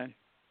do it. Then.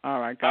 All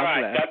right, God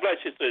bless. God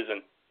bless you,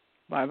 Susan.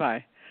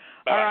 Bye-bye.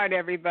 All right,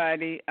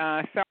 everybody.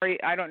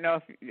 Sorry, I don't know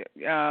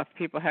if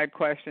people had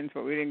questions,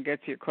 but we didn't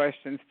get to your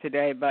questions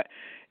today. But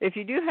if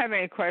you do have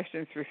any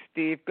questions for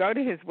Steve, go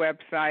to his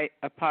website,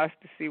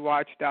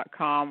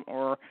 apostasywatch.com,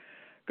 or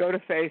go to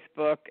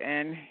Facebook,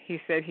 and he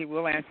said he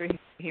will answer.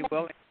 He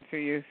will answer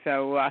you,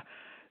 so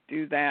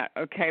do that.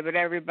 Okay, but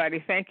everybody,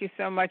 thank you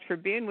so much for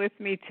being with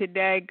me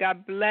today.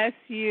 God bless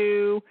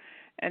you.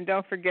 And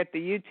don't forget the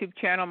YouTube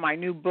channel, my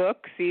new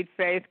book, Seed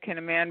Faith, Can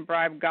a Man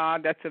Bribe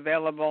God? That's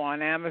available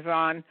on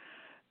Amazon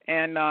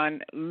and on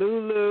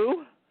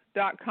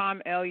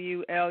lulu.com,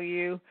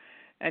 Lulu.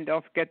 And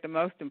don't forget the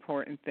most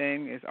important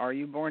thing is, are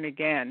you born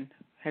again?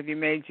 Have you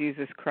made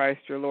Jesus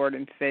Christ your Lord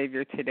and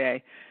Savior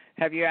today?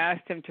 Have you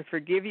asked him to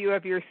forgive you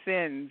of your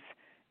sins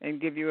and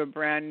give you a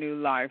brand new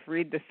life.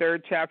 Read the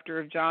 3rd chapter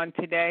of John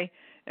today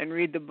and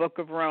read the book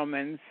of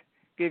Romans.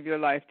 Give your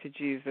life to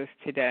Jesus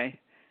today.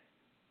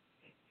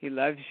 He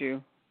loves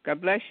you.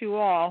 God bless you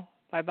all.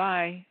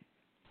 Bye-bye.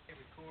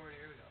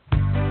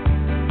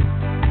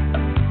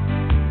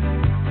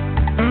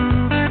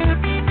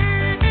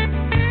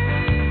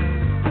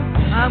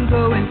 I'm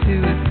going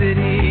to a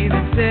city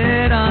that's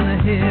set on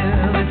a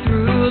hill. Its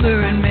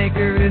ruler and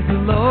maker is the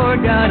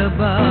Lord God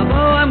above.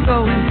 Oh, I'm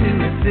going to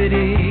a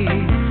city,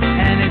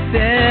 and it's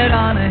set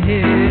on a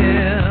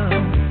hill.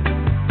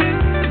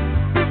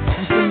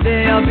 And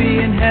someday I'll be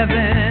in heaven,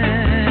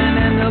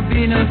 and there'll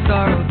be no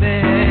sorrow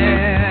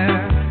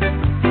there.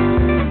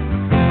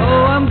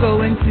 Oh, I'm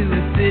going to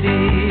a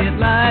city, it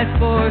lies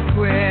 4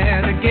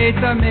 square. The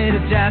gates are made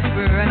of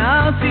jasper, and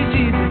I'll see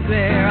Jesus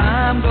there.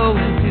 I'm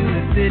going to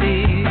a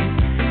city,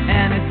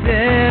 and it's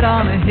set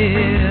on a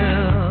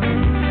hill.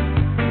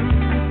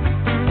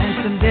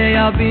 And someday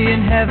I'll be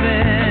in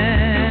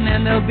heaven,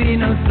 and there'll be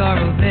no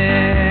sorrow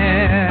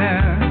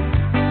there.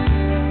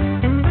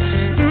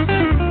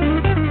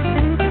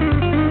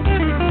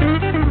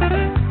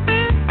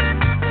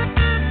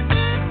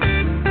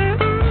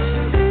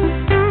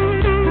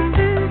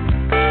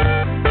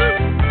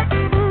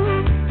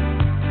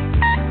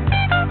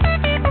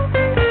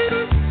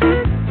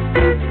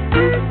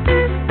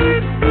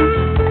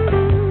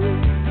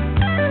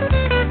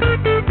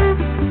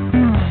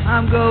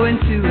 Going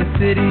to a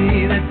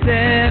city that's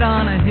set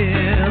on a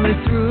hill.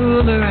 Its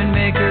ruler and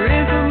maker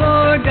is the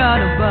Lord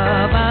God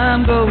above.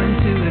 I'm going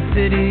to a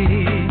city,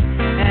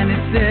 and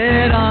it's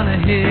set on a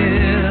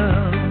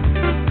hill.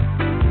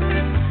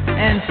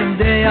 And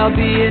someday I'll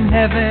be in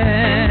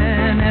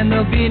heaven, and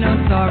there'll be no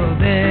sorrow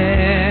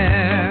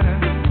there.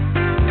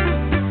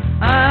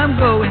 I'm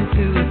going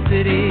to a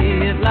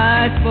city, it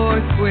lies 4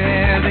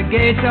 square. The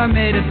gates are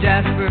made of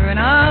jasper, and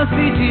I'll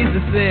see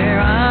Jesus there.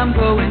 I'm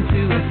going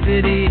to a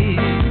city,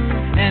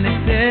 and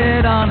it's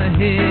set on a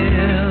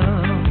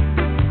hill.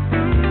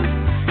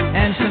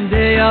 And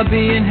someday I'll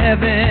be in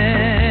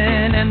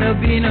heaven, and there'll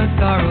be no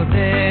sorrow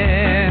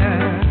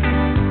there.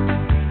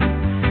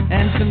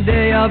 And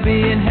someday I'll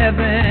be in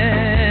heaven,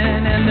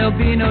 and there'll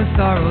be no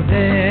sorrow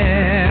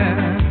there.